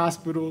public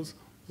hospitals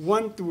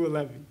 1 through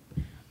 11.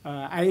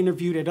 I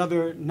interviewed at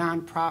other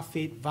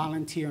nonprofit,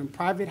 volunteer, and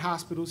private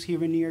hospitals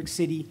here in New York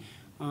City.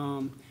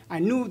 I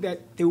knew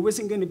that there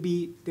wasn't going to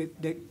be,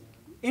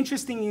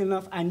 interestingly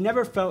enough, I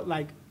never felt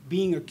like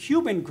being a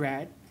Cuban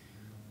grad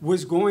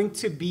was going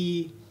to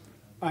be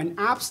an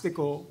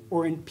obstacle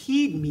or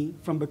impede me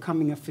from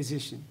becoming a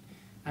physician.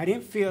 I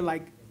feel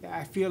like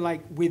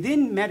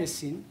within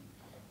medicine,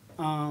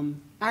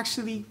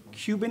 actually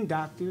Cuban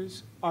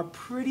doctors are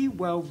pretty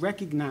well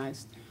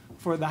recognized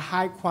for the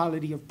high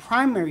quality of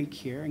primary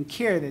care and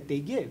care that they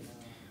give.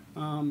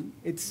 I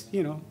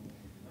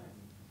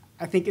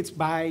think it's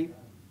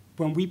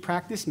when we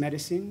practice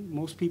medicine,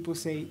 most people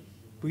say,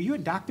 were you a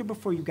doctor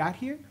before you got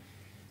here?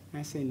 And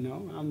I say,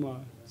 no, I'm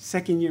a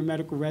second-year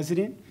medical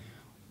resident.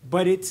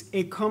 But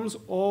it comes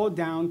all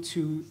down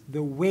to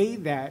the way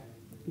that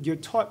you're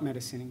taught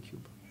medicine in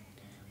Cuba.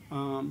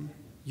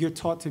 You're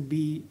taught to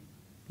be,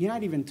 you're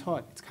not even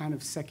taught, it's kind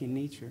of second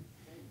nature.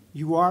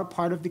 You are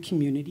part of the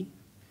community.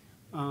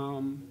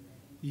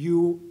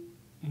 You,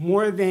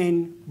 more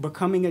than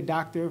becoming a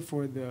doctor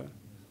for the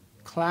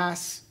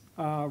class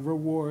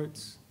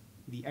rewards,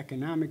 the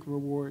economic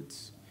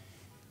rewards.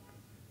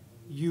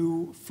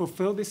 You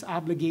fulfill this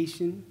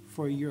obligation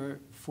for your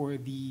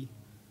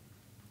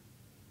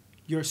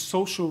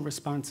social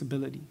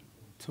responsibility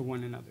to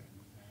one another.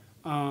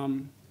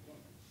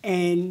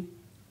 And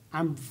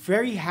I'm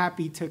very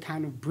happy to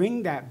kind of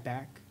bring that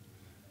back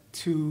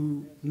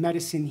to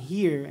medicine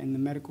here and the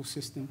medical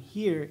system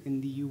here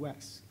in the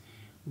US.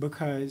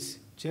 Because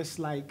just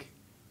like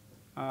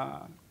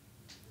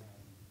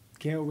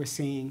Gail was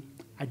saying,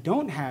 I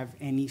don't have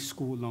any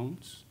school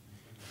loans.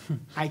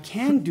 I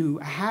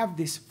have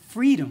this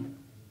freedom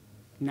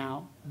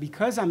now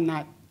because I'm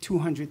not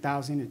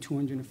 $200,000 or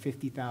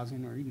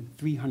 $250,000 or even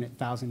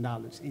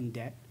 $300,000 in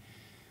debt,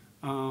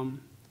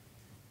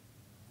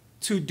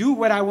 to do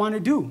what I want to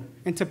do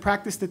and to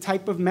practice the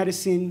type of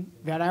medicine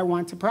that I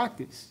want to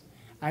practice.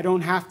 I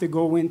don't have to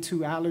go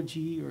into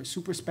allergy or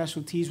super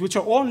specialties, which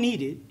are all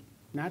needed,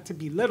 not to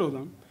belittle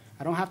them.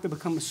 I don't have to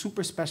become a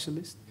super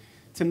specialist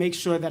to make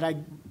sure that I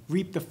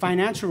reap the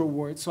financial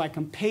reward so I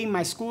can pay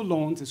my school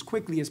loans as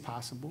quickly as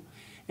possible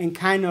and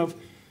kind of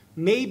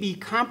maybe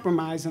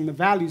compromise on the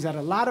values that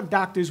a lot of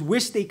doctors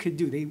wish they could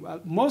do.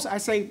 Most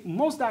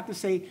doctors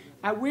say,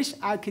 I wish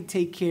I could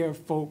take care of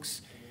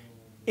folks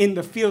in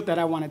the field that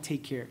I want to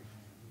take care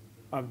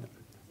of them.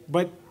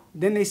 But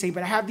then they say,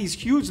 but I have these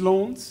huge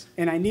loans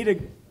and I need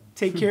to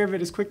take care of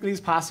it as quickly as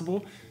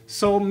possible.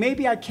 So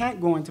maybe I can't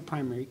go into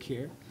primary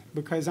care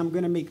because I'm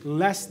going to make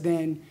less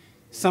than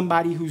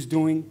somebody who's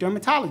doing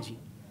dermatology.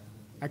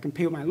 I can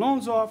pay my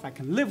loans off, I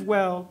can live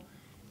well.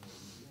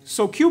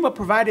 So Cuba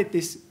provided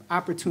this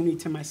opportunity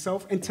to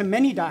myself and to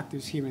many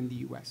doctors here in the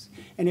US.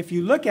 And if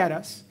you look at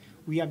us,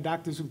 we have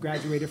doctors who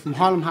graduated from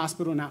Harlem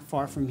Hospital, not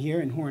far from here,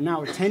 and who are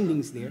now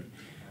attendings there.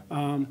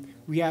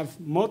 We have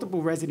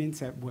multiple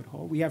residents at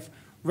Woodhull. We have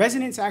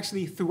residents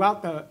actually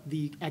throughout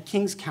at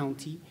Kings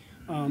County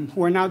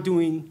who are now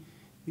doing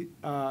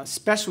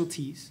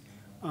specialties.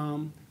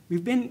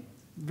 We've been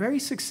very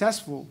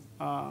successful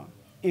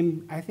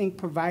in, I think,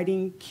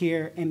 providing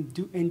care and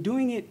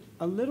doing it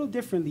a little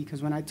differently,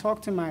 because when I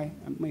talk to I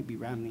might be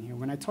rambling here,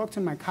 when I talk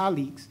to my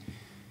colleagues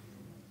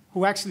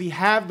who actually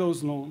have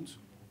those loans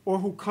or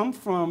who come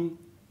from,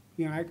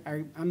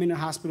 I'm in a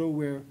hospital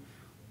where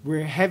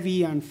we're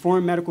heavy on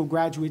foreign medical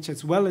graduates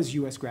as well as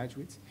US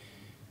graduates.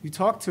 You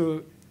talk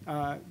to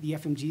the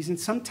FMGs, and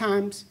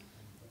sometimes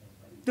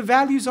the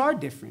values are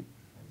different.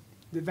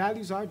 The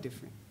values are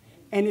different.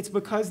 And it's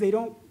because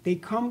they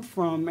come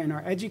from and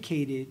are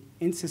educated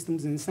in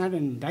systems, and it's not an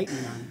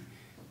indictment on them.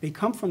 They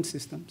come from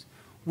systems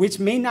which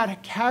may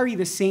not carry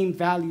the same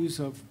values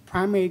of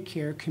primary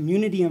care,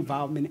 community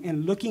involvement,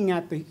 and looking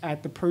at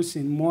the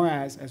person more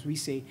as we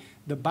say,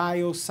 the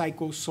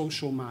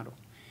biopsychosocial model,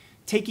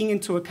 taking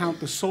into account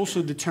the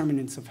social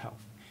determinants of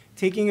health,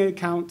 taking into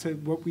account to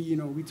what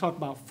we talk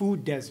about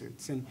food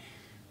deserts. And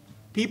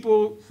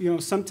people,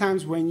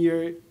 sometimes when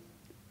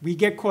we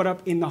get caught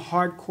up in the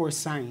hardcore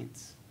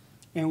science,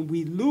 and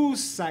we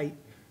lose sight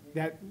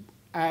that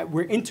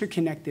we're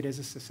interconnected as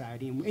a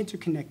society, and we're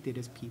interconnected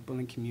as people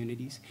and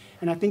communities.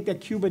 And I think that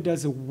Cuba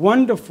does a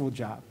wonderful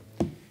job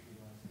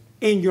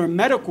in your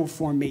medical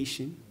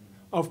formation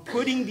of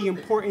putting the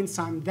importance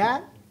on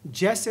that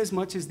just as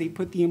much as they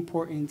put the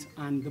importance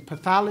on the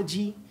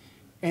pathology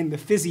and the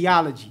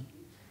physiology,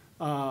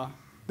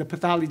 the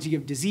pathology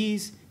of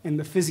disease and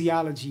the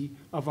physiology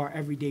of our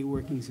everyday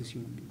workings as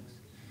human beings.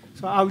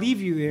 So I'll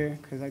leave you there,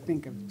 because I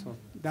think I've talked.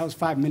 That was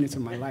 5 minutes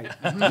of my life.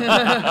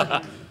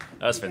 That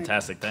was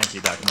fantastic. Thank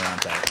you, Dr.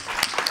 Morante.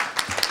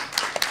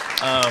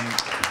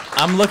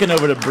 I'm looking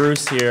over to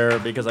Bruce here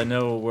because I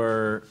know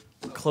we're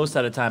close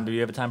out of time. Do you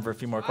have time for a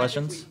few more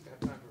questions? I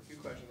think we have time for a few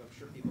questions. I'm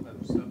sure people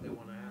have stuff they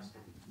want to ask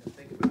and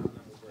think about, and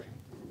that will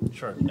be great.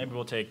 Sure. Maybe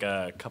we'll take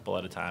a couple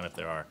at a time if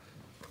there are.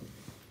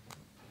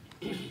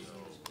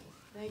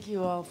 Thank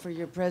you all for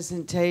your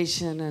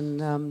presentation,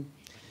 and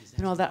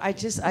that I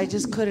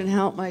just couldn't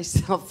help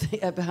myself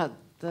think about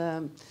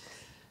the.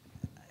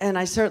 And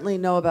I certainly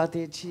know about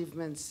the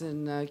achievements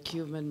in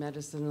Cuban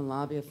medicine and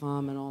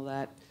labiafam and all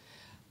that.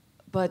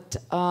 But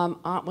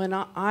when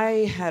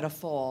I had a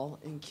fall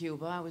in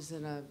Cuba, I was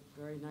in a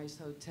very nice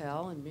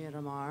hotel in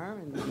Miramar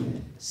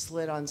and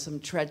slid on some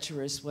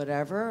treacherous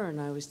whatever,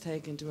 and I was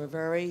taken to a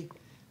very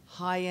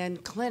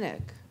high-end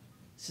clinic.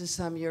 This is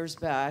some years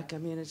back. I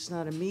mean, it's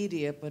not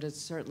immediate, but it's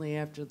certainly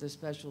after the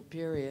special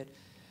period.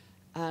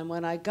 And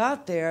when I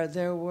got there,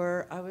 there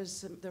were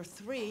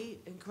 3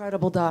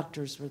 incredible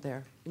doctors were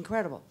there,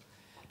 incredible,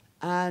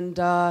 and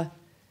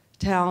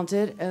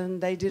talented, and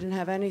they didn't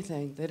have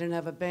anything. They didn't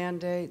have a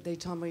Band-Aid. They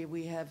told me,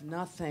 we have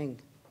nothing.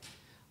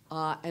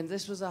 And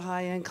this was a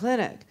high-end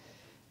clinic.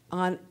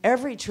 On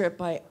every trip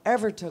I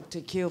ever took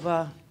to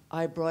Cuba,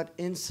 I brought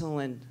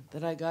insulin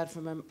that I got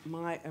from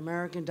my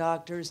American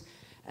doctors,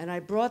 and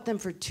I brought them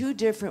for 2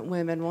 different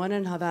women, one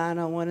in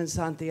Havana, one in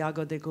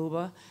Santiago de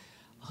Cuba,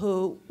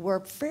 who were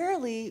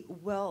fairly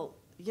well,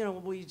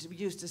 we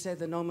used to say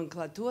the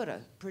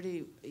nomenclatura,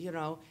 pretty,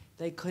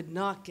 they could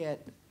not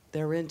get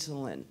their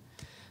insulin.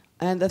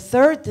 And the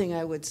third thing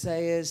I would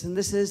say is, and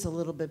this is a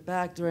little bit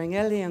back, during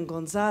Elian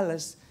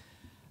Gonzalez,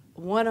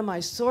 one of my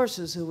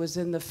sources who was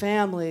in the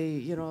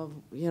family,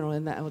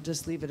 and that, I'll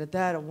just leave it at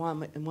that, and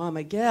Juan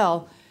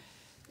Miguel,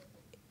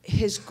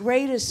 his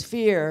greatest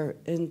fear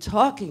in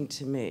talking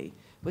to me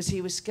was he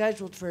was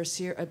scheduled for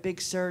a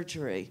big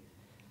surgery,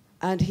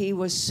 and he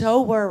was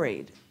so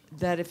worried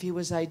that if he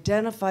was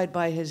identified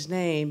by his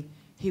name,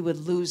 he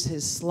would lose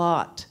his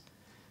slot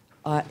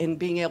in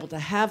being able to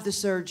have the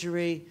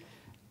surgery.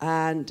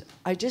 And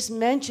I just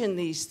mention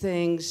these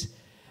things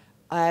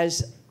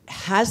as,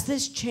 has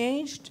this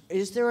changed?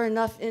 Is there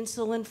enough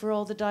insulin for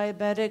all the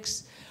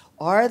diabetics?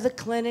 Are the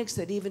clinics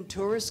that even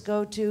tourists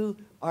go to,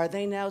 are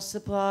they now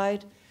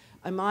supplied?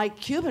 And my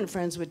Cuban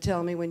friends would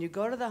tell me, when you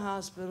go to the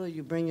hospital,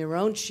 you bring your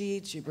own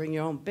sheets, you bring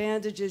your own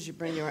bandages, you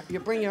bring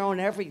your own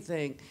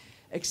everything,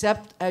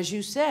 except, as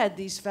you said,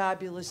 these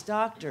fabulous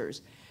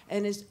doctors.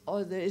 And is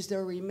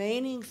there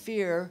remaining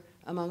fear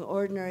among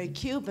ordinary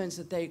Cubans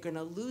that they're going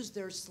to lose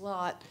their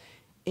slot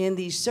in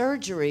these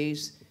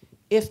surgeries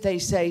if they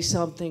say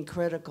something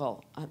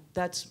critical?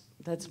 That's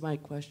my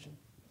question.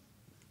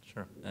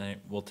 Sure.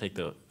 We'll take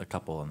a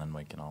couple, and then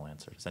we can all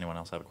answer. Does anyone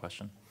else have a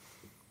question?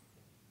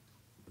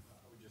 I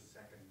would just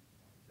second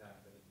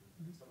that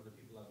some of the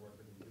people I've worked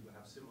with in Cuba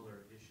have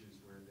similar issues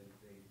where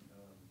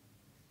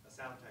a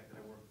sound tech that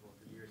I worked for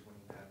years when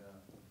he had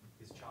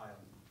his child,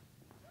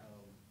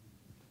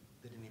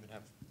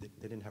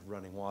 they didn't have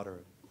running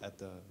water at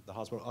the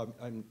hospital.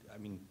 I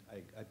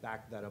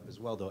back that up as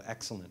well, though.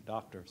 Excellent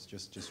doctors,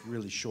 just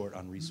really short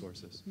on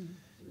resources.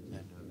 Mm-hmm.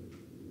 And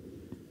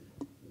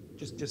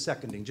just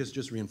seconding,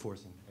 just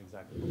reinforcing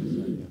exactly what you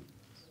said. Yeah.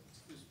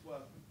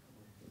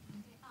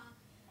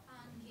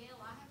 Gail,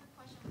 I have a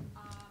question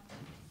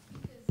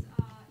because you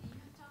have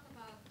talked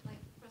about like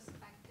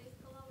prospective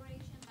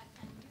collaboration, but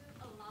can you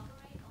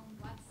elaborate on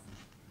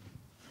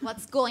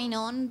what's going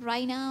on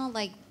right now?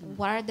 Like,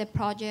 what are the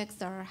projects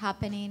that are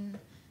happening?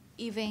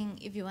 Even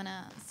if you want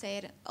to say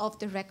it off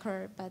the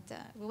record, but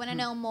we want to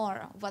know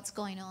more of what's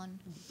going on.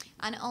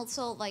 And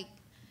also, like,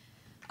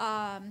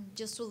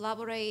 just to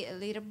elaborate a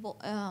little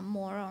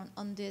more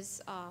on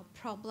these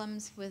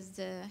problems with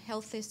the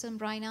health system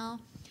right now.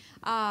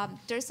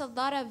 There's a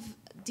lot of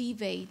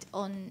debate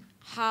on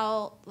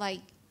how, like,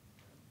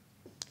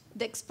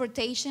 the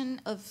exportation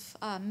of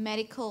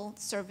medical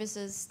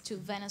services to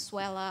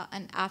Venezuela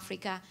and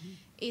Africa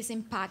is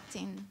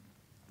impacting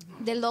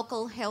the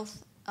local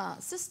health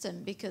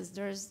system, because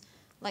there's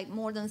like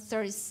more than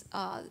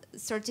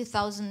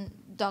 30,000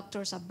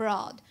 doctors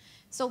abroad.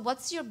 So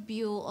what's your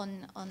view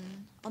on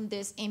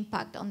this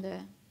impact on the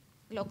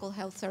local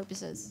health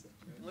services?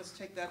 Let's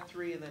take that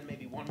 3 and then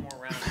maybe one more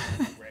round.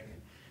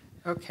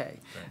 Okay.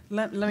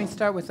 Let me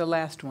start with the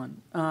last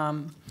one.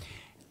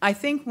 I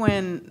think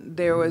when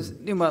there was,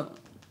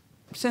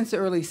 since the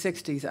early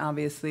 60s,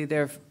 obviously,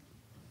 there have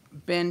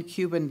been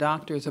Cuban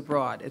doctors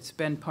abroad. It's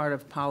been part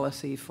of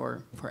policy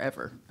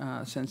forever,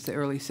 since the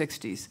early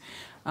 60s.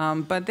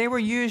 But they were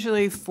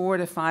usually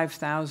 4,000 to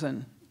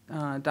 5,000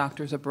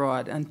 doctors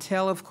abroad,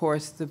 until, of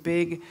course, the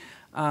big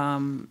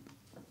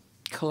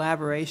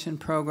collaboration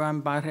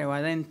program, Barrio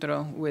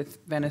Adentro, with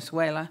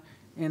Venezuela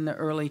in the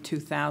early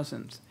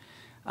 2000s.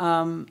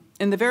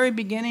 In the very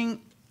beginning,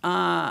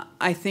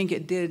 I think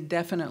it did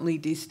definitely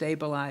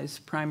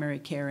destabilize primary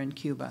care in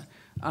Cuba.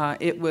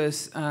 It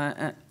was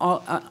an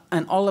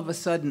all of a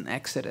sudden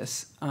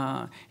exodus.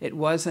 It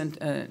wasn't,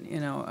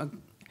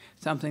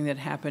 something that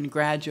happened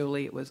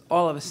gradually. It was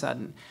all of a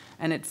sudden.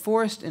 And it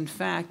forced, in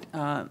fact,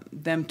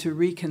 them to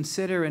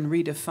reconsider and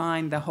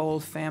redefine the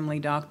whole family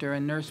doctor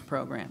and nurse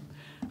program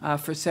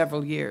for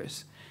several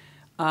years.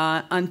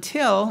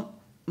 Until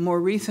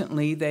more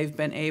recently, they've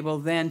been able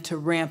then to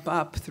ramp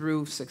up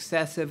through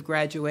successive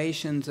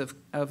graduations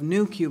of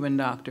new Cuban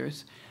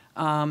doctors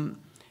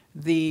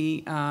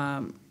the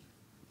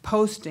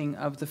posting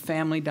of the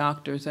family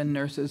doctors and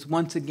nurses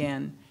once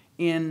again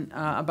in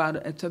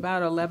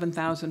about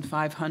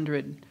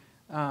 11,500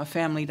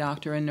 family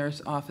doctor and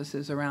nurse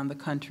offices around the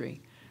country,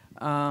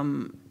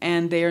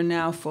 and they are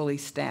now fully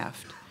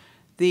staffed.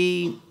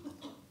 The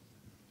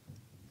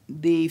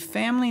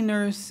family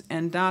nurse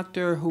and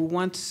doctor who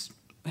once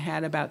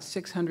had about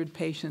 600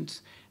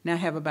 patients now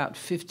have about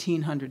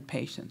 1,500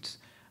 patients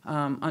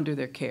under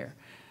their care,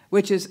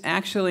 which is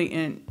actually,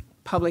 in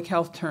public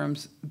health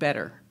terms,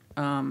 better.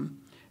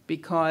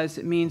 Because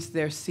it means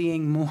they're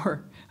seeing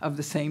more of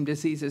the same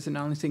diseases and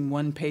only seeing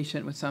one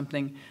patient with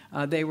something.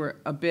 They were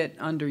a bit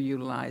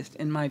underutilized,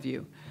 in my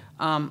view.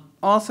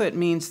 Also, it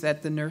means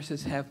that the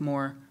nurses have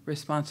more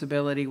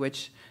responsibility,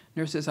 which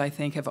nurses, I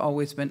think, have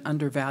always been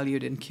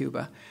undervalued in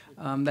Cuba.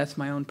 That's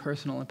my own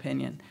personal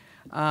opinion.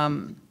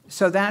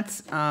 So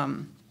that's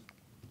on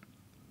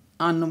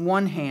the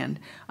one hand.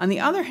 On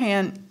the other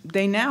hand,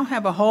 they now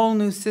have a whole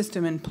new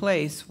system in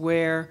place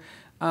where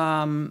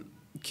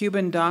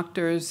Cuban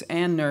doctors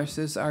and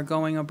nurses are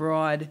going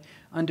abroad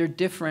under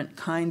different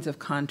kinds of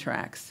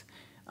contracts.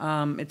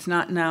 It's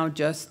not now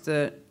just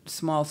the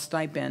small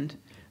stipend,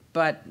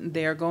 but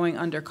they're going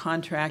under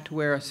contract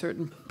where a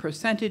certain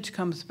percentage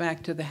comes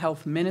back to the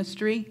health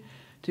ministry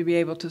to be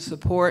able to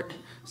support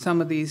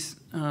some of these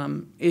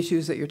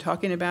issues that you're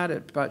talking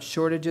about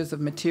shortages of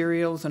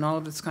materials and all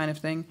of this kind of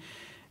thing.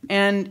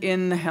 And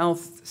in the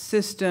health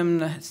system,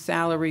 the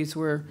salaries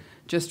were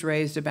just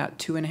raised about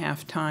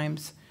 2.5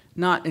 times.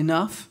 Not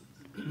enough,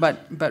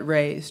 but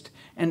raised.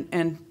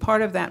 And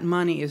part of that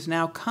money is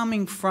now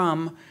coming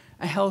from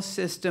a health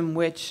system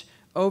which,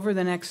 over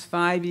the next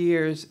 5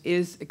 years,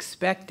 is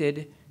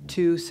expected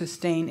to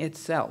sustain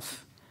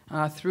itself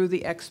through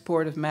the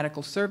export of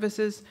medical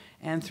services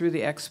and through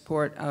the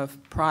export of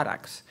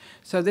products.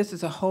 So this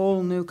is a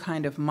whole new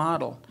kind of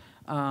model.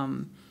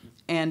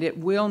 And it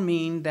will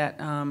mean that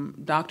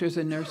doctors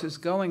and nurses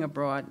going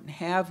abroad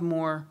have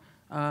more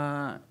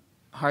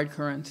hard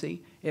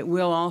currency. It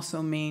will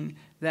also mean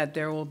that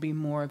there will be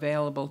more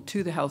available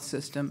to the health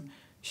system.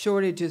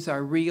 Shortages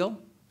are real.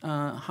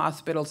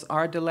 Hospitals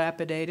are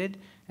dilapidated.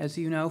 As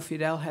you know,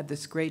 Fidel had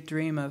this great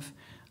dream of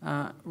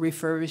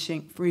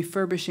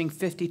refurbishing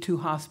 52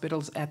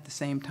 hospitals at the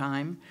same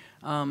time.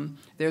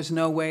 There's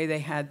no way they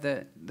had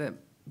the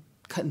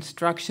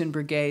construction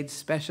brigades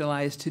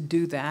specialized to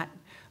do that,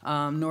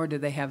 nor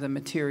did they have the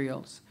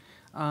materials.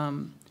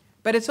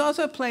 But it's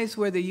also a place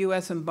where the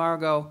U.S.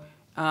 embargo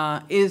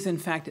is, in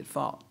fact, at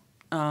fault.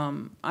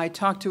 I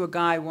talked to a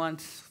guy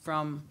once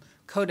from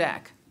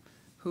Kodak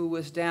who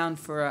was down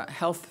for a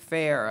health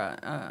fair,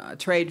 a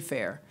trade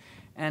fair,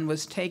 and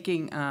was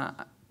taking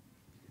an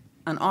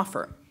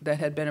offer that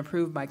had been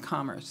approved by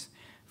Commerce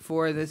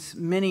for this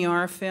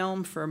mini-R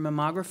film for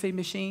mammography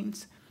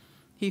machines.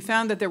 He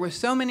found that there were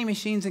so many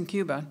machines in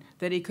Cuba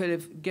that he could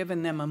have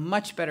given them a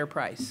much better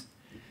price.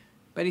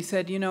 But he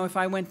said, you know, if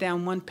I went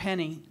down 1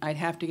 penny, I'd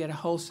have to get a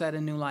whole set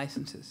of new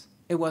licenses.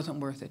 It wasn't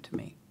worth it to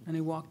me. And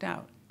he walked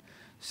out.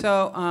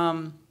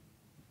 So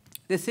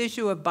this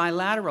issue of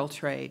bilateral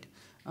trade,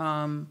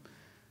 the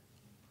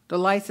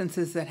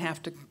licenses that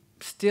have to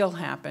still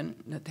happen,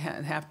 that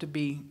have to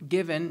be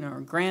given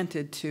or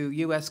granted to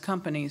U.S.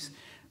 companies,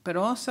 but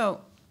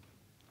also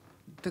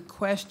the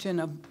question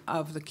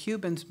of the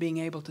Cubans being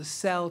able to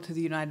sell to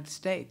the United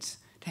States,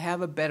 to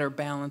have a better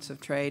balance of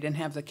trade and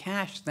have the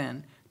cash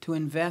then to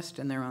invest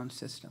in their own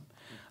system.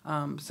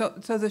 So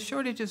the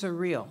shortages are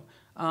real.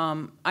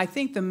 I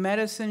think the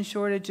medicine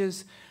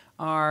shortages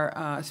are,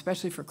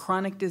 especially for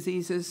chronic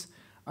diseases,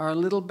 are a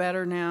little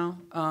better now,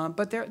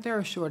 but there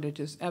are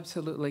shortages,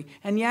 absolutely.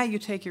 And yeah, you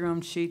take your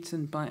own sheets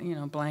and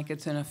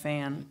blankets and a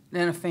fan,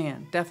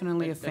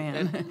 definitely a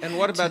fan. And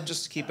what about,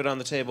 just to keep it on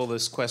the table,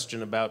 this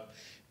question about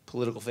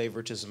political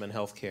favoritism in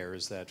healthcare?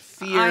 Is that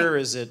fear?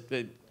 Is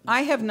it?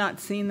 I have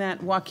not seen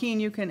that. Joaquin,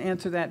 you can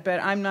answer that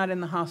better. I'm not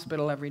in the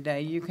hospital every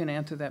day. You can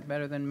answer that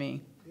better than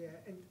me. Yeah,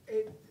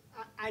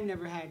 I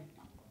never had.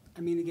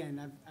 I mean,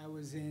 again, I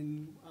was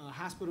in a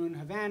hospital in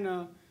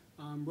Havana.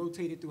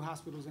 Rotated through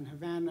hospitals in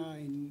Havana,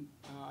 in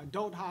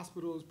adult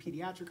hospitals,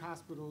 pediatric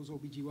hospitals,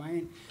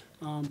 OBGYN,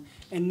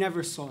 and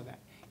never saw that.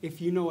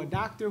 If you know a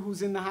doctor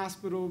who's in the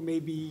hospital,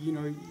 maybe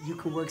you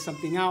can work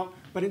something out.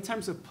 But in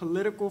terms of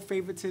political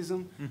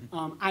favoritism,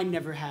 I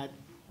never had.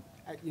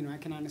 I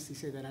can honestly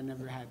say that I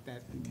never had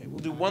that. Okay, we'll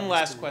do one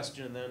last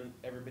question, and then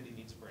everybody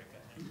needs a break.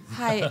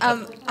 Hi,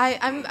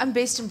 I'm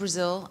based in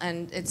Brazil,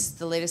 and it's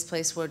the latest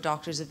place where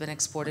doctors have been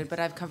exported, but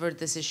I've covered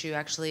this issue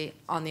actually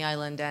on the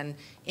island and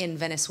in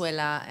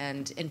Venezuela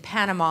and in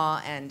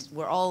Panama, and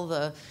where all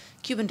the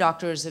Cuban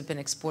doctors have been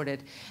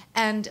exported.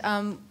 And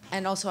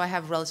also I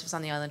have relatives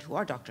on the island who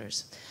are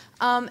doctors.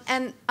 What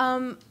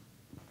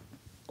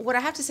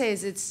I have to say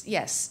is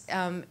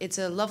it's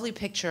a lovely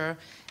picture,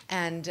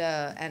 and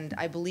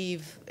I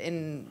believe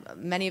in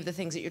many of the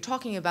things that you're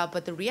talking about,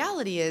 but the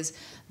reality is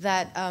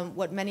that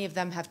what many of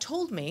them have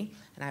told me,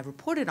 and I've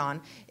reported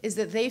on, is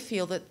that they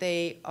feel that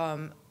they,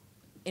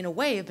 in a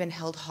way, have been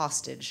held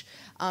hostage.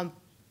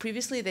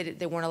 Previously,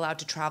 they weren't allowed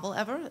to travel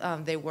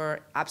ever. They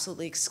were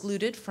absolutely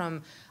excluded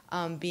from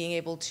being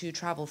able to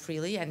travel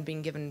freely and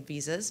being given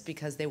visas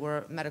because they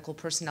were medical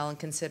personnel and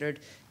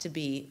considered to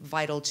be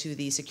vital to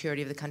the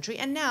security of the country.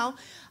 And now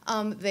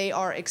they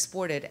are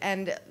exported,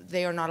 and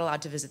they are not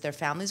allowed to visit their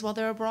families while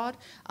they're abroad.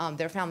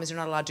 Their families are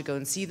not allowed to go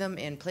and see them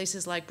in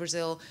places like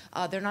Brazil.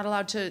 They're not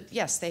allowed to,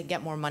 yes, they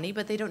get more money,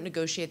 but they don't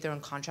negotiate their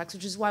own contracts,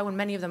 which is why when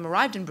many of them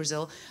arrived in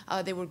Brazil,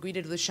 they were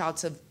greeted with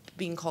shouts of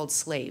being called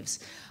slaves.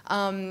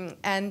 And,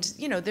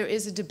 there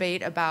is a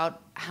debate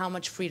about how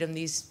much freedom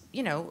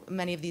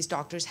many of these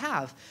doctors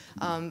have.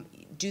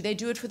 Do they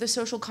do it for the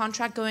social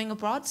contract going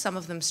abroad? Some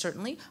of them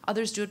certainly.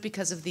 Others do it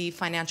because of the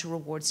financial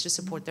rewards to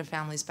support their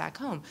families back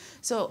home.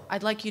 So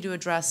I'd like you to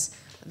address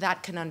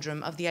that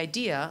conundrum of the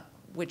idea,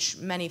 which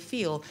many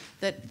feel,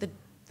 that the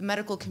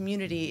medical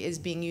community is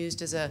being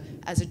used as a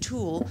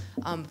tool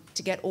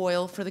to get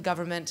oil for the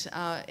government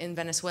in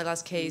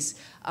Venezuela's case,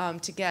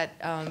 to get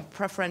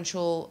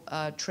preferential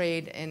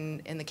trade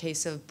in the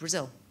case of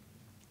Brazil.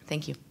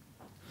 Thank you.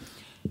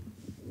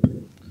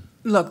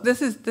 Look,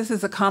 this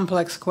is a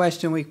complex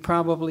question. We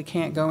probably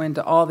can't go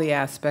into all the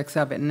aspects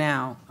of it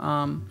now.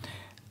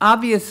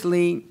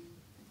 Obviously,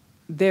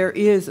 there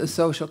is a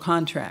social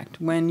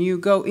contract. When you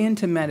go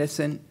into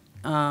medicine,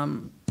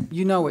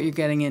 you know what you're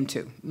getting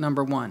into,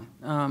 number one.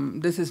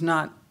 This is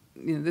not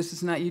you know, this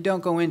is not, you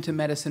don't go into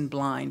medicine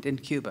blind in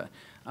Cuba.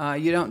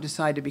 You don't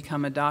decide to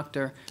become a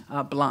doctor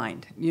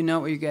blind. You know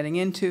what you're getting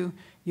into.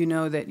 You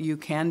know that you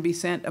can be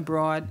sent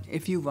abroad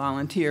if you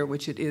volunteer,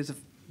 which it is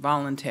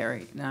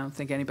voluntary. And I don't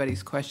think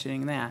anybody's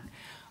questioning that.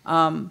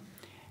 And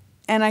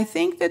I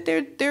think that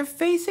they're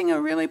facing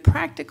a really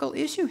practical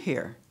issue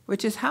here,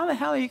 which is how the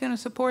hell are you going to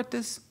support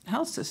this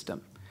health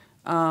system?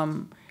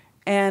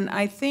 And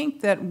I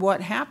think that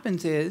what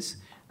happens is,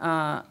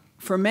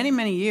 for many,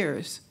 many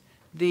years,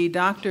 the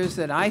doctors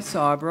that I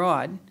saw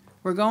abroad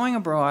were going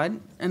abroad,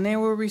 and they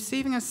were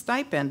receiving a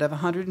stipend of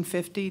 $150,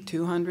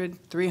 $200,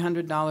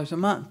 $300 a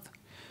month.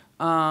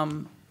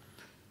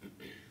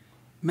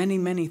 Many,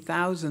 many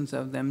thousands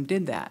of them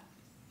did that,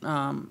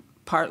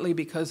 partly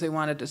because they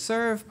wanted to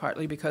serve,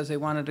 partly because they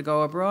wanted to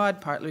go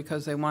abroad, partly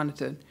because they wanted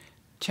to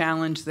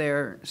challenge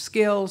their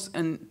skills,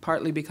 and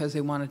partly because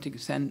they wanted to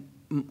send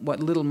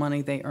what little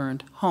money they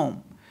earned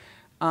home.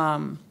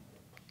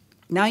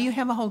 Now you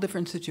have a whole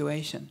different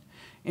situation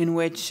in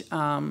which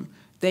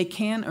they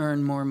can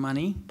earn more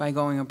money by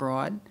going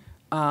abroad.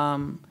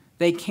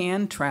 They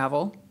can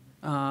travel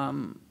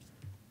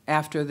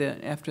after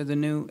the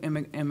new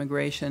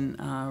immigration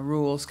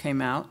rules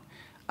came out.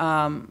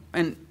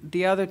 And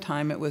the other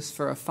time it was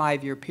for a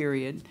 5-year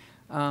period,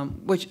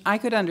 which I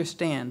could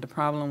understand. The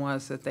problem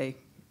was that they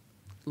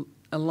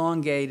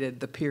elongated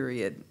the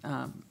period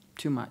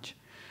too much.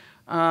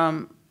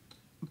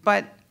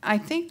 But I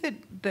think that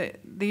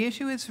the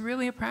issue is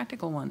really a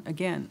practical one.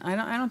 Again, I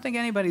don't think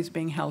anybody's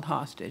being held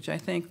hostage. I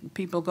think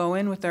people go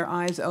in with their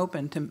eyes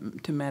open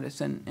to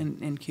medicine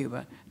in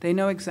Cuba. They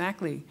know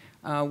exactly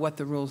what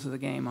the rules of the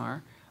game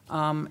are.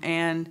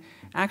 And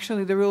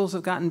actually the rules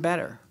have gotten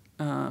better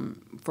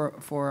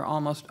for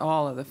almost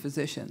all of the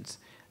physicians.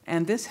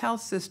 And this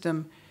health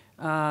system,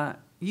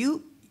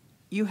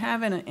 you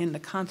have in the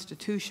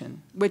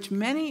Constitution, which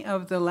many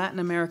of the Latin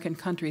American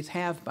countries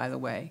have, by the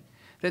way,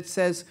 that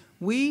says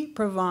we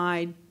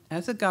provide,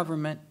 as a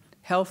government,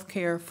 health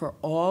care for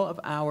all of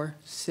our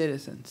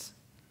citizens.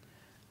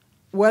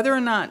 Whether or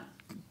not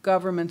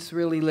governments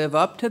really live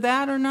up to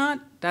that or not,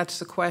 that's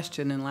the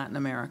question in Latin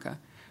America,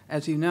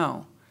 as you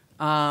know.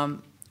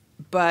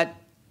 But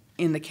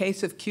in the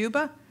case of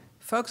Cuba,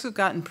 folks have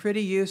gotten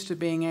pretty used to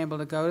being able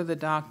to go to the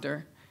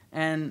doctor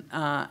and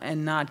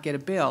not get a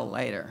bill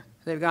later.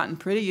 They've gotten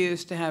pretty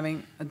used to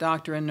having a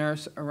doctor and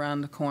nurse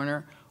around the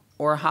corner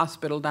or a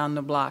hospital down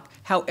the block,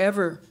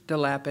 however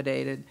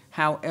dilapidated,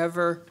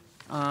 however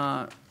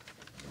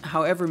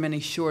many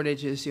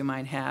shortages you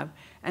might have.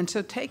 And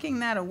so taking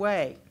that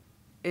away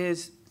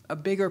is a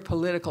bigger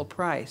political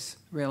price,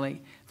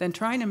 really, than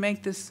trying to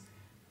make this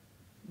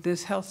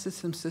health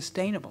system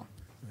sustainable.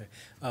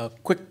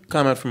 Quick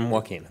comment from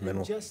Joaquin, and then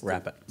we'll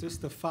wrap it. Just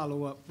to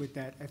follow up with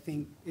that, I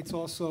think it's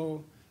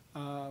also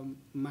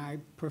my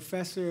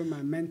professor,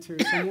 my mentor,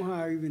 someone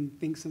I even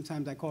think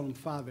sometimes I call him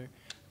father,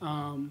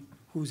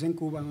 who's in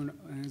Cuba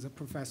and is a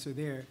professor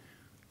there.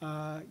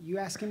 You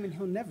ask him and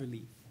he'll never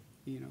leave.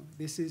 You know,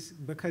 this is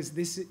because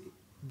this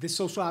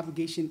social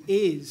obligation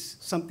is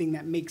something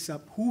that makes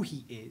up who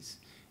he is,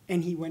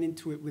 and he went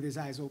into it with his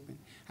eyes open.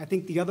 I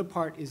think the other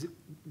part is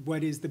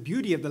what is the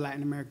beauty of the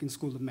Latin American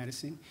School of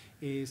Medicine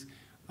is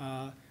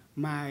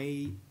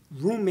my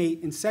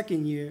roommate in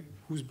second year,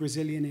 who's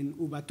Brazilian in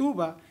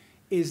Ubatuba,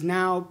 is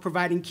now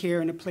providing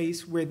care in a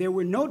place where there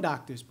were no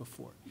doctors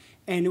before.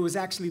 And it was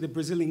actually the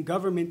Brazilian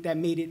government that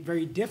made it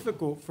very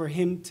difficult for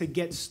him to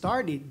get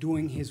started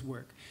doing his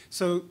work.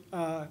 So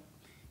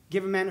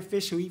give a man a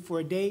fish, he'll eat for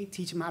a day.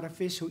 Teach him how to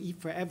fish, he'll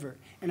eat forever.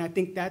 And I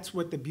think that's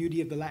what the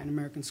beauty of the Latin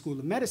American School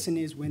of Medicine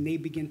is when they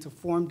begin to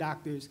form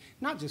doctors,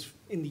 not just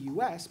in the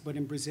US, but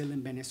in Brazil,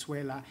 in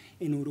Venezuela,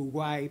 in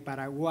Uruguay,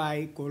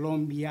 Paraguay,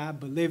 Colombia,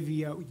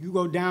 Bolivia. You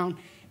go down,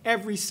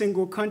 every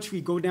single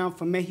country, go down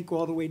from Mexico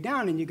all the way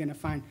down, and you're going to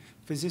find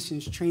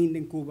physicians trained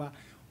in Cuba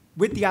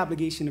with the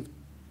obligation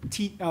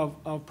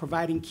of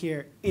providing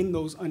care in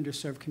those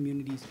underserved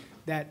communities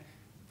that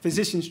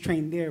physicians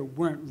trained there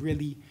weren't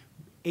really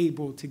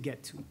able to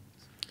get to.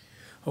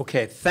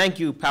 Okay, thank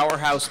you,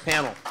 Powerhouse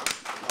panel,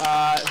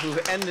 who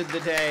ended the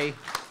day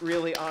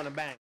really on a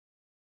bang.